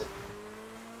supplies.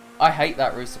 I hate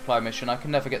that resupply mission. I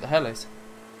can never get the helis.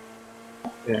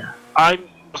 Yeah, I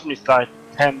must miss like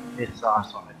 10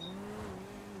 missiles on it.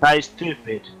 That is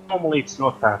stupid. Normally it's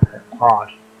not that hard.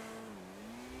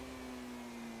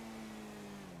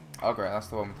 Oh great, that's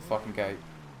the one with the fucking gate.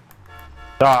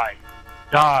 Die!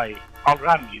 Die! I'll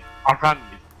ram you! I'll ram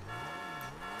you!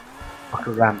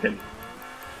 Fucking rammed him.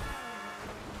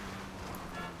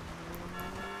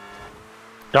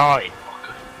 Die!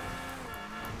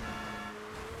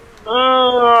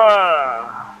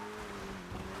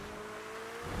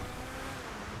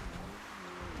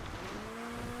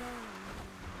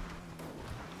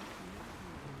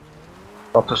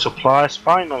 Got the supplies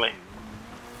finally.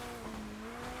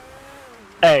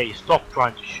 Hey, stop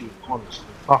trying to shoot honestly.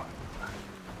 Fuck.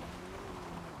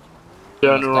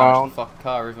 Turn around. The fucking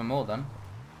car even more then.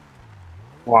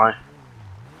 Why?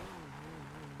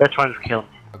 They're trying to kill me.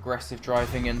 Aggressive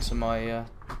driving into my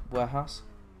warehouse.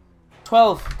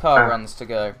 12 car runs to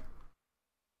go.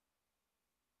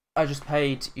 I just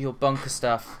paid your bunker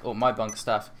staff, or my bunker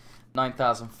staff,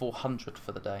 9,400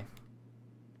 for the day.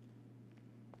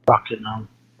 Fucking hell.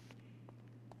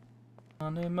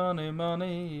 Money, money,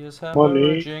 money is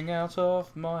hemorrhaging out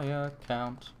of my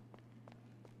account.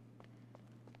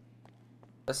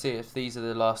 Let's see if these are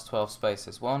the last 12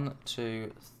 spaces. 1,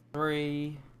 2,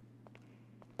 3,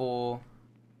 4,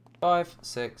 5,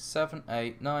 6, 7,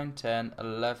 8, 9, 10,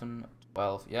 11,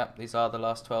 12. Yep, these are the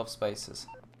last 12 spaces.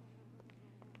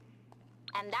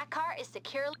 And that car is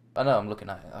securely... I know, I'm looking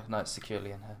at it. I know it's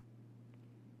securely in here.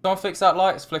 Someone fix that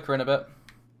light, it's flickering a bit.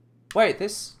 Wait,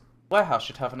 this warehouse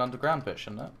should have an underground bit,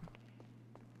 shouldn't it?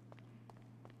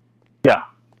 Yeah.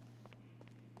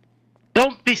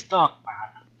 Don't be stuck, man.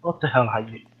 What the hell are you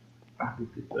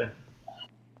doing?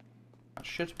 That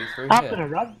should be through I'm here. gonna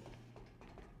run.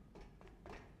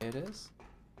 It is.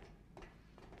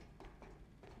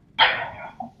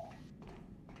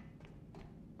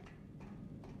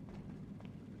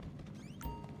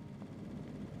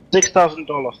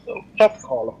 $6,000 though. Top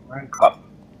call of rank up.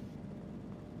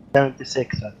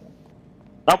 76, I think.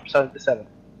 Nope, 77.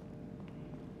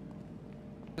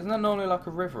 Isn't that normally like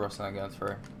a river or something going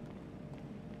through?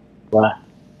 Where?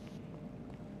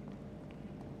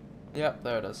 Yep,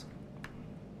 there it is.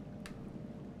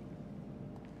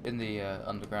 In the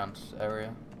underground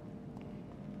area.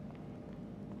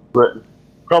 Britain.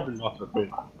 Probably not a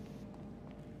river.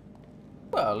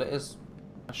 Well, it is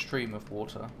a stream of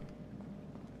water.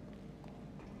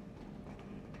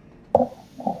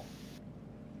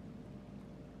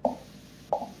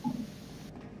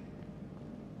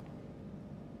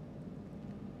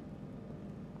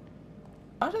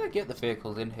 How do they get the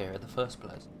vehicles in here in the first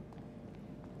place?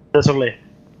 There's a lift.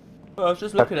 Well, I was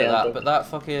just looking at that, but that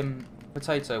fucking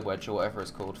potato wedge or whatever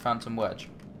it's called, phantom wedge.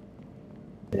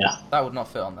 Yeah. That would not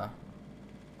fit on there.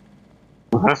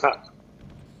 I'm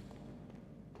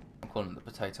calling it the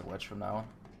potato wedge from now on.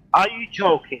 Are you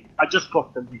joking? I just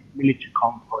got the military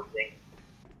convoy thing.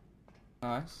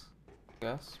 Nice.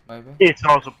 Guess, maybe. It's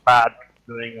also bad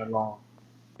doing along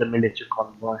the military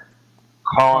convoy.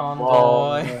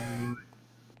 Convoy.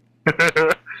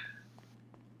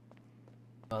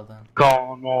 Well then.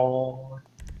 Convoy.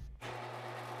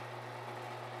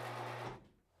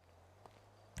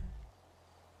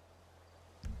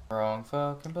 Wrong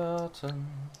fucking button.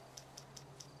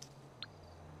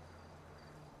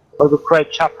 For the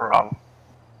great chaparral.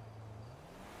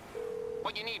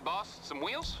 What you need, boss? Some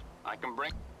wheels? I can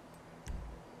bring...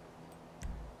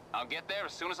 I'll get there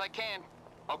as soon as I can.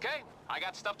 Okay, I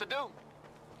got stuff to do.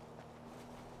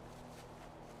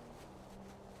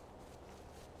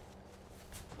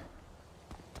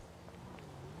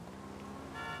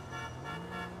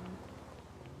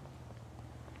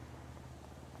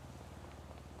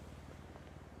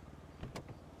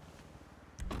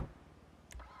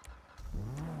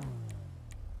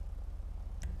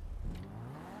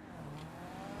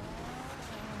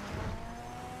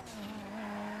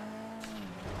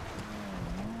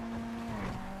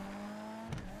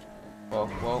 Whoa,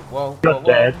 whoa, whoa, You're whoa, whoa.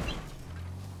 dead.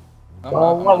 I'm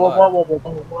Whoa, alive, whoa, I'm whoa, alive. whoa,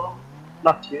 whoa, whoa, whoa.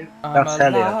 Not you. I'm That's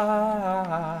Elliot.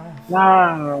 alive.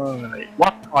 No.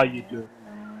 What are you doing?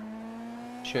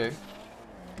 Shoot.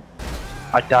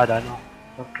 I died, I know.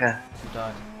 Okay. You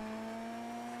died.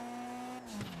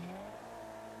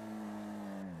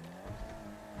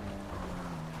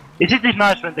 Isn't it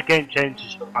nice when the game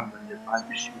changes your gun when you're trying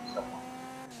to shoot someone?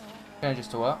 Changes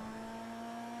to what?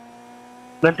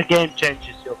 When the game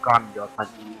changes your gun, you're trying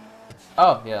to use.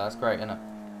 Oh, yeah, that's great, isn't it?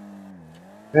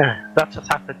 Yeah, that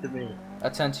just happened to me. I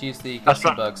tend to use the That's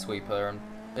right. Gutenberg sweeper, and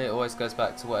it always goes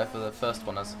back to whatever the first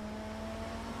one is.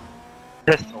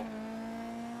 Pistol.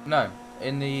 No,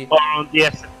 in the... Or on the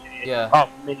SMG. Yeah. Oh,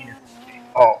 mini SMG.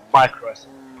 Oh, micro SMG.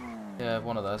 Yeah,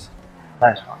 one of those.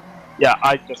 Nice one. Yeah,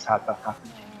 I just had that happen.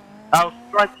 I was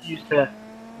trying to use the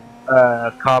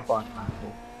carbine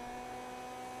rifle.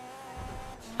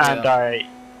 And Yeah. I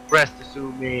pressed the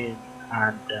zoom in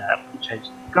and changed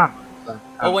the gun.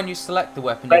 Or when you select the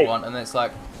weapon Right. you want, and it's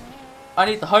like, I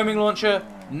need the homing launcher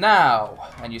now!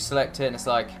 And you select it, and it's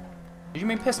like, did you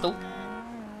mean pistol?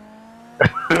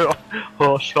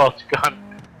 or shotgun.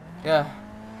 Yeah.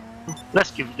 Let's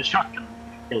give it a shotgun.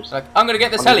 It's like, I'm gonna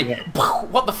get this heli!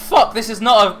 What the fuck? This is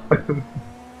not a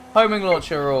homing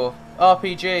launcher or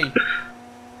RPG.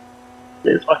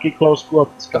 It's fucking close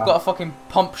quarters. I've got a fucking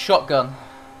pump shotgun.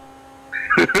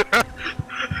 You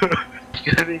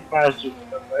can imagine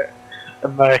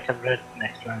American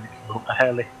rednecks trying to kill a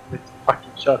heli with a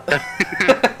fucking shotgun.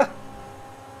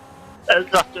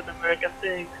 That's not an American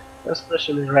thing,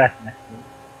 especially rednecks.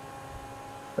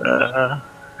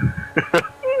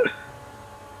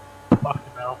 Fucking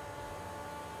hell.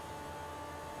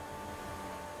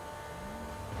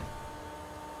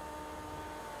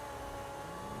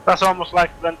 That's almost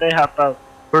like when they had the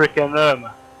Hurricane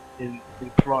Irma in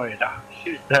Florida.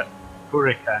 Shoot that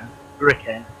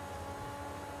hurricane.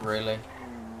 Really?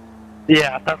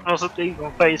 Yeah, that was a thing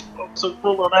on Facebook, so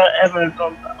no one ever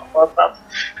done about that.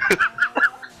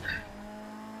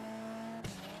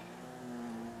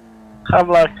 I'm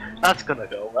like, that's gonna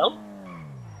go well.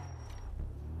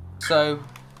 So,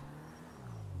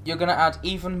 you're gonna add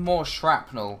even more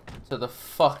shrapnel to the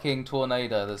fucking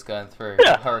tornado that's going through.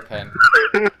 Yeah. The hurricane.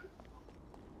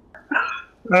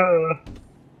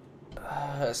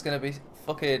 It's gonna be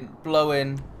fucking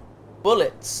blowing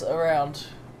bullets around.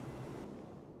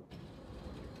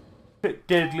 At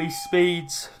deadly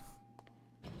speeds.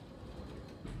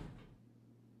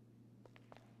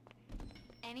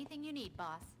 Anything you need,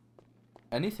 boss.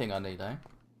 Anything I need, eh?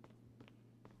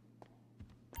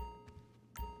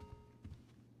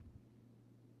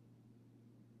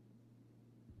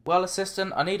 Well,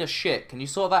 assistant, I need a shit. Can you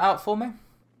sort that out for me?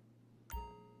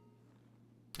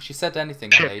 She said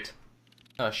anything Ship. I need.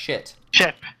 No, shit.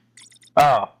 Chip.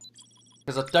 Oh.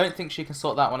 Because I don't think she can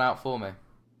sort that one out for me.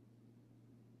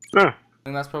 I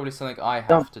think that's probably something I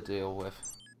have to deal with.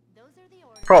 Those are the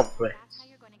orders. Probably. That's how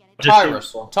you're going to get it done.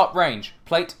 Tyrus, top range,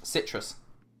 plate, citrus.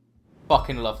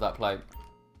 Fucking love that plate.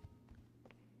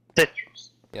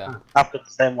 Citrus. Yeah, I've got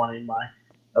the same one in my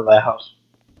warehouse.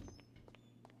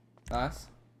 nice.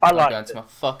 I I'm like going it. to my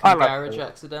fucking I like garage it.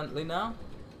 accidentally now.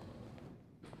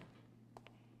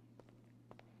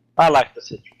 I like the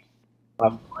citrus.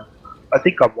 I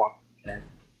think I want it. Okay.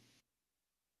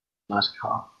 Nice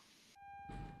car.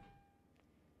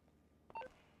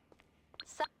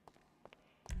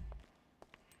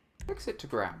 Exit to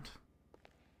ground.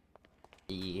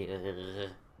 Yeah.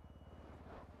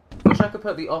 Wish I could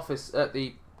put the office at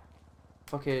the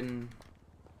fucking...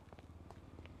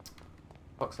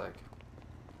 Fuck's sake.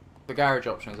 The garage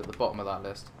options at the bottom of that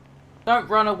list. Don't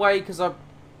run away because I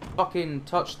fucking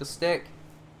touched the stick.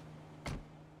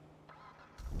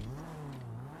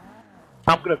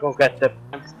 I'm gonna go get the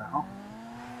tanks now.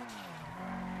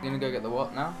 You gonna go get the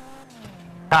what now?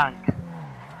 Tank.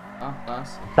 Oh,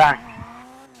 nice. Tank.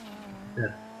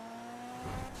 Yeah.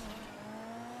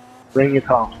 Bring it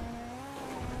home.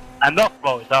 And not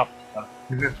blow it up.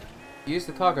 Use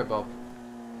the cargo bulb.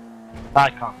 I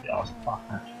can't be asked. Fuck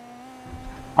that.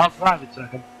 I'll drive it so I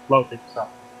can blow things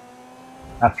up.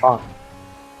 Have fun.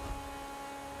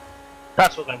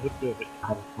 That's what I would do if it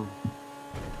had fun.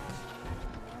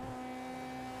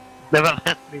 Never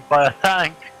let me buy a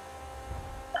tank.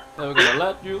 Never gonna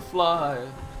let you fly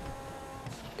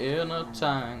in a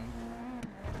tank.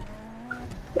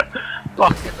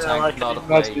 Fucking Tank, hell, I not can a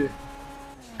imagine.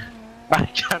 I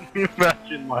can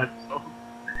imagine myself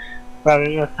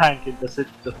having a tank in the city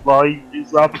to fly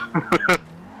this up.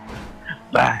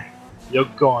 Bang, you're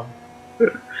gone.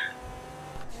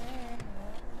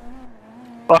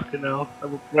 Fucking hell, that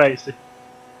was crazy.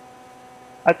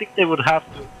 I think they would have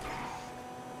to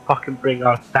fucking bring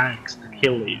out tanks to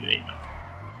kill you, even.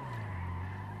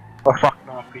 Or fucking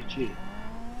RPG.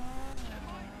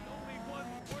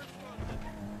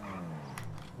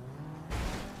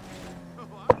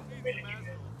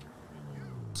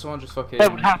 Someone just fucking,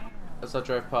 That would happen. as I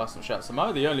drove past and shouts, am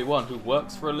I the only one who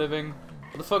works for a living?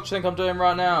 What the fuck do you think I'm doing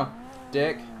right now,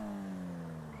 dick?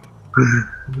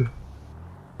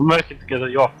 We're working together,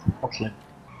 you're Scotland.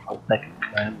 I'll take it,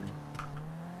 man.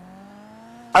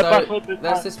 So,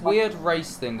 there's this weird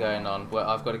race thing going on where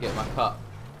I've got to get my car.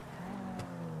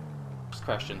 Just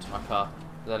crashed into my car.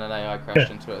 Then an AI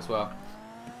crashed into it as well.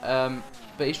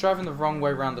 But he's driving the wrong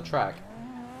way around the track.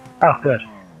 Oh, good.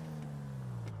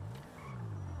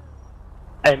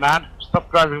 Hey man,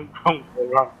 stop driving wrong way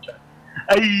around the track.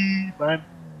 Hey man.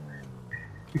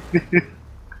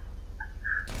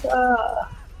 Ah.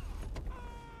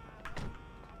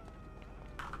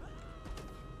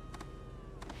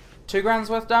 $2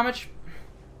 worth damage?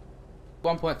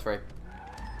 1.3.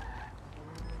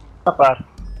 Not bad.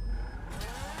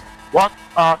 What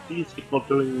are these people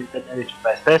doing with the energy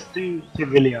base? There's 2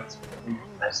 civilians in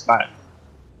this map.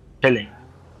 Killing.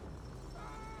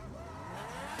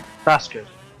 That's good.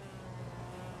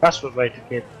 That's one way to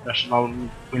get national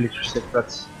military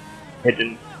secrets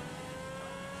hidden.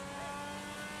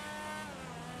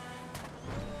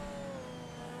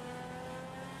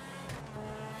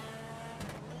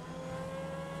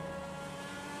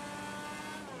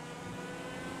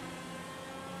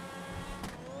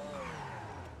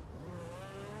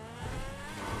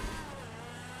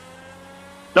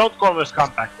 Don't always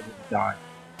come back when you die.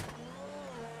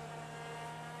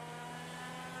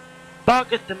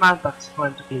 Target the man that's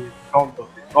going to be in front of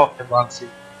you, not the ones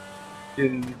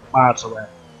in miles away.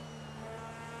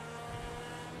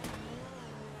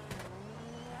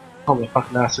 Oh my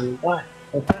fucking ass will die.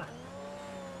 Okay.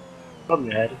 From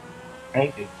your head.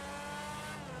 Thank you.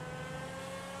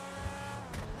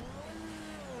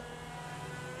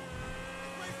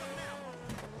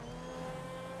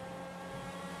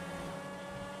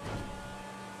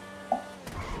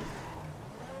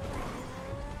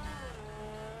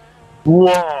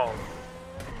 Whoa!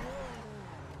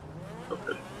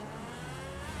 Okay.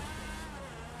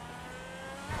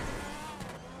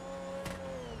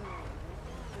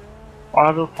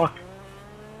 What the fuck?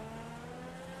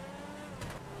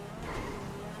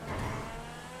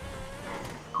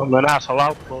 Come on, asshole,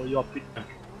 I'll blow your picture.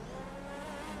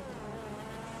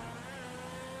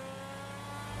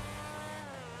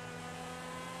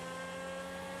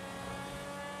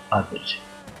 Bitch.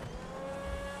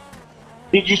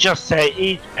 Did you just say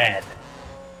eat bread?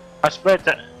 I swear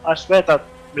that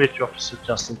military officer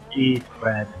just said eat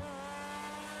bread.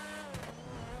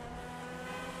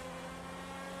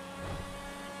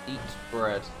 Eat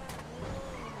bread.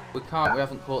 We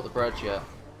haven't caught the bread yet.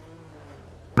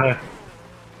 No.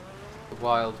 The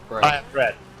wild bread. I am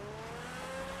bread.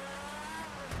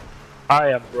 I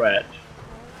am bread.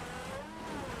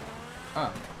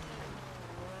 Oh.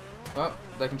 Well,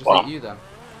 they can just Well. eat you then.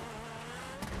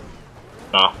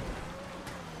 No.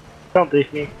 Don't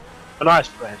eat me. A nice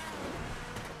bread.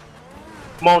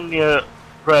 Ammonia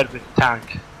bread with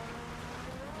tank.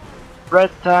 Bread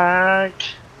tank.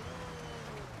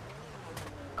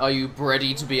 Are you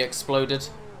ready to be exploded?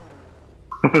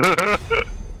 Okay.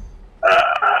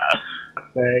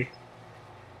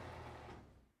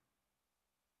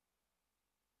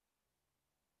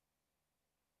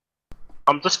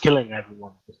 I'm just killing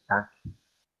everyone with this tank.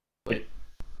 Wait.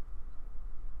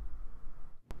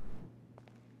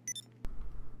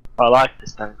 I like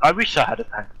this tank. I wish I had a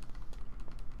tank.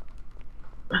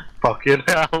 Fucking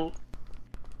hell.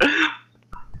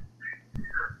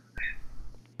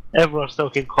 Everyone's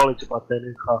talking college about their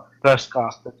new car. First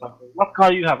car. What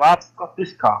car you have? I've got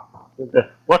this car.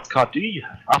 What car do you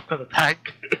have? I've got a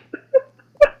tank.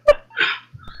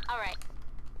 Alright.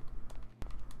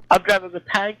 I'm driving a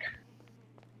tank.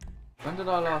 When did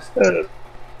I last...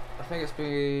 I think it's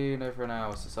been over an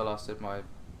hour since I last did my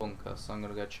bunker, so I'm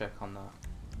gonna go check on that.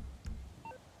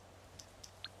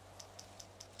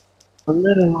 A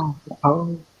little off the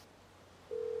phone.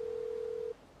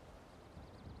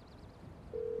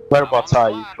 Whereabouts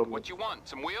are you from? What you want?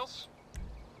 Some wheels?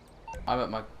 I'm at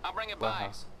my I'll bring it by.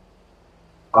 warehouse.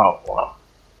 Oh, wow.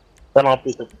 Then I'll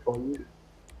be there before you.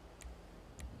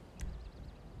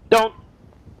 Don't.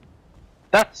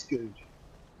 That's good.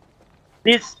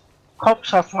 These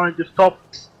cops are trying to stop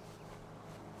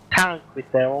tank with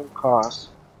their own cars.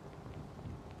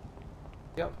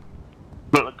 Yep.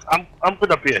 Look, I'm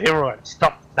gonna be a hero and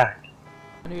stop the tank.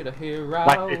 I need a hero.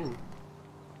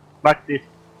 Like this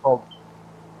called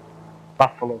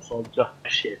Buffalo Soldier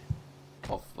shit.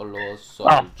 Buffalo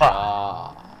soldier. Oh,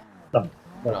 fuck. No,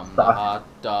 From the heart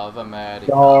of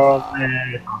America.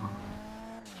 America.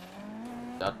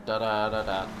 Da da da da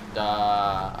da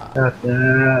da. Da,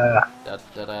 da, Da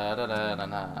da da da da da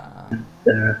da.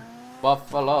 da.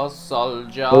 Buffalo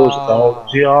soldier.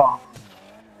 Nostalgia.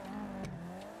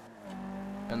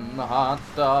 In the heart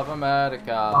of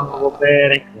America.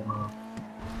 America.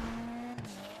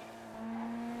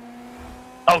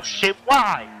 Oh shit,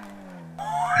 why?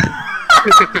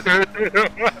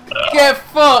 Get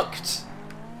fucked!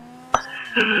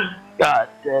 God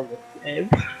damn it, Dave.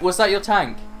 Was that your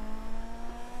tank?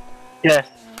 Yes.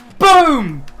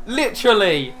 Boom!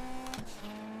 Literally!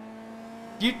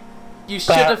 You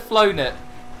should have flown it.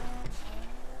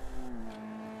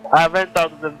 I went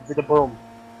out with the boom.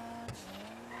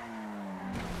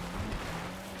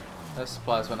 Those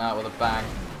supplies went out with a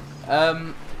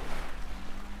bang.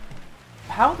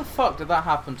 How the fuck did that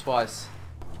happen twice?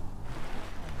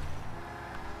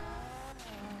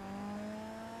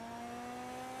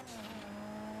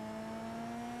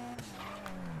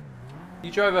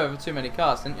 You drove over too many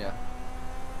cars, didn't you?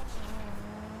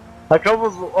 I drove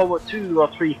over 2 or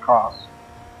 3 cars.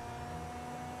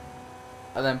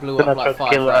 And then blew Then up I like tried to 5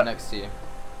 kill right her. next to you.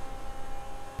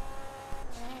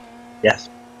 Yes.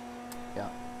 Yeah.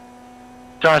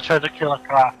 So I tried to kill a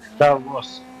car that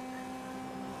was...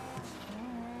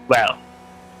 Well...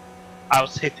 I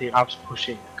was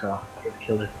pushing the car to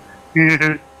kill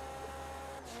it.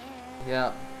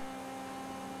 Yeah.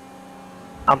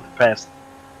 I'm depressed.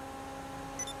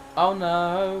 Oh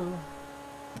no.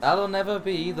 That'll never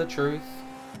be the truth.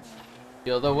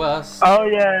 You're the worst Oh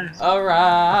yes!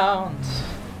 around.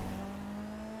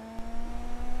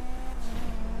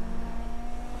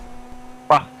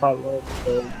 Buffalo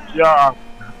Soldier.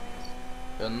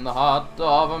 In the heart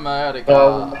of America.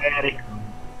 America.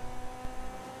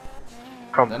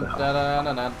 Come Dun, down. da, da,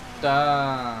 da, da,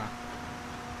 da.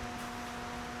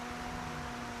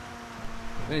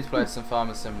 We need to play some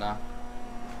Farmer Sim now.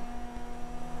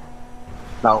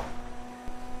 No.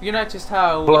 You noticed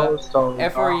how Soldier.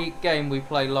 every game we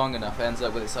play long enough ends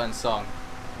up with its own song.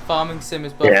 Farming Sim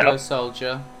is Buffalo Yeah.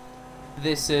 Soldier.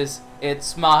 This is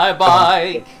It's My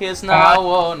Bike, is now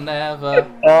or never.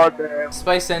 Oh damn.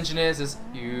 Space Engineers is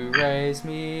You Raise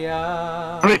Me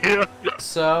Up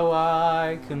so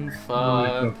I can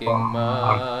fucking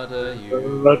murder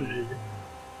you.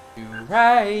 You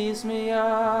raise me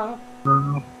up.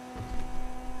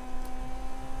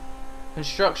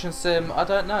 Construction Sim, I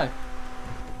don't know.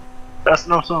 That's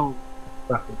not so.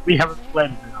 We haven't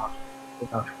played enough.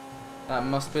 That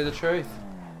must be the truth.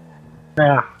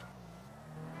 Yeah.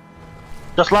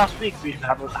 Just last week we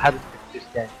hadn't this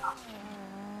game.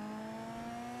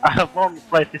 I have only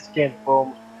played this game for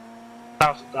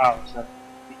 1,000 hours and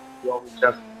we only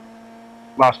just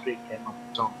last week came up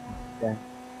with something. Yeah.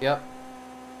 Yep.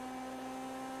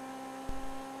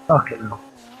 Okay now.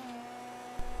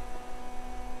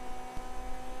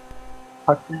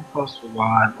 I think for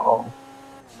survival.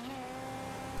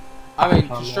 I mean,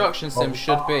 Construction Sim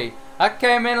should be. I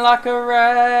came in like a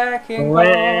wrecking ball.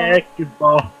 Wrecking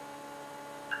ball.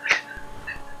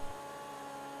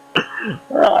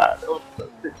 That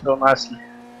fits so nicely.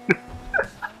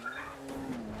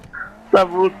 That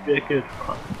would be a good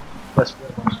one. Let's be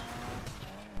honest.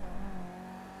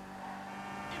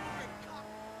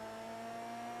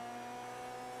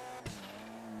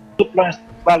 Supplies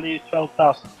value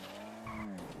 12,000.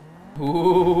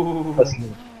 Ooh. That's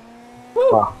new. Woo.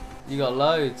 Wow. You got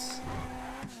loads.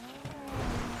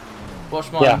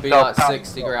 Watch mine Yeah, be no, like no,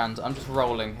 60 no. grand. I'm just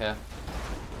rolling here.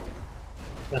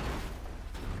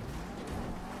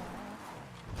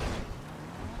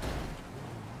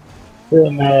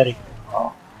 America.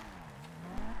 Oh.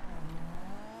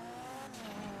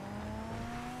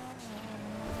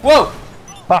 Whoa!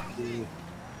 Fuck you.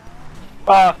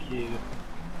 Fuck you.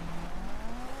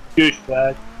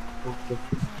 Douchebag.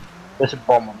 There's a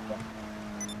bomb on them.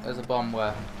 There's a bomb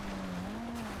where?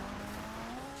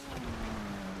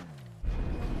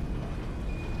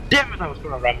 Damn it, I was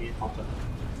gonna ram you into it.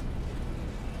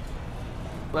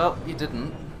 Well, you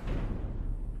didn't.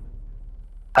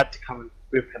 Had to come and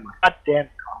repair my goddamn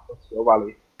car. What's your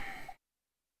value?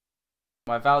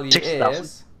 My value 60,000.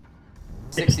 is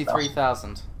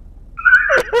 63,000.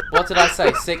 What did I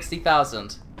say?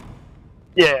 60,000.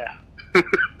 Yeah.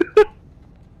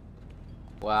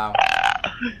 Wow.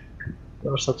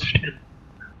 That was such shit.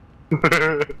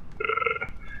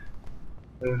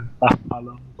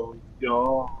 Buffalo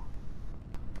Soldier.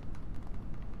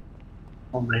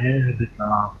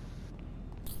 America.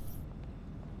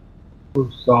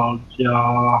 Soldier.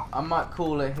 I might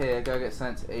call it here, go get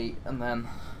something to eat, and then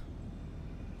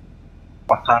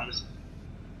What time is it?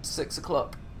 6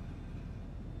 o'clock.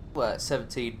 well,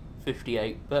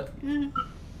 1758, but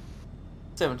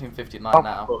 1759 Of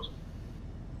now. course.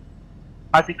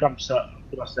 I think I'm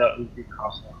gonna start eating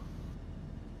cars now.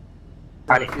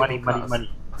 Got a Money, few money, more money, cars. money.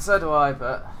 So do I,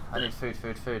 but I need food.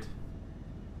 Food,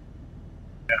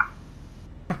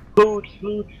 food,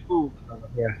 food. Oh,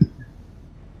 yeah.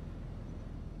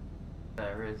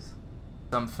 There is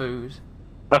some food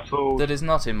The food. that is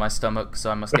not in my stomach,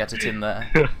 so I must get it in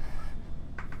there.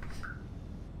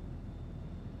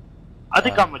 I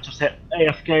think I'm gonna just hit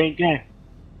AFK again.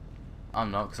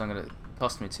 I'm not, because I'm gonna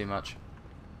cost me too much.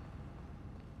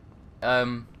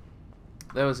 There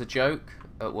was a joke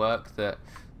at work that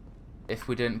if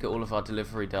we didn't get all of our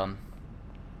delivery done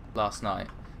last night,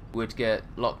 we'd get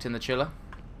locked in the chiller.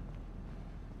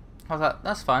 I was like,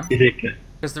 that's fine.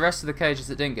 Because the rest of the cages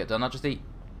that didn't get done, I'll just eat.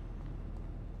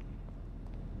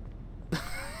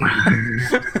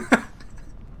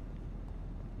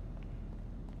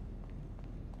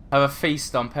 Have a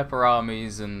feast on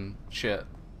pepperamis and shit.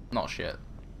 Not shit.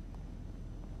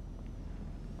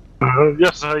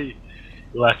 Yes, I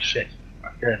like shit.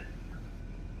 Okay.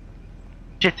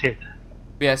 Shitted.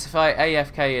 Yes, if I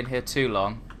AFK in here too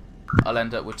long, I'll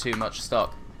end up with too much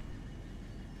stock.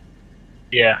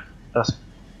 Yeah, that's.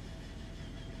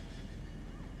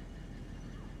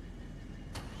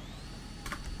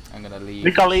 I'm gonna leave.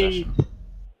 Legally.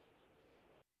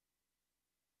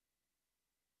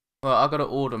 Well, I gotta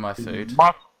order my food.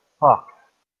 What? Fuck.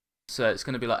 So it's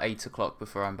gonna be like 8 o'clock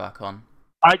before I'm back on.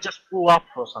 I just blew up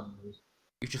for some reason.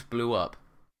 You just blew up.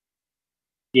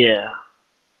 Yeah.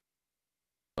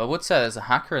 Well, I would say there's a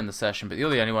hacker in the session, but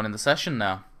you're the only one in the session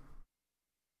now.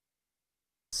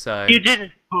 So You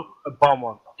didn't put a bomb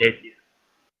on, did you?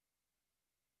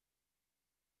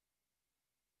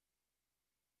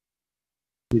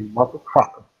 You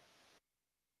motherfucker.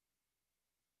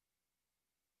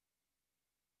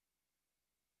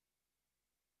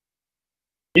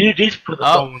 You did put a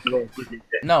bomb on the road, didn't you?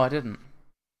 No, I didn't.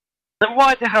 Then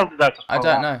why the hell did I just I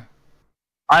don't know.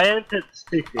 I entered the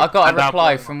city. I got a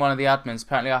reply from one of the admins.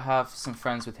 Apparently I have some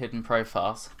friends with hidden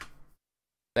profiles.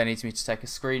 They need me to take a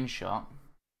screenshot.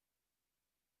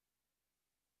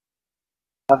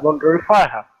 I wonder if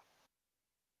I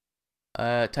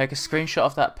have. Take a screenshot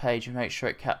of that page and make sure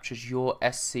it captures your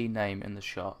SC name in the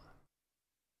shot.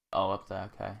 Oh, up there,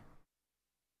 okay.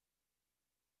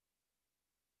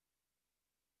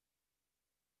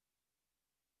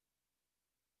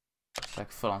 Take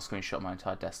a full-on screenshot of my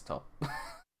entire desktop.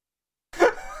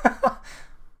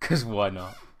 Because why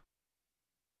not?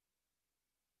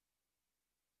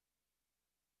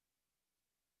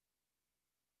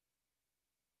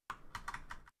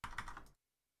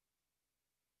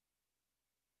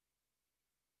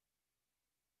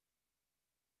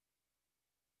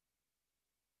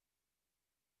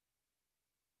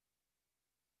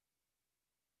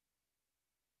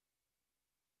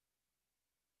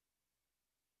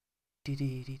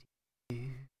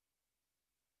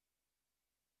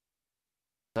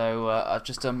 So I've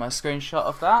just done my screenshot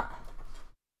of that.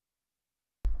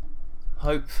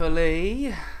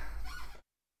 Hopefully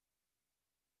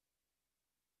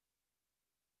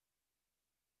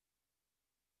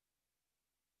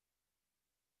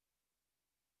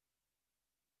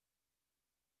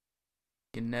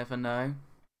you never know.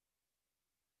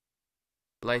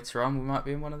 Later on we might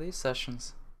be in one of these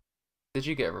sessions. Did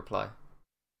you get a reply?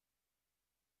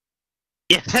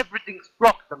 Yes, everything's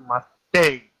blocked on my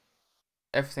thing.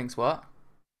 Everything's what?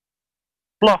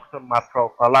 Blocked on my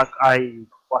profile. Like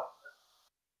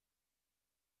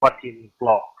what do you mean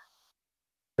blocked?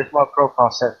 If my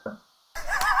profile says that.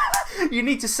 You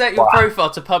need to set your profile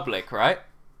to public, right?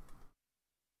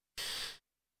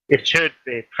 It should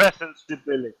be. Present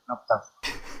stability. Not that.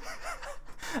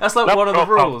 That's like one of the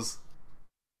rules.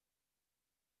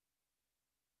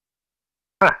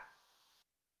 Huh.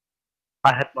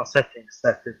 I had my settings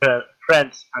set to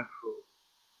friends and crew.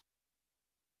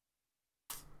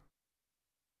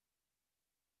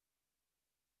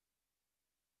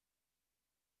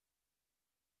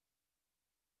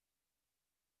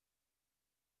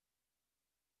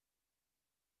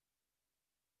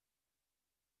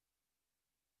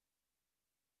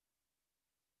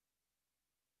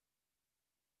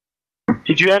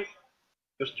 Did you end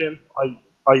your stream?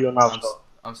 Are you now?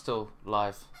 I'm still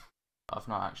live. I've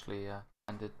not actually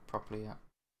ended properly yet.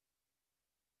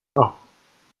 Oh.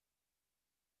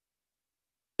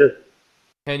 Good.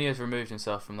 Kenny has removed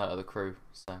himself from that other crew,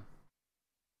 so.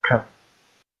 Okay.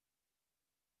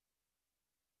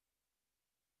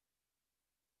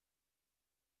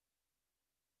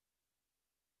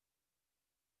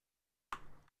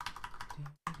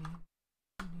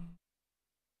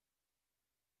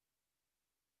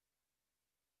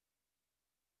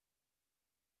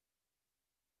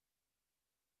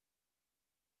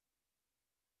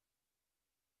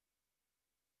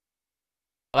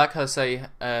 I like how they say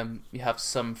you have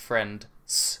some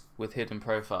friends with hidden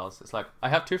profiles. It's like, I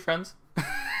have 2 friends.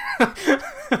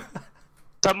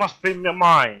 That must be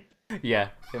mine.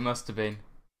 Yeah, it must have been.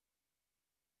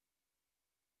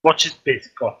 Watch his bit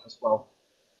got as well.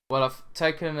 Well, I've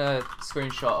taken a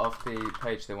screenshot of the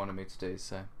page they wanted me to do,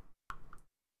 so.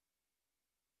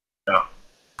 Yeah.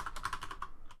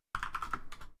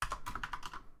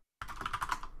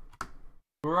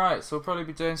 Right, so we'll probably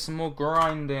be doing some more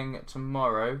grinding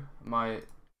tomorrow. My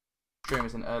stream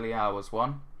is an early hours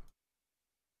one.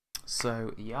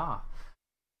 So, yeah.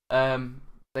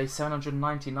 Day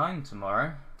 799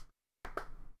 tomorrow.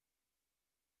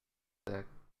 It's a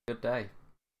good day.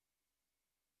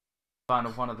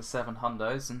 Final one of the 7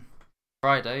 hundos, and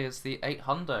Friday is the 8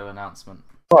 hundo announcement.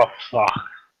 Oh, fuck.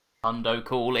 Hundo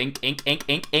call, ink.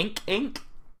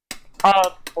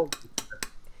 Oh,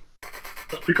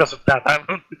 because of that, I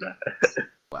won't do that.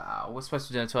 Wow, we're supposed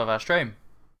to be doing a 12-hour stream.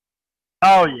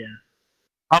 Oh, yeah.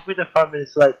 I'll be there 5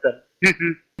 minutes later.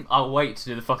 I'll wait to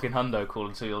do the fucking hundo call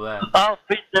until you're there. I'll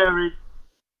be there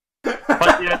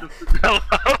by the end of the 12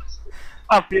 hours.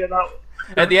 I'll be an hour.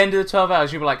 At the end of the 12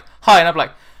 hours, you'll be like, hi, and I'll be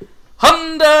like,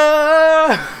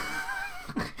 Hundo!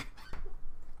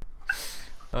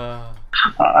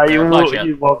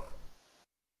 You won't.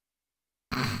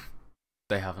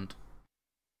 They haven't.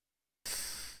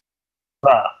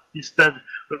 Instead,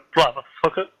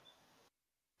 motherfucker.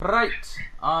 Right,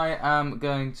 I am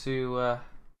going to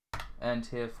end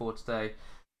here for today.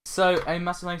 So, a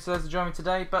massive thank you to those who joined me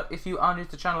today, but if you are new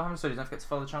to the channel, haven't already, don't forget to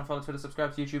follow the channel, follow Twitter,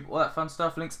 subscribe to YouTube, all that fun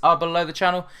stuff. Links are below the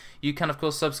channel. You can, of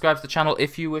course, subscribe to the channel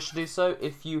if you wish to do so.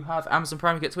 If you have Amazon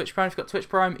Prime, you get Twitch Prime. If you've got Twitch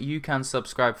Prime, you can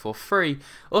subscribe for free,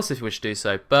 also if you wish to do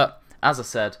so. But, as I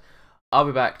said, I'll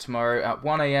be back tomorrow at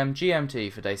 1 AM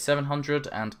GMT for day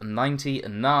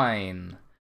 799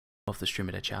 of the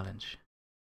Streamer Day Challenge.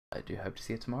 I do hope to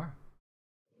see you tomorrow.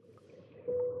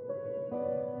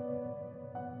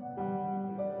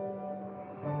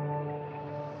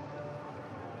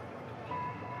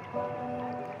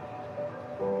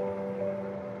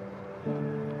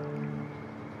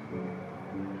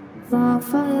 The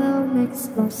fire makes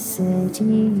the city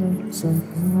look so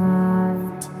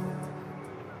bright.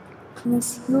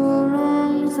 Close your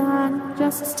eyes and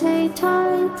just stay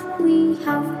tight. We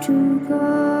have to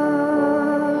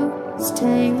go.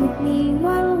 Stay with me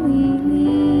while we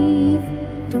leave.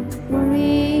 Don't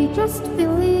worry, just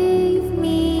believe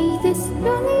me. This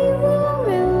journey will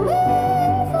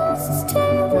relieve us.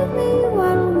 Stay with me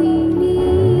while we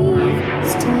leave.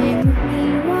 Stay with me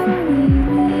while we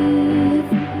leave.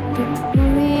 Don't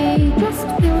worry, just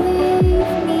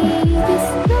believe me. This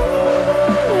journey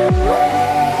will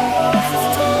relieve us.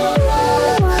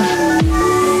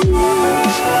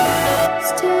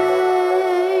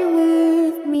 Stay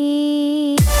with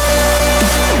me.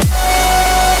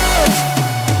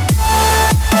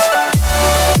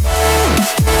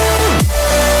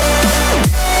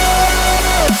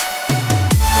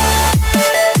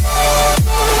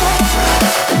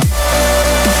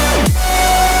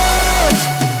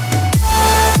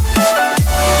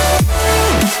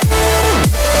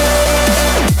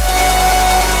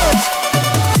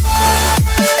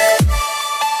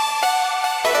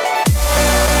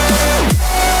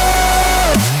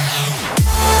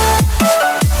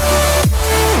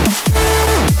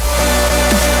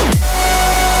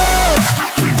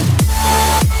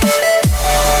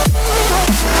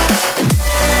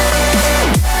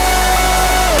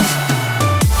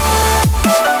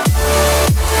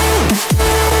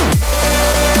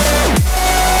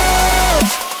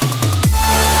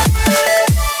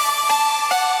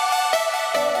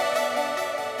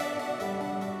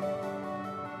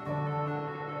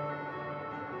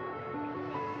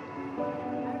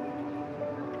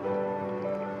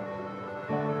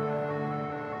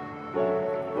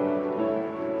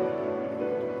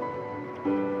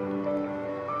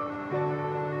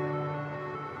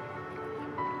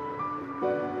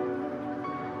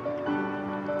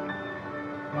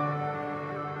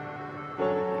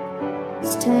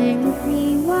 Stay with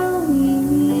me while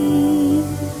we